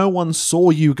think that no one saw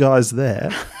you guys there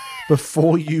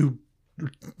before you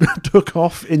took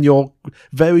off in your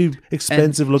very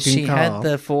expensive-looking car. She had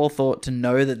the forethought to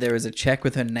know that there is a check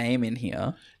with her name in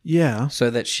here. Yeah. So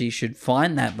that she should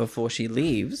find that before she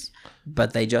leaves,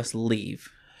 but they just leave.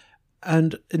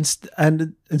 And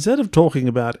instead of talking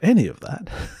about any of that,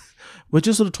 we're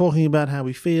just sort of talking about how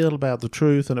we feel, about the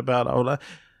truth, and about all that.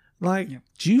 Like,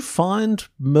 do you find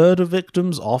murder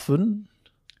victims often?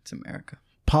 It's America.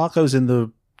 Parko's in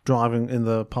the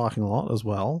parking lot as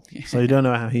well, so you don't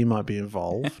know how he might be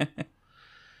involved.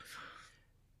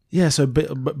 Yeah, so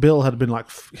Bill had been like,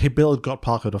 Bill had got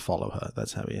Parker to follow her.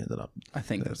 That's how he ended up. I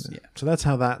think that's, yeah. So that's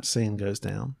how that scene goes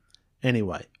down.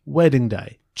 Anyway, wedding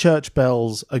day. Church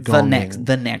bells are gonging.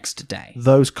 The next day.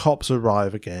 Those cops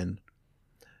arrive again.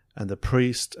 And the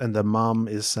priest and the mum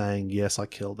is saying, yes, I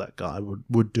killed that guy.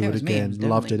 Would do it again.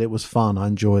 Loved it. It was fun. I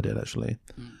enjoyed it, actually.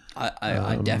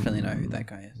 I definitely know who that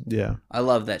guy is. Yeah. I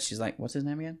love that. She's like, what's his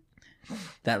name again?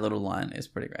 That little line is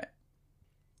pretty great.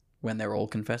 When they're all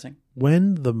confessing.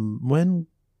 When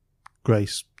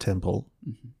Grace Temple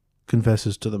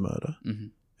confesses to the murder,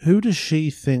 who does she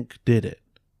think did it?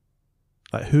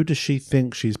 Like, who does she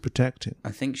think she's protecting?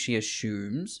 I think she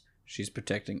assumes she's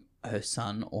protecting her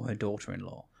son or her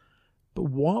daughter-in-law. But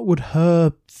what would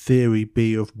her theory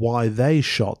be of why they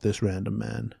shot this random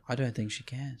man? I don't think she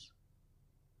cares.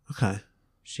 Okay.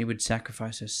 She would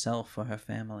sacrifice herself for her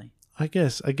family. I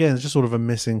guess, again, it's just sort of a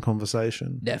missing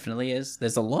conversation. Definitely is.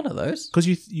 There's a lot of those. Because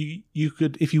you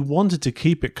could, if you wanted to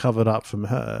keep it covered up from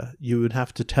her, you would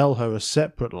have to tell her a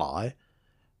separate lie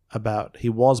about he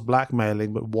was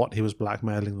blackmailing, but what he was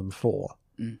blackmailing them for.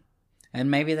 And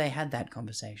maybe they had that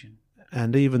conversation.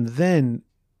 And even then,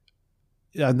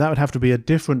 and that would have to be a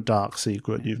different dark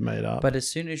secret you've made up. But as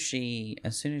soon as she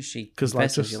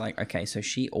confesses, you're like, okay, so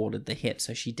she ordered the hit,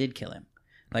 so she did kill him.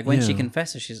 Like when she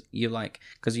confesses, you're like,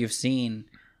 because you've seen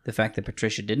the fact that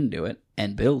Patricia didn't do it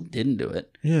and Bill didn't do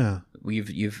it. Yeah,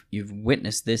 you've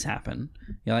witnessed this happen.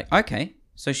 You're like, okay,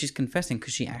 so she's confessing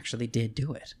because she actually did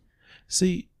do it.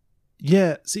 See,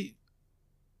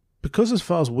 because as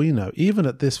far as we know, even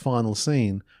at this final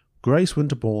scene, Grace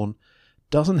Winterbourne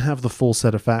doesn't have the full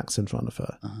set of facts in front of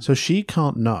her. So she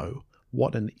can't know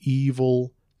what an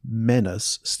evil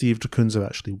menace Steve DeCunzo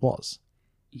actually was.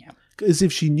 Yeah. Because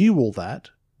if she knew all that,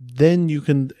 then you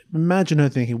can imagine her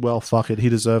thinking, well, fuck it, he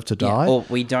deserved to die. Or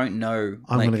we don't know.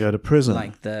 I'm going to go to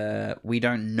prison. We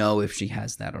don't know if she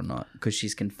has that or not because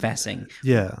she's confessing.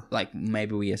 Yeah. Like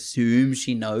maybe we assume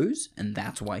she knows and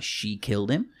that's why she killed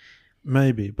him.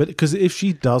 Maybe. But because if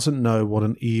she doesn't know what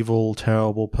an evil,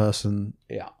 terrible person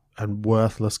and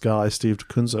worthless guy Steve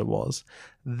DeCunzo was,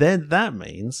 then that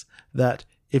means that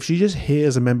if she just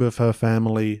hears a member of her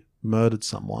family murdered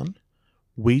someone,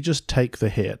 we just take the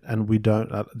hit and we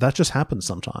don't... that just happens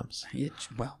sometimes.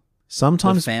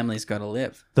 Sometimes the family's got to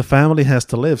live. The family has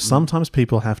to live. Sometimes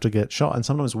people have to get shot and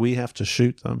sometimes we have to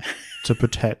shoot them to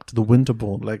protect the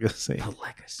Winterbourne legacy. The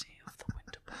legacy of the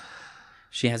Winterbourne.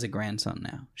 She has a grandson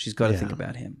now. She's got to think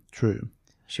about him. True.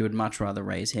 She would much rather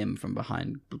raise him from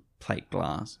behind plate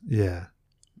glass. Yeah.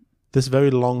 This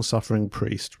very long-suffering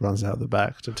priest runs out the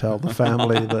back to tell the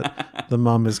family that the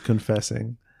mum is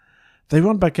confessing. They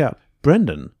run back out.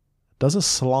 Brendan does a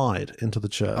slide into the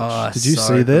church. Oh, did you so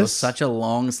see cool. this? Such a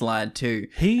long slide too,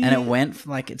 and it went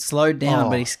it slowed down,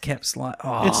 but he kept sliding.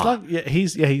 Oh. It's like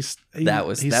that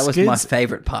was my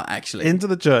favorite part actually. Into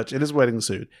the church in his wedding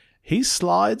suit. He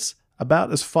slides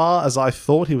about as far as I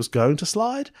thought he was going to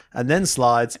slide, and then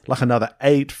slides like another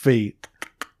 8 feet.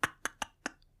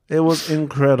 It was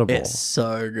incredible. It's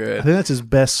so good. I think that's his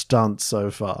best stunt so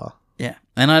far. Yeah,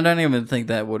 and I don't even think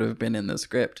that would have been in the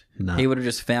script. No. He would have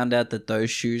just found out that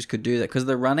those shoes could do that because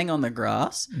they're running on the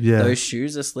grass. Yeah. Those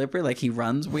shoes are slippery. Like he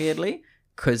runs weirdly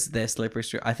because they're slippery.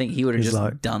 I think he would have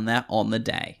just done that on the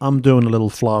day. I'm doing a little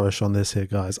flourish on this here,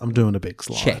 guys. I'm doing a big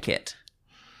slide. Check it.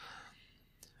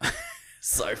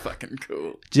 So fucking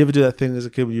cool. Do you ever do that thing as a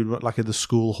kid when you'd like at the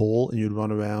school hall and you'd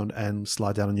run around and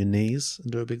slide down on your knees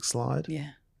and do a big slide?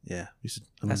 Yeah. Yeah.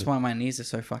 That's why my knees are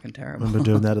so fucking terrible. I remember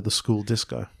doing that at the school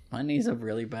disco. My knees are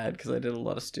really bad because I did a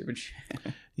lot of stupid shit.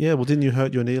 Yeah, well, didn't you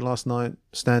hurt your knee last night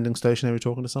standing stationary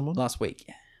talking to someone? Last week.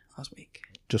 You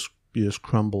just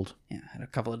crumbled. Yeah, I had a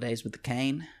couple of days with the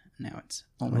cane. Now it's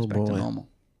almost back to normal.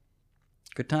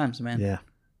 Good times, man. Yeah.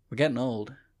 We're getting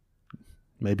old.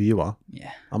 Maybe you are.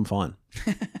 Yeah. I'm fine.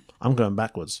 I'm going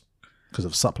backwards because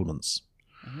of supplements.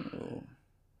 Oh.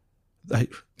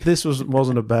 This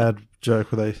wasn't a bad joke.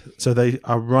 They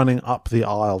are running up the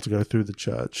aisle to go through the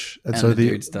church, and so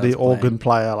the organ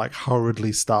player like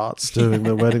hurriedly starts doing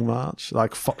the wedding march,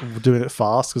 like doing it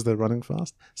fast because they're running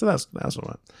fast. So that's all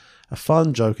right. A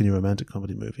fun joke in your romantic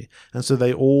comedy movie. And so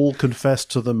they all confess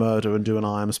to the murder and do an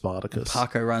I am Spartacus.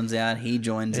 Paco runs out. He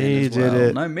joins in as well.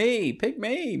 It. No, me. Pick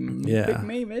me. Yeah. Pick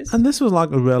me, miss. And this was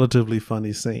like a relatively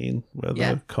funny scene where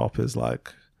the cop is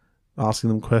like asking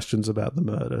them questions about the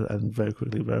murder and very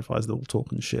quickly verifies they're all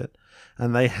talking shit.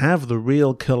 And they have the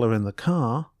real killer in the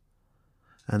car.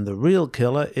 And the real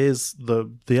killer is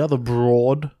the other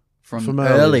broad from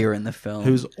earlier in the film.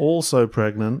 Who's also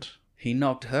pregnant. He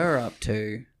knocked her up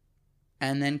too.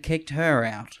 And then kicked her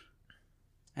out.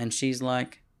 And she's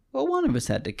like, well, one of us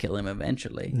had to kill him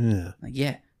eventually. Yeah. Like,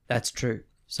 yeah, that's true.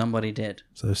 Somebody did.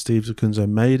 So Steve DeCunzo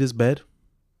made his bed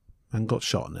and got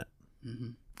shot in it. Mm-hmm.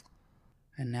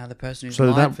 And now the person who's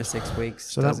lied for 6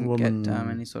 weeks doesn't get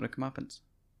any sort of comeuppance.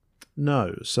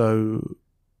 No. So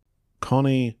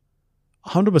Connie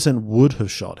 100% would have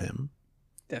shot him.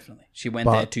 Definitely. She went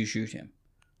there to shoot him.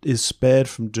 Is spared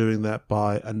from doing that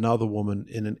by another woman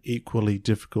in an equally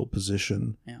difficult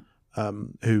position,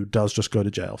 who does just go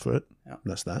to jail for it. Yeah.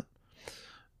 That's that.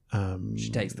 She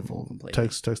takes the fall completely.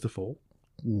 Takes the fall,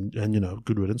 and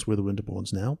good riddance. We're the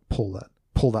Winterbournes now. Pull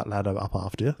that ladder up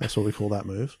after you. That's what we call that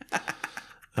move.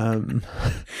 And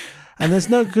there's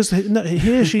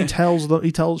she tells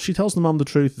the mum the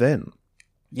truth. Then,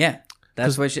 yeah.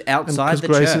 That's where she's outside the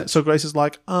church. So Grace is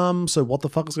like, so what the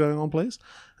fuck is going on, please?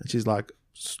 And she's like,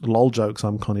 lol jokes,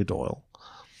 I'm Connie Doyle.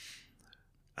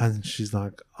 And she's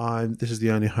like, this is the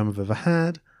only home I've ever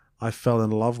had. I fell in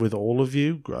love with all of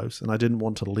you, gross, and I didn't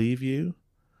want to leave you.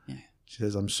 Yeah. She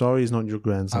says, I'm sorry he's not your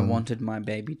grandson. I wanted my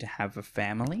baby to have a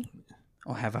family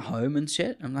or have a home and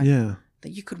shit. I'm like, that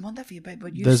you could want that for your baby,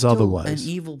 but you're still an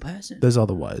evil person. There's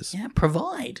other ways. Yeah,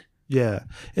 provide. Yeah.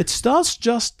 It starts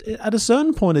at a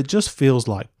certain point, it just feels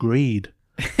like greed.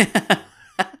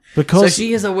 Because so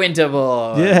she is a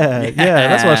Winterbourne. Yeah,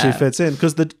 that's why she fits in.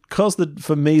 Because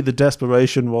for me, the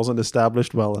desperation wasn't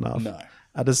established well enough. No.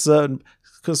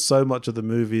 Because so much of the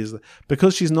movie is...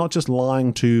 Because she's not just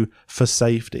lying for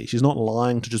safety. She's not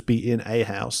lying to just be in a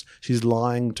house. She's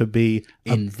lying to be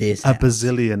a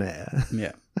bazillionaire.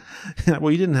 Yeah.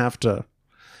 Well, you didn't have to,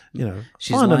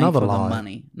 She's find lying another for lie. the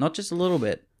money. Not just a little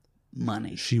bit.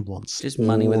 Money. She wants just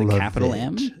money with a all of capital it.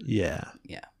 M. Yeah.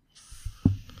 Yeah.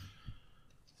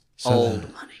 So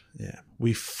old money. Yeah.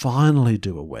 We finally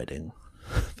do a wedding.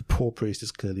 The poor priest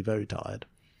is clearly very tired.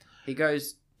 He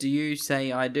goes do you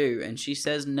say I do? And she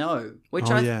says no, which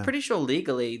I'm pretty sure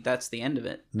legally that's the end of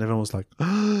it. And everyone was like,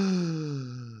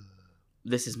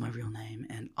 this is my real name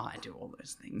and I do all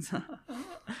those things.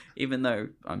 Even though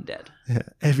I'm dead. yeah,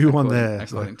 everyone there.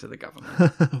 According to the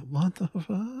government. What the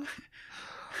fuck?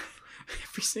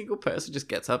 Every single person just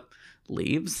gets up,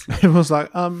 leaves. Everyone's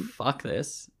like, fuck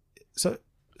this. So,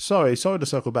 sorry to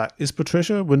circle back. Is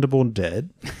Patricia Winterbourne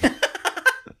dead?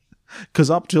 Because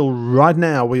up till right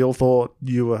now, we all thought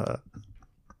you were her.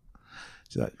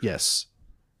 She's like, yes.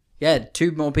 Yeah,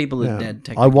 2 more people are dead,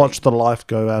 technically. I watched the life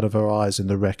go out of her eyes in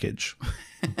the wreckage.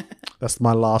 That's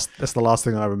the last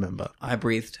thing I remember. I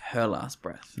breathed her last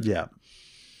breath. Yeah.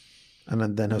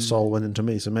 And then her soul went into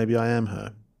me, so maybe I am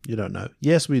her. You don't know.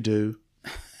 Yes, we do.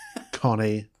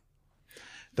 Connie.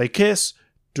 They kiss,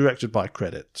 directed by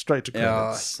credit. Straight to credits.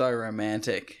 Oh, so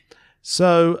romantic.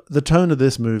 So, the tone of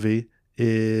this movie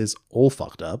is all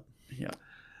fucked up. Yeah.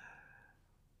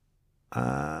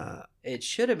 It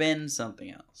should have been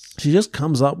something else. She just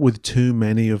comes up with too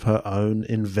many of her own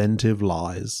inventive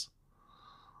lies.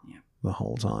 Yeah. The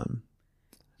whole time.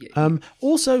 Yeah,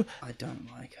 also, I don't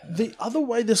like her. The other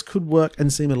way this could work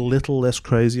and seem a little less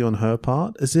crazy on her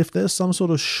part is if there's some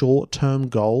sort of short-term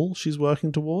goal she's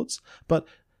working towards. But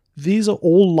these are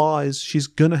all lies she's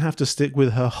going to have to stick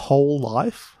with her whole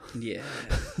life. Yeah.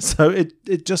 So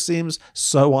it just seems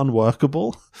so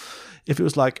unworkable. If it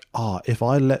was like, if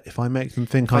I make them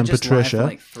think I'm Patricia for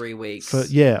like 3 weeks,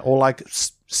 or like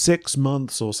 6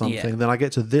 months or something, then I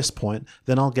get to this point,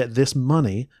 then I'll get this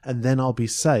money, and then I'll be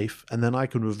safe, and then I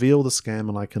can reveal the scam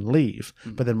and I can leave.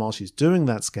 But then while she's doing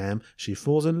that scam, she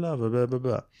falls in love. Blah, blah,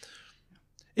 blah.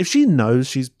 If she knows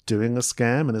she's doing a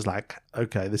scam and is like,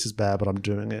 okay, this is bad, but I'm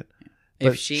doing it.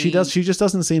 But she just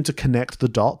doesn't seem to connect the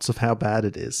dots of how bad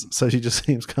it is. So she just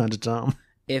seems kind of dumb.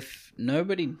 If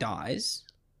nobody dies,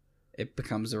 it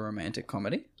becomes a romantic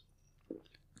comedy.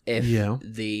 If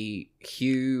the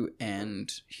Hugh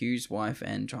and Hugh's wife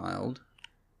and child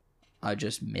are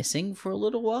just missing for a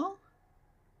little while,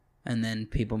 and then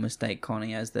people mistake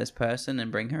Connie as this person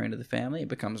and bring her into the family, it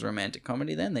becomes a romantic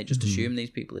comedy then. They just assume these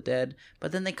people are dead,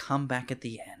 but then they come back at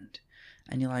the end.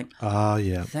 And you're like,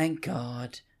 thank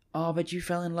God. Oh, but you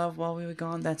fell in love while we were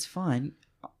gone. That's fine.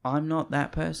 I'm not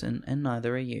that person, and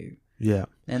neither are you. Yeah.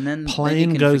 And then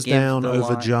plane goes down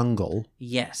over jungle.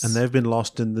 Yes. And they've been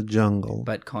lost in the jungle.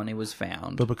 But Connie was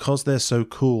found. But because they're so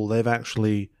cool, they've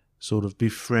actually sort of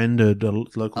befriended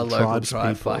local tribes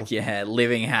people. Fuck yeah,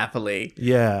 living happily.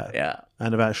 Yeah. Yeah.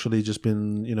 And have actually just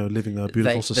been, living a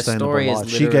beautiful, sustainable life.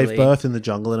 She She gave birth in the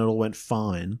jungle and it all went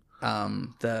fine.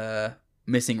 The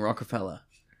missing Rockefeller.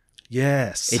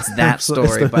 Yes. It's that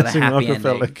story, but a happy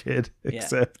Rockefeller ending. Kid,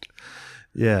 except,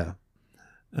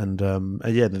 And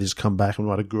they just come back and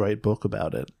write a great book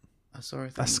about it. I saw a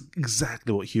thing That's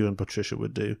exactly what Hugh and Patricia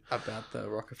would do. about the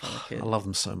Rockefeller Kid. I love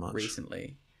them so much.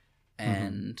 Recently.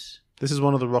 And this is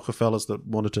one of the Rockefellers that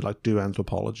wanted to do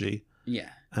anthropology. Yeah.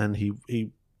 And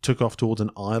he took off towards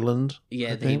an island.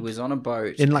 Yeah, he was on a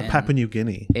boat. In Papua New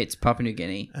Guinea. It's Papua New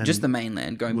Guinea. Just the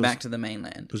mainland, going back to the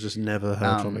mainland. Was just never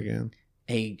heard from again.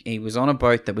 He was on a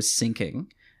boat that was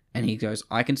sinking, and he goes,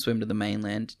 I can swim to the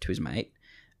mainland, to his mate,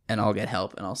 and I'll get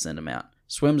help and I'll send him out.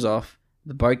 Swims off,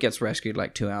 the boat gets rescued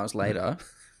like 2 hours later,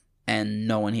 and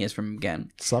no one hears from him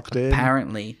again. Sucked in.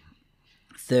 Apparently,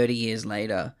 30 years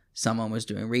later, someone was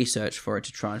doing research for it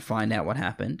to try and find out what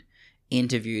happened,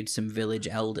 interviewed some village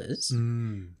elders,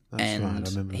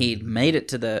 and he'd made it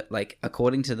to the,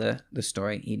 according to the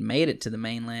story, he'd made it to the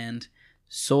mainland,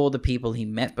 saw the people he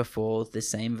met before, the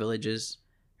same villagers,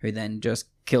 who then just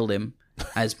killed him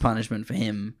as punishment for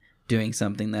him doing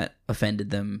something that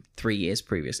offended them 3 years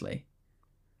previously.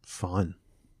 Fine.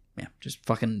 Yeah, just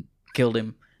fucking killed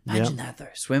him. Imagine that though,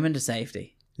 swimming to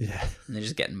safety. Yeah. And they're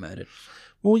just getting murdered.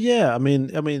 Well, yeah, I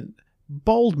mean,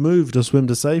 bold move to swim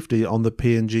to safety on the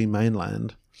PNG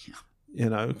mainland.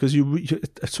 Yeah. Because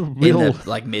it's a real... In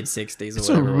the, mid-60s or it's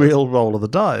whatever. It's a real roll of the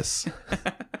dice.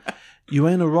 You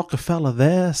ain't a Rockefeller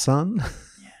there, son.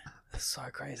 That's so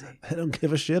crazy. They don't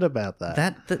give a shit about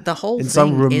that. The whole in thing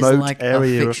some remote is like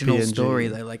area a fictional of PNG. story,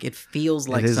 though. It feels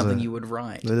like something you would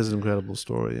write. It is an incredible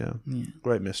story, yeah.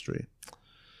 Great mystery.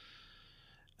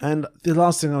 And the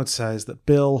last thing I would say is that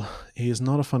Bill, he is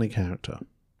not a funny character.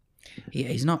 Yeah,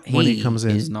 he's not. When he comes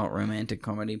in, is not romantic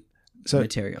comedy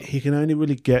material. He can only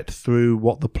really get through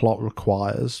what the plot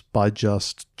requires by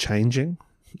just changing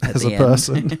as a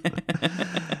person.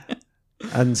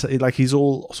 And so, he's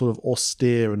all sort of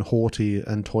austere and haughty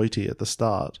and toity at the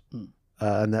start.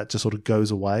 And that just sort of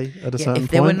goes away at a certain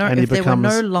point. If there were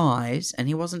no lies and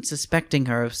he wasn't suspecting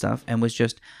her of stuff and was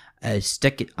just a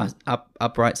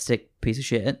upright stick piece of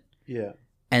shit. Yeah.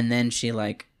 And then she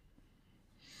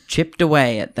chipped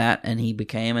away at that, and he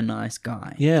became a nice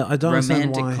guy. Yeah, I don't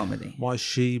Romantic understand comedy. why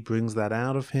she brings that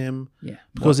out of him. Yeah.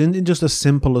 Because in just a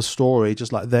simpler story,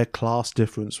 just like their class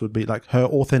difference would be like her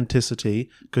authenticity,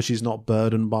 because she's not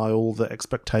burdened by all the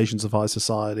expectations of high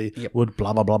society, would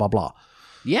blah, blah, blah, blah, blah.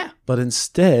 Yeah. But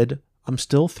instead, I'm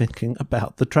still thinking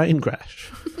about the train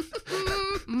crash.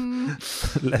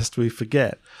 Lest we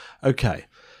forget. Okay.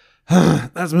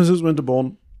 That's Mrs.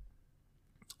 Winterbourne.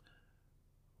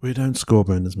 We don't score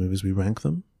Brendan's movies, we rank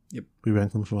them. Yep. We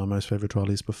rank them from our most favourite to our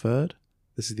least preferred.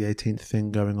 This is the 18th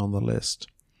thing going on the list.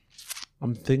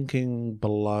 I'm thinking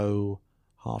below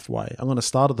halfway. I'm going to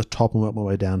start at the top and work my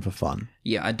way down for fun.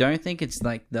 Yeah, I don't think it's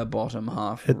like the bottom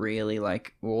half really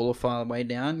like all the way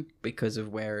down because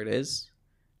of where it is,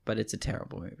 but it's a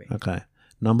terrible movie. Okay.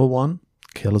 Number 1,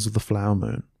 Killers of the Flower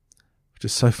Moon. Which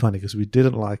is so funny because we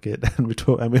didn't like it and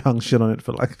we hung shit on it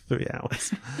for like 3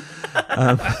 hours.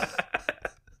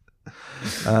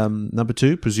 Number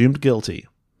 2, Presumed Guilty.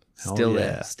 Hell Still yeah.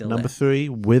 there. Still Number there. 3,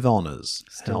 With Honours.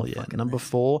 Still Hell yeah. fucking Number there.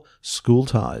 4, School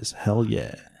Ties. Hell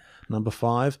yeah. Number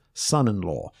 5,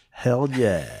 Son-in-Law. Hell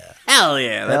yeah. Hell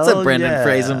yeah, that's a Hell Brendan yeah.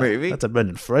 Fraser movie. That's a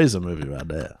Brendan Fraser movie right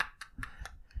there.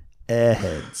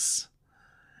 Airheads.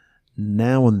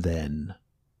 Now and Then.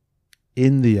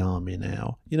 In the Army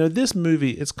Now. You know, this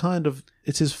movie,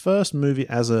 it's his first movie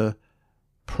as a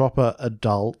proper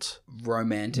adult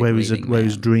Romantic where he's leading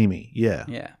dreamy. Yeah.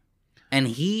 Yeah. And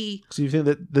he... So you think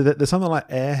that there's something like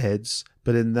Airheads,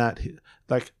 but in that,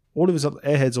 like, all of his other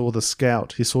Airheads or The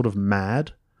Scout, he's sort of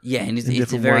mad. Yeah, and in it's a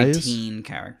different very ways. teen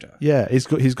character. Yeah, he's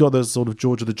got those sort of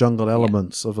George of the Jungle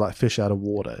elements of like fish out of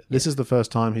water. This is the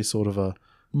first time he's sort of a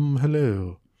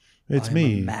hello, it's I'm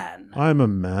me. a man. I'm a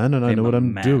man, and I know what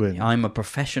I'm doing. I'm a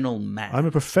professional man. I'm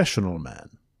a professional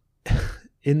man.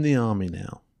 In the Army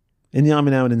Now. In the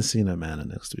Army Now and Encino Man are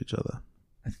next to each other.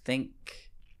 I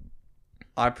think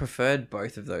I preferred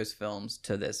both of those films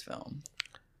to this film.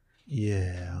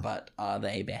 Yeah. But are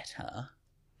they better?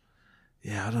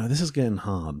 Yeah, I don't know. This is getting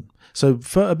hard. So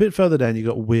a bit further down, you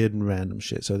got weird and random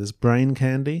shit. So there's Brain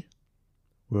Candy.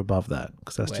 We're above that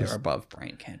because that's We're just above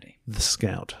Brain Candy. The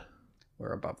Scout.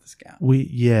 We're above The Scout.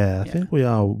 I think we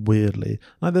are weirdly.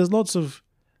 Like, there's lots of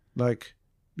like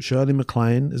Shirley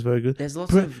MacLaine is very good. There's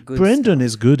lots of good Brendan stuff.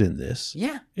 is good in this.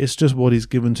 Yeah. It's just what he's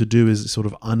given to do is sort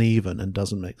of uneven and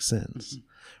doesn't make sense.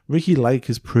 Ricky Lake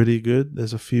is pretty good.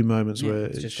 There's a few moments where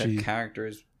it's just her character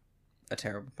is a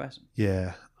terrible person.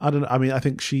 Yeah. I mean, I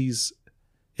think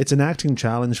it's an acting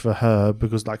challenge for her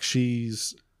because like she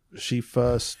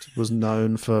first was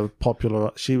known for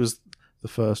she was the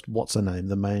first, what's her name?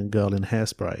 The main girl in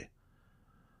Hairspray.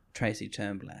 Tracy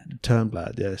Turnblad.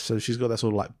 Turnblad, yeah. So she's got that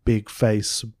sort of like big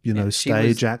face, she stage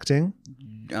was- acting.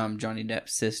 Johnny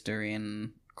Depp's sister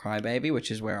in Crybaby,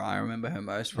 which is where I remember her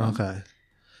most from. Okay.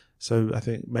 So I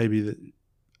think maybe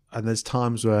and there's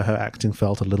times where her acting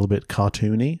felt a little bit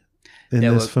cartoony in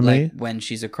There this were, for like, me. when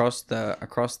she's across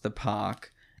the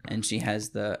park and she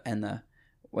has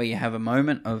where you have a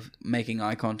moment of making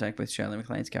eye contact with Shirley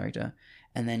MacLaine's character,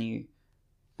 and then you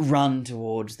run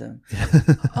towards them.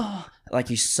 Like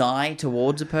you sigh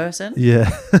towards a person. Yeah.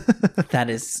 That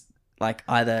is like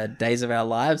either Days of Our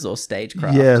Lives or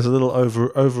stagecraft. Yeah, it's a little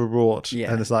overwrought.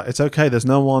 Yeah. And it's like, it's okay, there's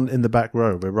no one in the back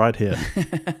row. We're right here.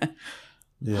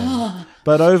 Yeah.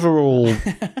 But overall,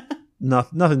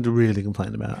 nothing to really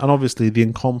complain about. And obviously, the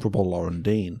incomparable Lauren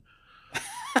Dean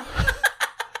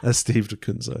as Steve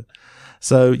DeCunzo.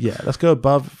 So, yeah, let's go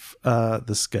above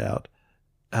The Scout.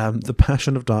 The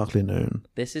Passion of Darkly Noon.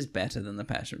 This is better than The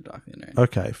Passion of Darkly Noon.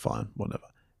 Okay, fine, whatever.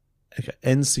 Okay,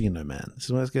 Encino Man. This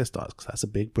is where it gets started because that's a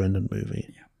big Brendan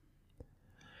movie. Yeah.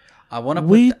 I want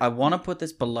to put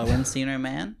this below Encino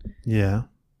Man. Yeah.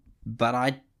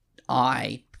 But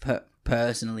I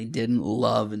personally didn't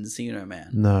love Encino Man.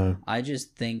 No. I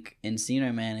just think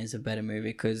Encino Man is a better movie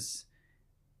because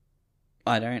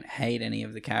I don't hate any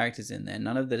of the characters in there.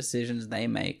 None of the decisions they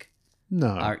make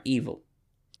are evil.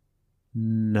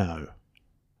 No.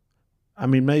 I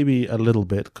mean, maybe a little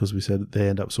bit because we said they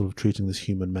end up sort of treating this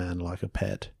human man like a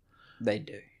pet. They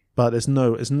do. But it's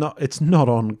not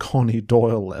on Connie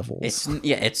Doyle levels.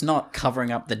 It's not covering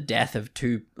up the death of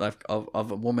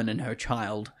of a woman and her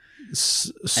child and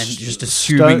just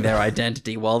assuming their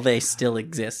identity while they still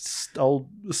exist. Old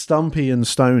Stumpy and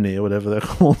Stony, or whatever they're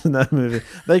called in that movie,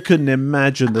 they couldn't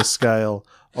imagine the scale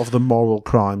of the moral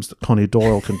crimes that Connie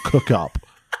Doyle can cook up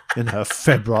in her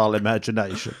febrile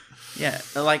imagination. Yeah,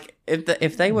 like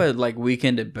if they were like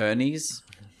Weekend at Bernie's,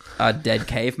 a dead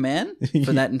caveman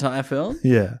for that entire film,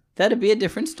 Yeah. that'd be a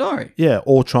different story. Yeah,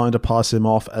 or trying to pass him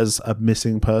off as a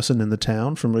missing person in the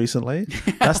town from recently.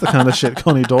 That's the kind of shit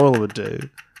Connie Doyle would do.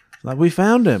 Like, we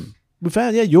found him. We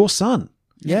found, your son.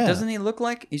 Yeah. Doesn't he look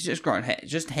like he's just grown hair?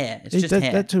 Just hair. It's just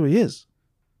hair. That's who he is.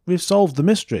 We've solved the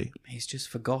mystery. He's just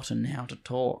forgotten how to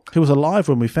talk. He was alive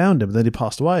when we found him, then he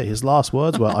passed away. His last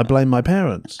words were, I blame my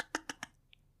parents.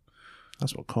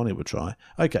 That's what Connie would try.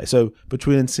 Okay, so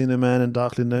between Encino Man and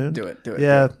Darkly Noon? Do it.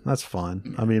 Yeah, that's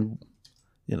fine. I mean,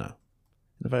 in a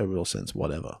very real sense,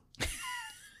 whatever.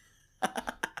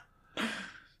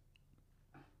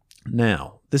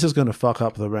 Now, this is going to fuck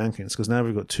up the rankings, because now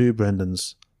we've got two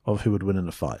Brendans of who would win in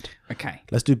a fight. Okay.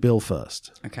 Let's do Bill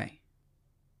first. Okay.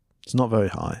 It's not very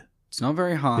high. It's not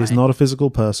very high. He's not a physical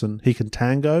person. He can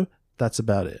tango. That's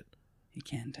about it. He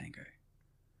can tango.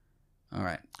 All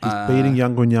right. He's beating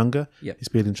Younger and Younger. Yep. He's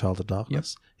beating Child of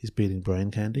Darkness. Yep. He's beating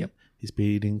Brain Candy. Yep. He's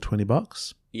beating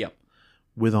 $20. Yep.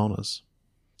 With honors.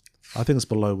 I think it's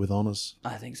below With honors.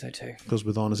 I think so too. Because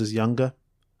With honors is younger,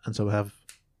 and so we have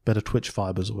better twitch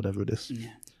fibers or whatever it is.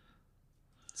 Yeah.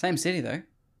 Same city though.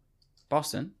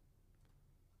 Boston.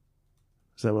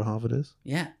 Is that where Harvard is?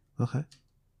 Yeah. Okay.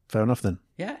 Fair enough then.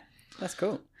 Yeah. That's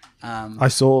cool. I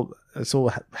saw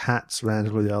hats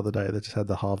randomly the other day that just had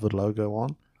the Harvard logo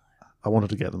on. I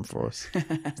wanted to get them for us.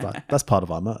 It's like, that's part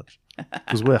of our merch.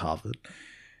 Because we're Harvard.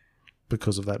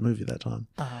 Because of that movie that time.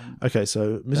 Okay,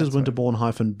 so Mrs. Winterbourne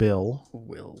hyphen Bill.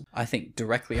 Will. I think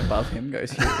directly above him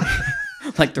goes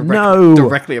Hugh.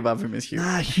 Directly above him is Hugh.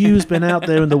 Nah, Hugh's been out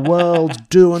there in the world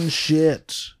doing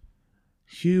shit.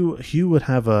 Hugh would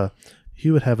have a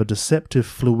deceptive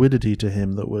fluidity to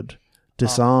him that would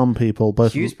disarm people,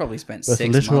 both Hugh's probably spent both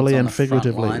 6 literally months on and the front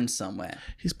figuratively. line somewhere.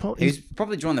 He's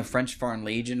probably joined the French Foreign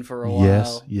Legion for a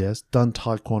while. Yes, done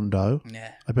taekwondo.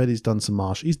 Yeah. I bet he's done some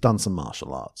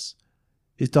martial arts.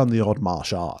 He's done the odd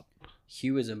martial art.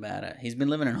 Hugh is about it. He's been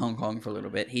living in Hong Kong for a little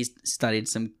bit. He's studied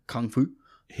some kung fu.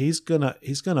 He's gonna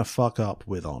fuck up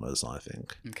With honors, I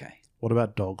think. Okay. What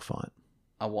about Dogfight?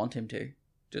 I want him to,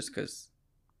 just because.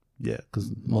 Yeah,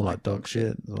 because more like dog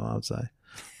shit is what I would say.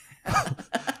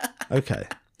 Okay.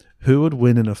 Who would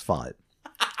win in a fight?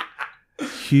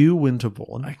 Hugh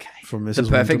Winterbourne. Okay. From Mrs. The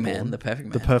perfect Winterbourne. man. The perfect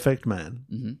man. The perfect man.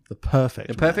 Mm-hmm.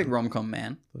 The perfect rom-com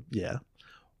man. Yeah.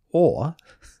 Or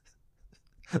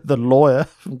the lawyer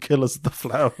from Killers of the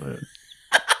Flower Moon.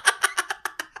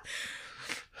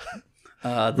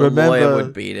 Lawyer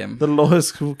would beat him. The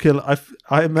lawyer's cool killer.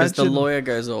 I imagine because the lawyer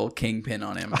goes all kingpin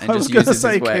on him. And I was going to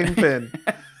say Kingpin.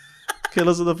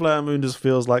 Killers of the Flower Moon just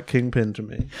feels like Kingpin to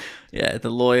me. Yeah, the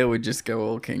lawyer would just go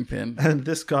all kingpin. And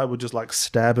this guy would just like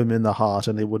stab him in the heart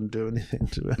and he wouldn't do anything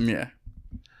to him. Yeah.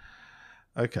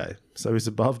 Okay, so he's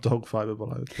above Dogfight but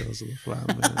below Killers of the Flower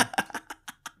Moon.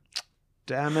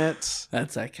 Damn it.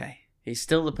 That's okay. He's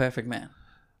still the perfect man.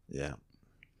 Yeah.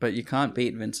 But you can't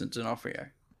beat Vincent D'Onofrio.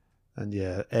 And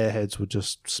yeah, Airheads would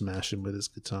just smash him with his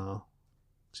guitar.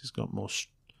 He's got more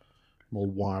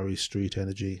wiry street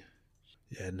energy.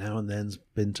 Yeah, now and then's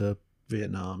been to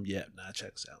Vietnam. Yeah,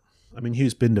 checks out. I mean,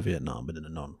 Hugh's been to Vietnam, but in a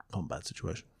non-combat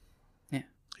situation. Yeah.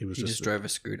 He just drove a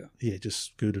scooter. Yeah, just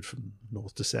scooted from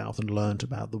north to south and learned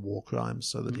about the war crimes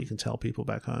so that he can tell people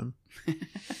back home.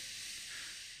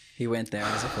 He went there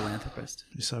as a philanthropist.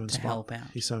 He's so inspired. To help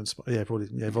out. He's so inspired. Yeah, probably.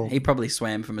 Yeah, he probably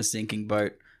swam from a sinking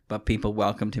boat, but people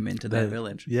welcomed him into their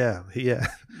village. Yeah,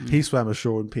 he swam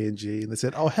ashore in PNG, and they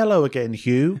said, "Oh, hello again,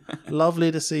 Hugh.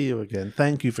 Lovely to see you again.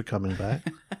 Thank you for coming back.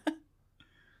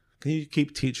 Can you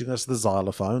keep teaching us the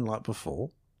xylophone like before?"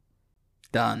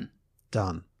 Done.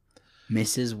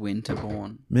 Mrs.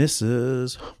 Winterbourne.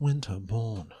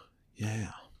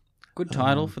 Yeah. Good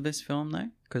title for this film, though,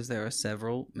 because there are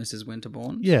several Mrs.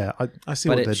 Winterbournes. Yeah, I see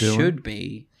what they're doing. But it should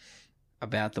be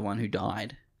about the one who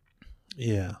died.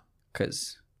 Yeah.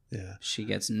 Because she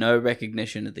gets no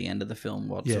recognition at the end of the film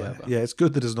whatsoever. Yeah, it's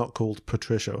good that it's not called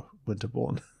Patricia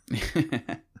Winterbourne.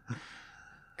 Because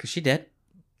she's dead.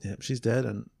 Yeah, she's dead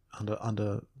and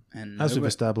under and as we've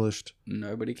established,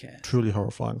 nobody cares. Truly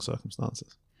horrifying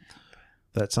circumstances.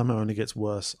 That somehow only gets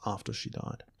worse after she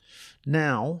died.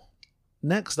 Now,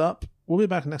 next up, we'll be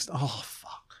back next. Oh, fuck.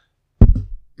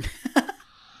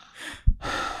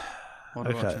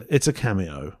 Okay, it's a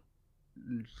cameo.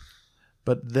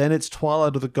 But then it's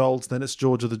Twilight of the Golds, then it's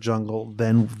George of the Jungle,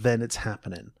 then it's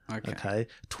happening. Okay.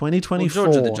 2024.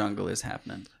 Well, George of the Jungle is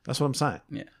happening. That's what I'm saying.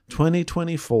 Yeah.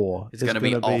 2024 is going to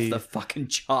be off the fucking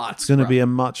charts. It's going to be a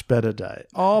much better day.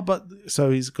 Oh, but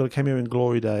so he's got a cameo in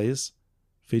Glory Days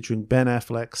featuring Ben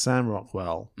Affleck, Sam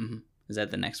Rockwell. Mm-hmm. Is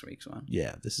that the next week's one?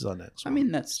 Yeah, this is our next one. I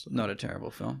mean, that's not a terrible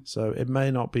film. So it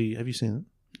may not be. Have you seen it?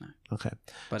 No. Okay.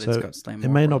 But so it's got Sam Rockwell.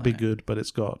 It may not be good, but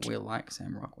it's got. We like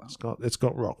Sam Rockwell. It's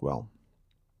got Rockwell.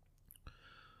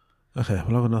 Okay,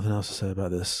 well, I've got nothing else to say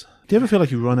about this. Do you ever feel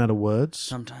like you run out of words?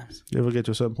 Sometimes. You ever get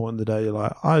to a certain point in the day, you're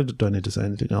like, I don't need to say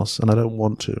anything else, and I don't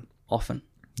want to. often.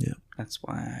 Yeah. That's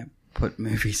why I put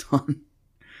movies on.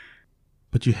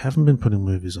 But you haven't been putting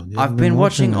movies on. I've been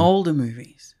watching them. older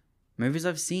movies. Movies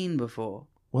I've seen before.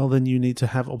 Well, then you need to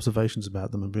have observations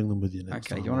about them and bring them with you next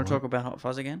time. Okay, you want to talk about Hot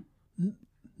Fuzz again?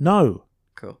 No.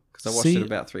 Cool. Because I watched it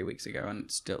about 3 weeks ago and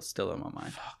it's still in my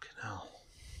mind. Fucking hell.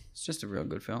 It's just a real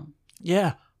good film.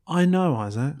 Yeah, I know,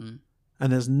 Isaac.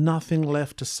 And there's nothing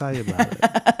left to say about it.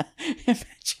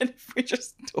 Imagine if we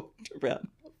just talked about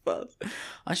Hot Fuzz.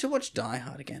 I should watch Die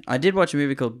Hard again. I did watch a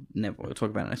movie called... Never. We'll talk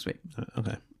about it next week.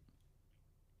 Okay.